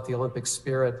best of what the Olympic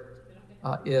spirit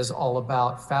is all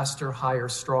about: faster, higher,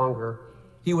 stronger.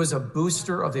 He was a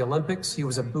booster of the Olympics. He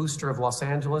was a booster of Los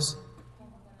Angeles.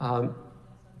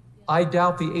 I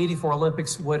doubt the '84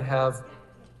 Olympics would have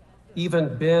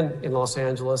even been in Los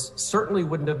Angeles, certainly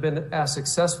wouldn't have been as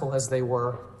successful as they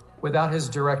were without his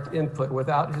direct input,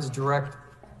 without his direct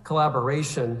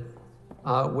collaboration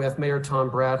with Mayor Tom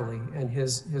Bradley and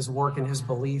his work and his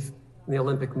belief in the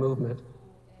Olympic movement.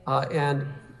 And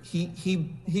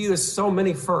he has so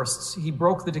many firsts. He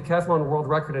broke the decathlon world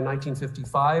record in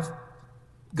 1955,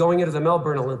 going into the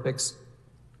Melbourne Olympics,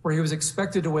 where he was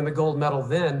expected to win the gold medal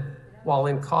then while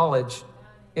in college,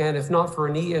 and if not for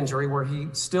a knee injury, where he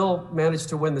still managed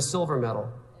to win the silver medal.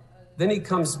 Then he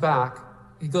comes back,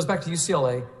 he goes back to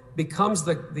UCLA, becomes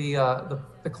the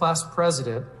class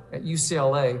president at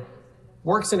UCLA,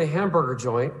 works in a hamburger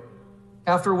joint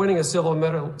after winning a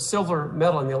silver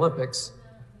medal in the Olympics.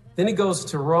 Then he goes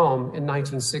to Rome in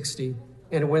 1960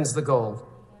 and wins the gold.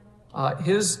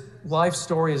 His life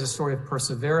story is a story of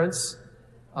perseverance.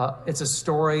 It's a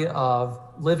story of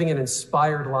living an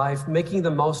inspired life, making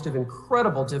the most of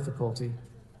incredible difficulty,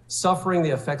 suffering the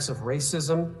effects of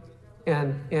racism,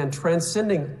 and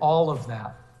transcending all of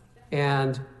that,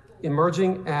 and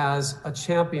emerging as a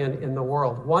champion in the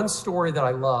world. One story that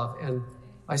I love, and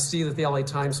I see that the LA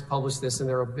Times published this in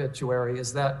their obituary,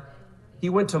 is that he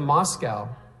went to Moscow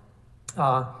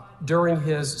during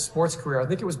his sports career, I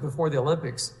think it was before the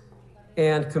Olympics,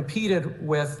 and competed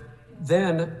with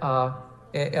then a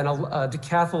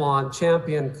decathlon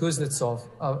champion, Kuznetsov,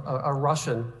 a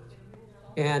Russian.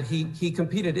 And he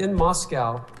competed in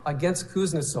Moscow against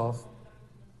Kuznetsov.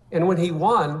 And when he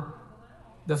won,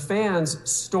 the fans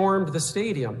stormed the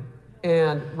stadium.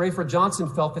 And Rayford Johnson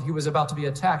felt that he was about to be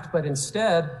attacked, but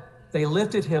instead they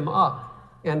lifted him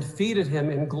up and feted him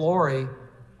in glory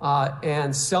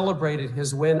and celebrated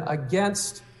his win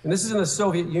against, and this is in the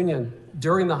Soviet Union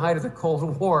during the height of the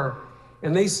Cold War,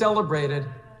 and they celebrated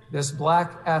this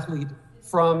black athlete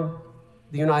from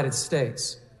the United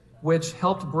States, which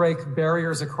helped break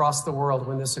barriers across the world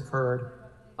when this occurred.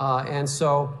 And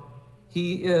so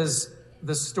he is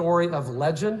the story of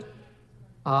legend.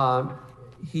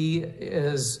 He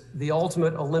is the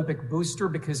ultimate Olympic booster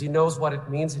because he knows what it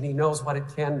means and he knows what it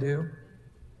can do.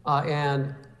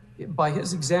 And by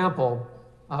his example,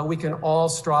 we can all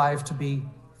strive to be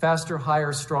faster,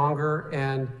 higher, stronger,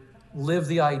 and live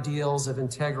the ideals of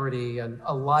integrity and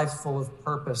a life full of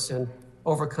purpose and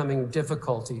overcoming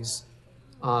difficulties.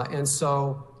 And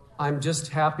so I'm just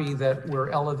happy that we're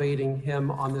elevating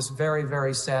him on this very,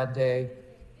 very sad day.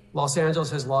 Los Angeles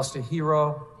has lost a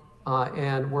hero,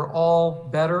 and we're all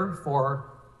better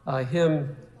for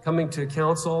him coming to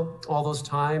council all those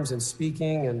times and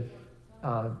speaking and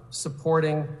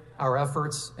supporting our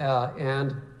efforts.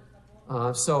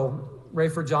 So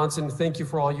Rayford Johnson, thank you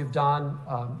for all you've done.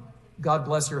 God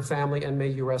bless your family and may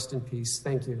you rest in peace.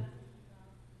 Thank you.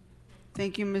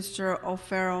 Thank you, Mr.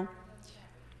 O'Farrell.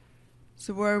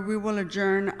 So we will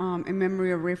adjourn in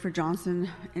memory of Rayford Johnson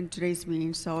in today's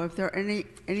meeting. So if there are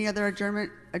any other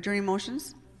adjourning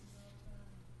motions?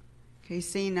 Okay,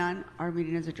 seeing none, our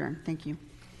meeting is adjourned. Thank you.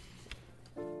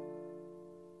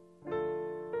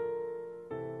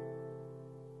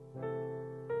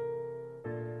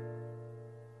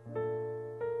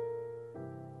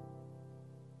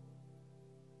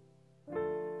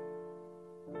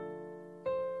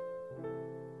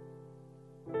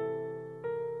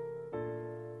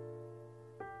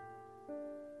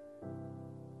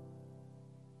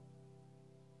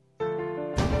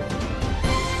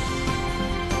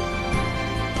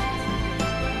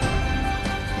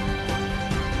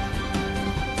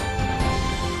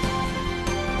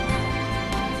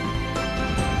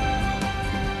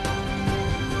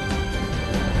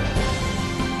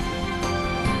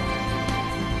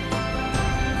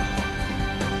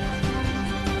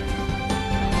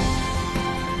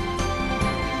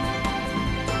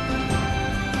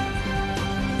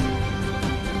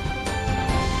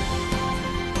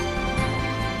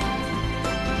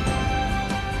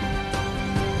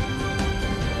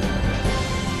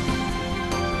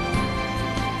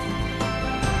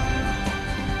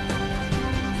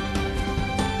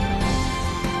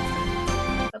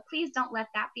 Don't let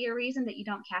that be a reason that you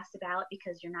don't cast a ballot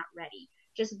because you're not ready.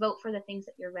 Just vote for the things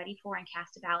that you're ready for and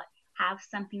cast a ballot. Have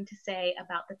something to say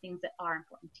about the things that are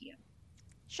important to you.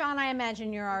 Sean, I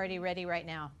imagine you're already ready right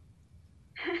now.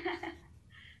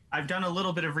 I've done a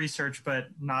little bit of research, but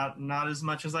not as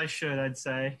much as I should, I'd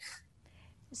say.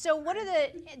 So what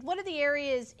are the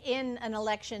areas in an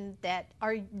election that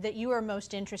you are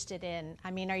most interested in?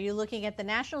 I mean, are you looking at the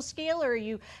national scale, or are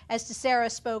you, as DeSera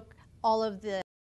spoke, all of the